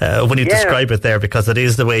when you describe it there, because it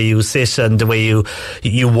is the way you sit and the way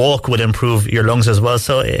you walk would improve your lungs as well.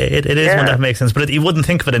 So it is one that makes sense. But you wouldn't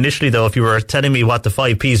think of it initially, though. If you were telling me what the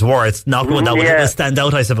 5 Ps were, it's not one that would stand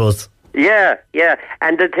out, I suppose. Yeah.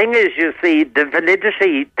 And the thing is, you see, the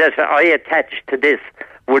validity that I attach to this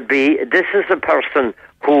would be, this is a person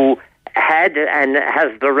who had and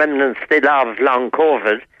has the remnants still of long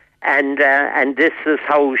COVID, and this is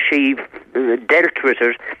how she dealt with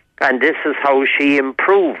it, and this is how she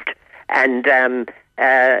improved. And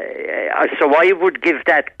so I would give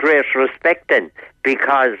that great respect then,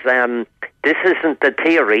 because this isn't the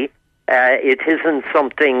theory. It isn't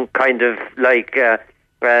something kind of like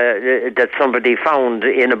that somebody found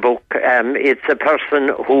in a book. It's a person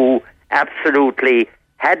who absolutely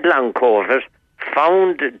had long COVID,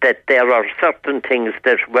 found that there are certain things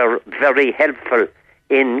that were very helpful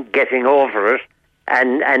in getting over it,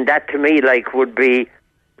 and that to me like would be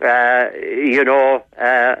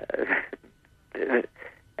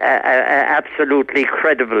absolutely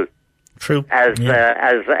credible. True. As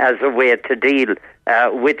a way to deal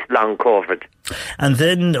with long COVID. And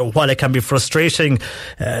then, while it can be frustrating,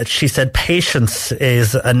 she said patience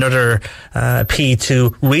is another P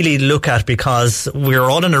to really look at, because we're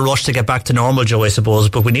all in a rush to get back to normal, Joe, I suppose,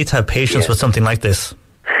 but we need to have patience with something like this.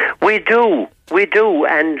 We do,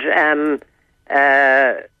 and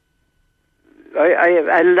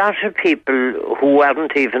a lot of people who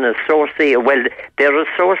aren't even they're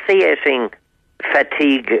associating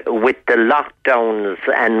fatigue with the lockdowns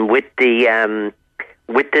and with the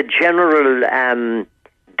general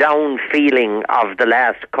down feeling of the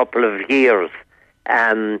last couple of years,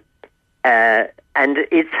 and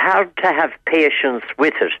it's hard to have patience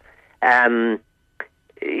with it. And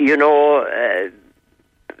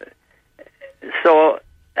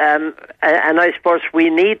I suppose we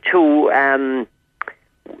need to,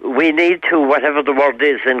 whatever the word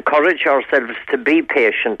is, encourage ourselves to be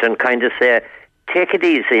patient and kind of say, take it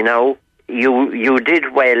easy now. You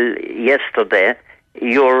did well yesterday.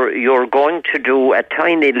 You're going to do a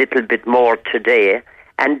tiny little bit more today,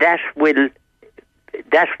 and that will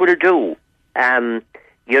do.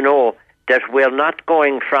 That we're not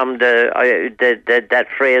going from that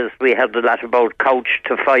phrase we heard a lot about, couch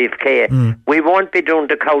to 5K. We won't be doing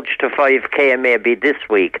the couch to 5K maybe this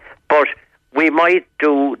week, but we might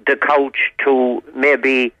do the couch to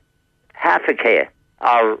maybe half a K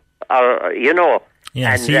or.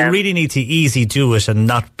 Yeah, so you really need to easy do it and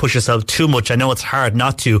not push yourself too much. I know it's hard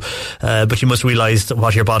not to, but you must realise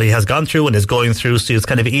what your body has gone through and is going through, so it's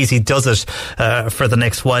kind of easy does it for the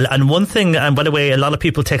next while. And one thing, and by the way, a lot of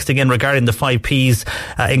people texting in regarding the 5 Ps,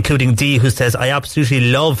 including Dee, who says, I absolutely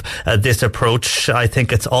love this approach. I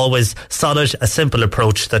think it's always solid, a simple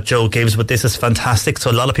approach that Joe gives, but this is fantastic.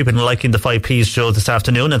 So a lot of people are liking the 5 Ps, Joe, this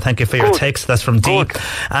afternoon, and thank you for your text. That's from Dee.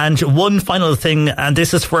 And one final thing, and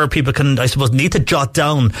this is where people can, I suppose, need to jot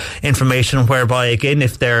down information, whereby, again,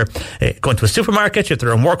 if they're going to a supermarket, if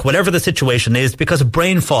they're in work, whatever the situation is, because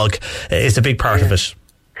brain fog is a big part of it.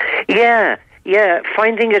 Yeah,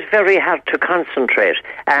 finding it very hard to concentrate.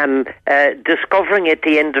 Discovering at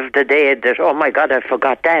the end of the day that, oh my God, I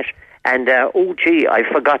forgot that. And, oh gee, I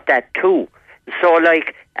forgot that too. So,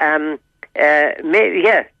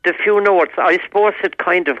 the few notes, I suppose it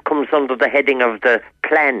kind of comes under the heading of the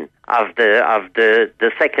plan of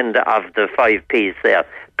the second of the 5 Ps there,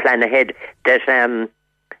 plan ahead, that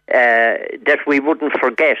we wouldn't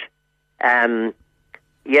forget. I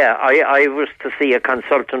was to see a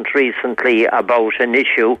consultant recently about an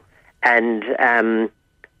issue, and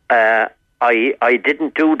I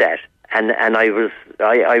didn't do that, and I was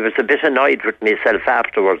a bit annoyed with myself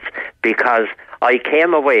afterwards, because I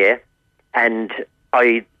came away and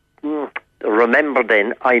I remember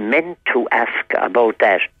then I meant to ask about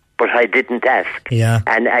that, but I didn't ask. Yeah.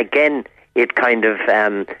 And again, it kind of,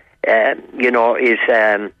 it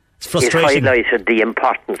highlighted the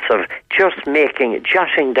importance of just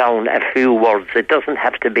jotting down a few words. It doesn't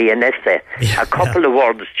have to be an essay. A couple of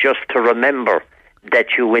words just to remember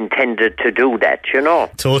that you intended to do that,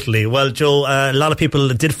 Totally. Well, Joe, a lot of people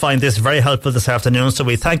did find this very helpful this afternoon, so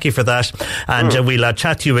we thank you for that. And we'll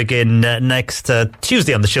chat to you again next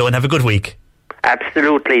Tuesday on the show, and have a good week.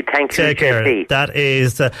 Absolutely. Thank you, Take care. That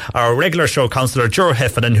is our regular show counsellor, Joe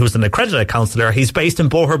Heffernan, who's an accredited counsellor. He's based in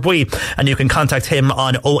Boherbue, and you can contact him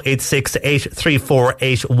on 086 834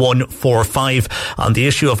 8145 on the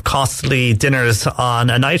issue of costly dinners on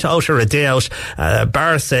a night out or a day out.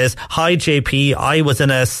 Bar says, hi JP, I was in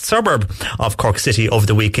a suburb of Cork City over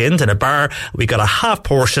the weekend. In a bar, we got a half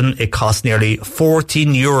portion. It cost nearly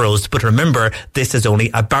 €14. But remember, this is only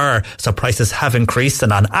a bar, so prices have increased,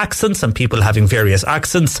 and on accents and people having various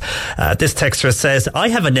accents. This texter says, I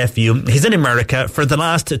have a nephew. He's in America for the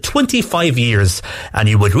last 25 years, and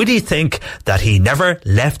you would really think that he never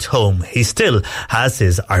left home. He still has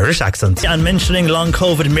his Irish accent. And mentioning long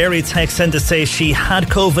COVID, Mary texts in to say she had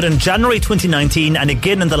COVID in January 2019, and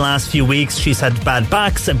again in the last few weeks. She's had bad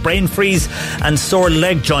backs, a brain freeze and sore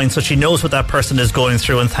leg joints, so she knows what that person is going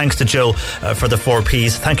through. And thanks to Joe for the 4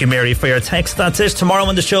 Ps. Thank you, Mary, for your text. That's it. Tomorrow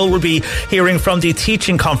on the show we'll be hearing from the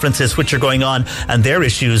teaching conferences which are going on, and their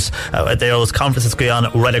issues. Those conferences go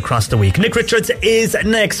on right across the week. Nick Richards is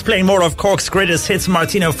next, playing more of Cork's greatest hits.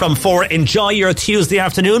 Martino from 4. Enjoy your Tuesday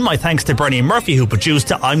afternoon. My thanks to Bernie Murphy, who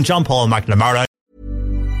produced it. I'm John Paul McNamara.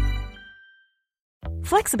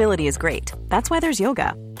 Flexibility is great. That's why there's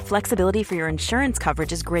yoga. Flexibility for your insurance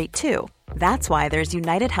coverage is great too. That's why there's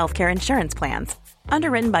United Healthcare Insurance Plans.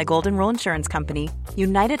 Underwritten by Golden Rule Insurance Company,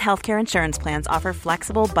 United Healthcare Insurance Plans offer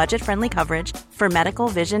flexible, budget-friendly coverage for medical,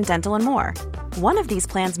 vision, dental, and more. One of these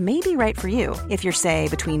plans may be right for you if you're, say,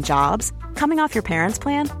 between jobs, coming off your parents'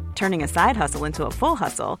 plan, turning a side hustle into a full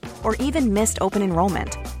hustle, or even missed open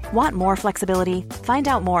enrollment. Want more flexibility? Find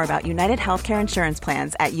out more about United Healthcare Insurance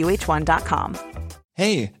Plans at uh1.com.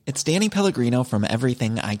 Hey, it's Danny Pellegrino from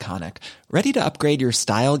Everything Iconic. Ready to upgrade your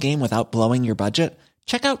style game without blowing your budget?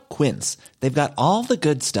 Check out Quince. They've got all the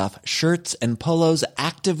good stuff, shirts and polos,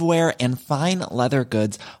 activewear, and fine leather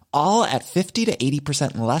goods, all at 50 to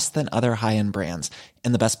 80% less than other high-end brands.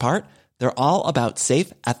 And the best part? They're all about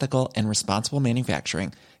safe, ethical, and responsible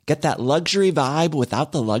manufacturing. Get that luxury vibe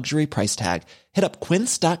without the luxury price tag. Hit up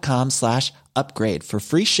quince.com/upgrade for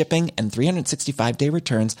free shipping and 365-day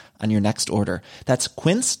returns on your next order. That's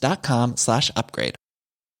quince.com/upgrade.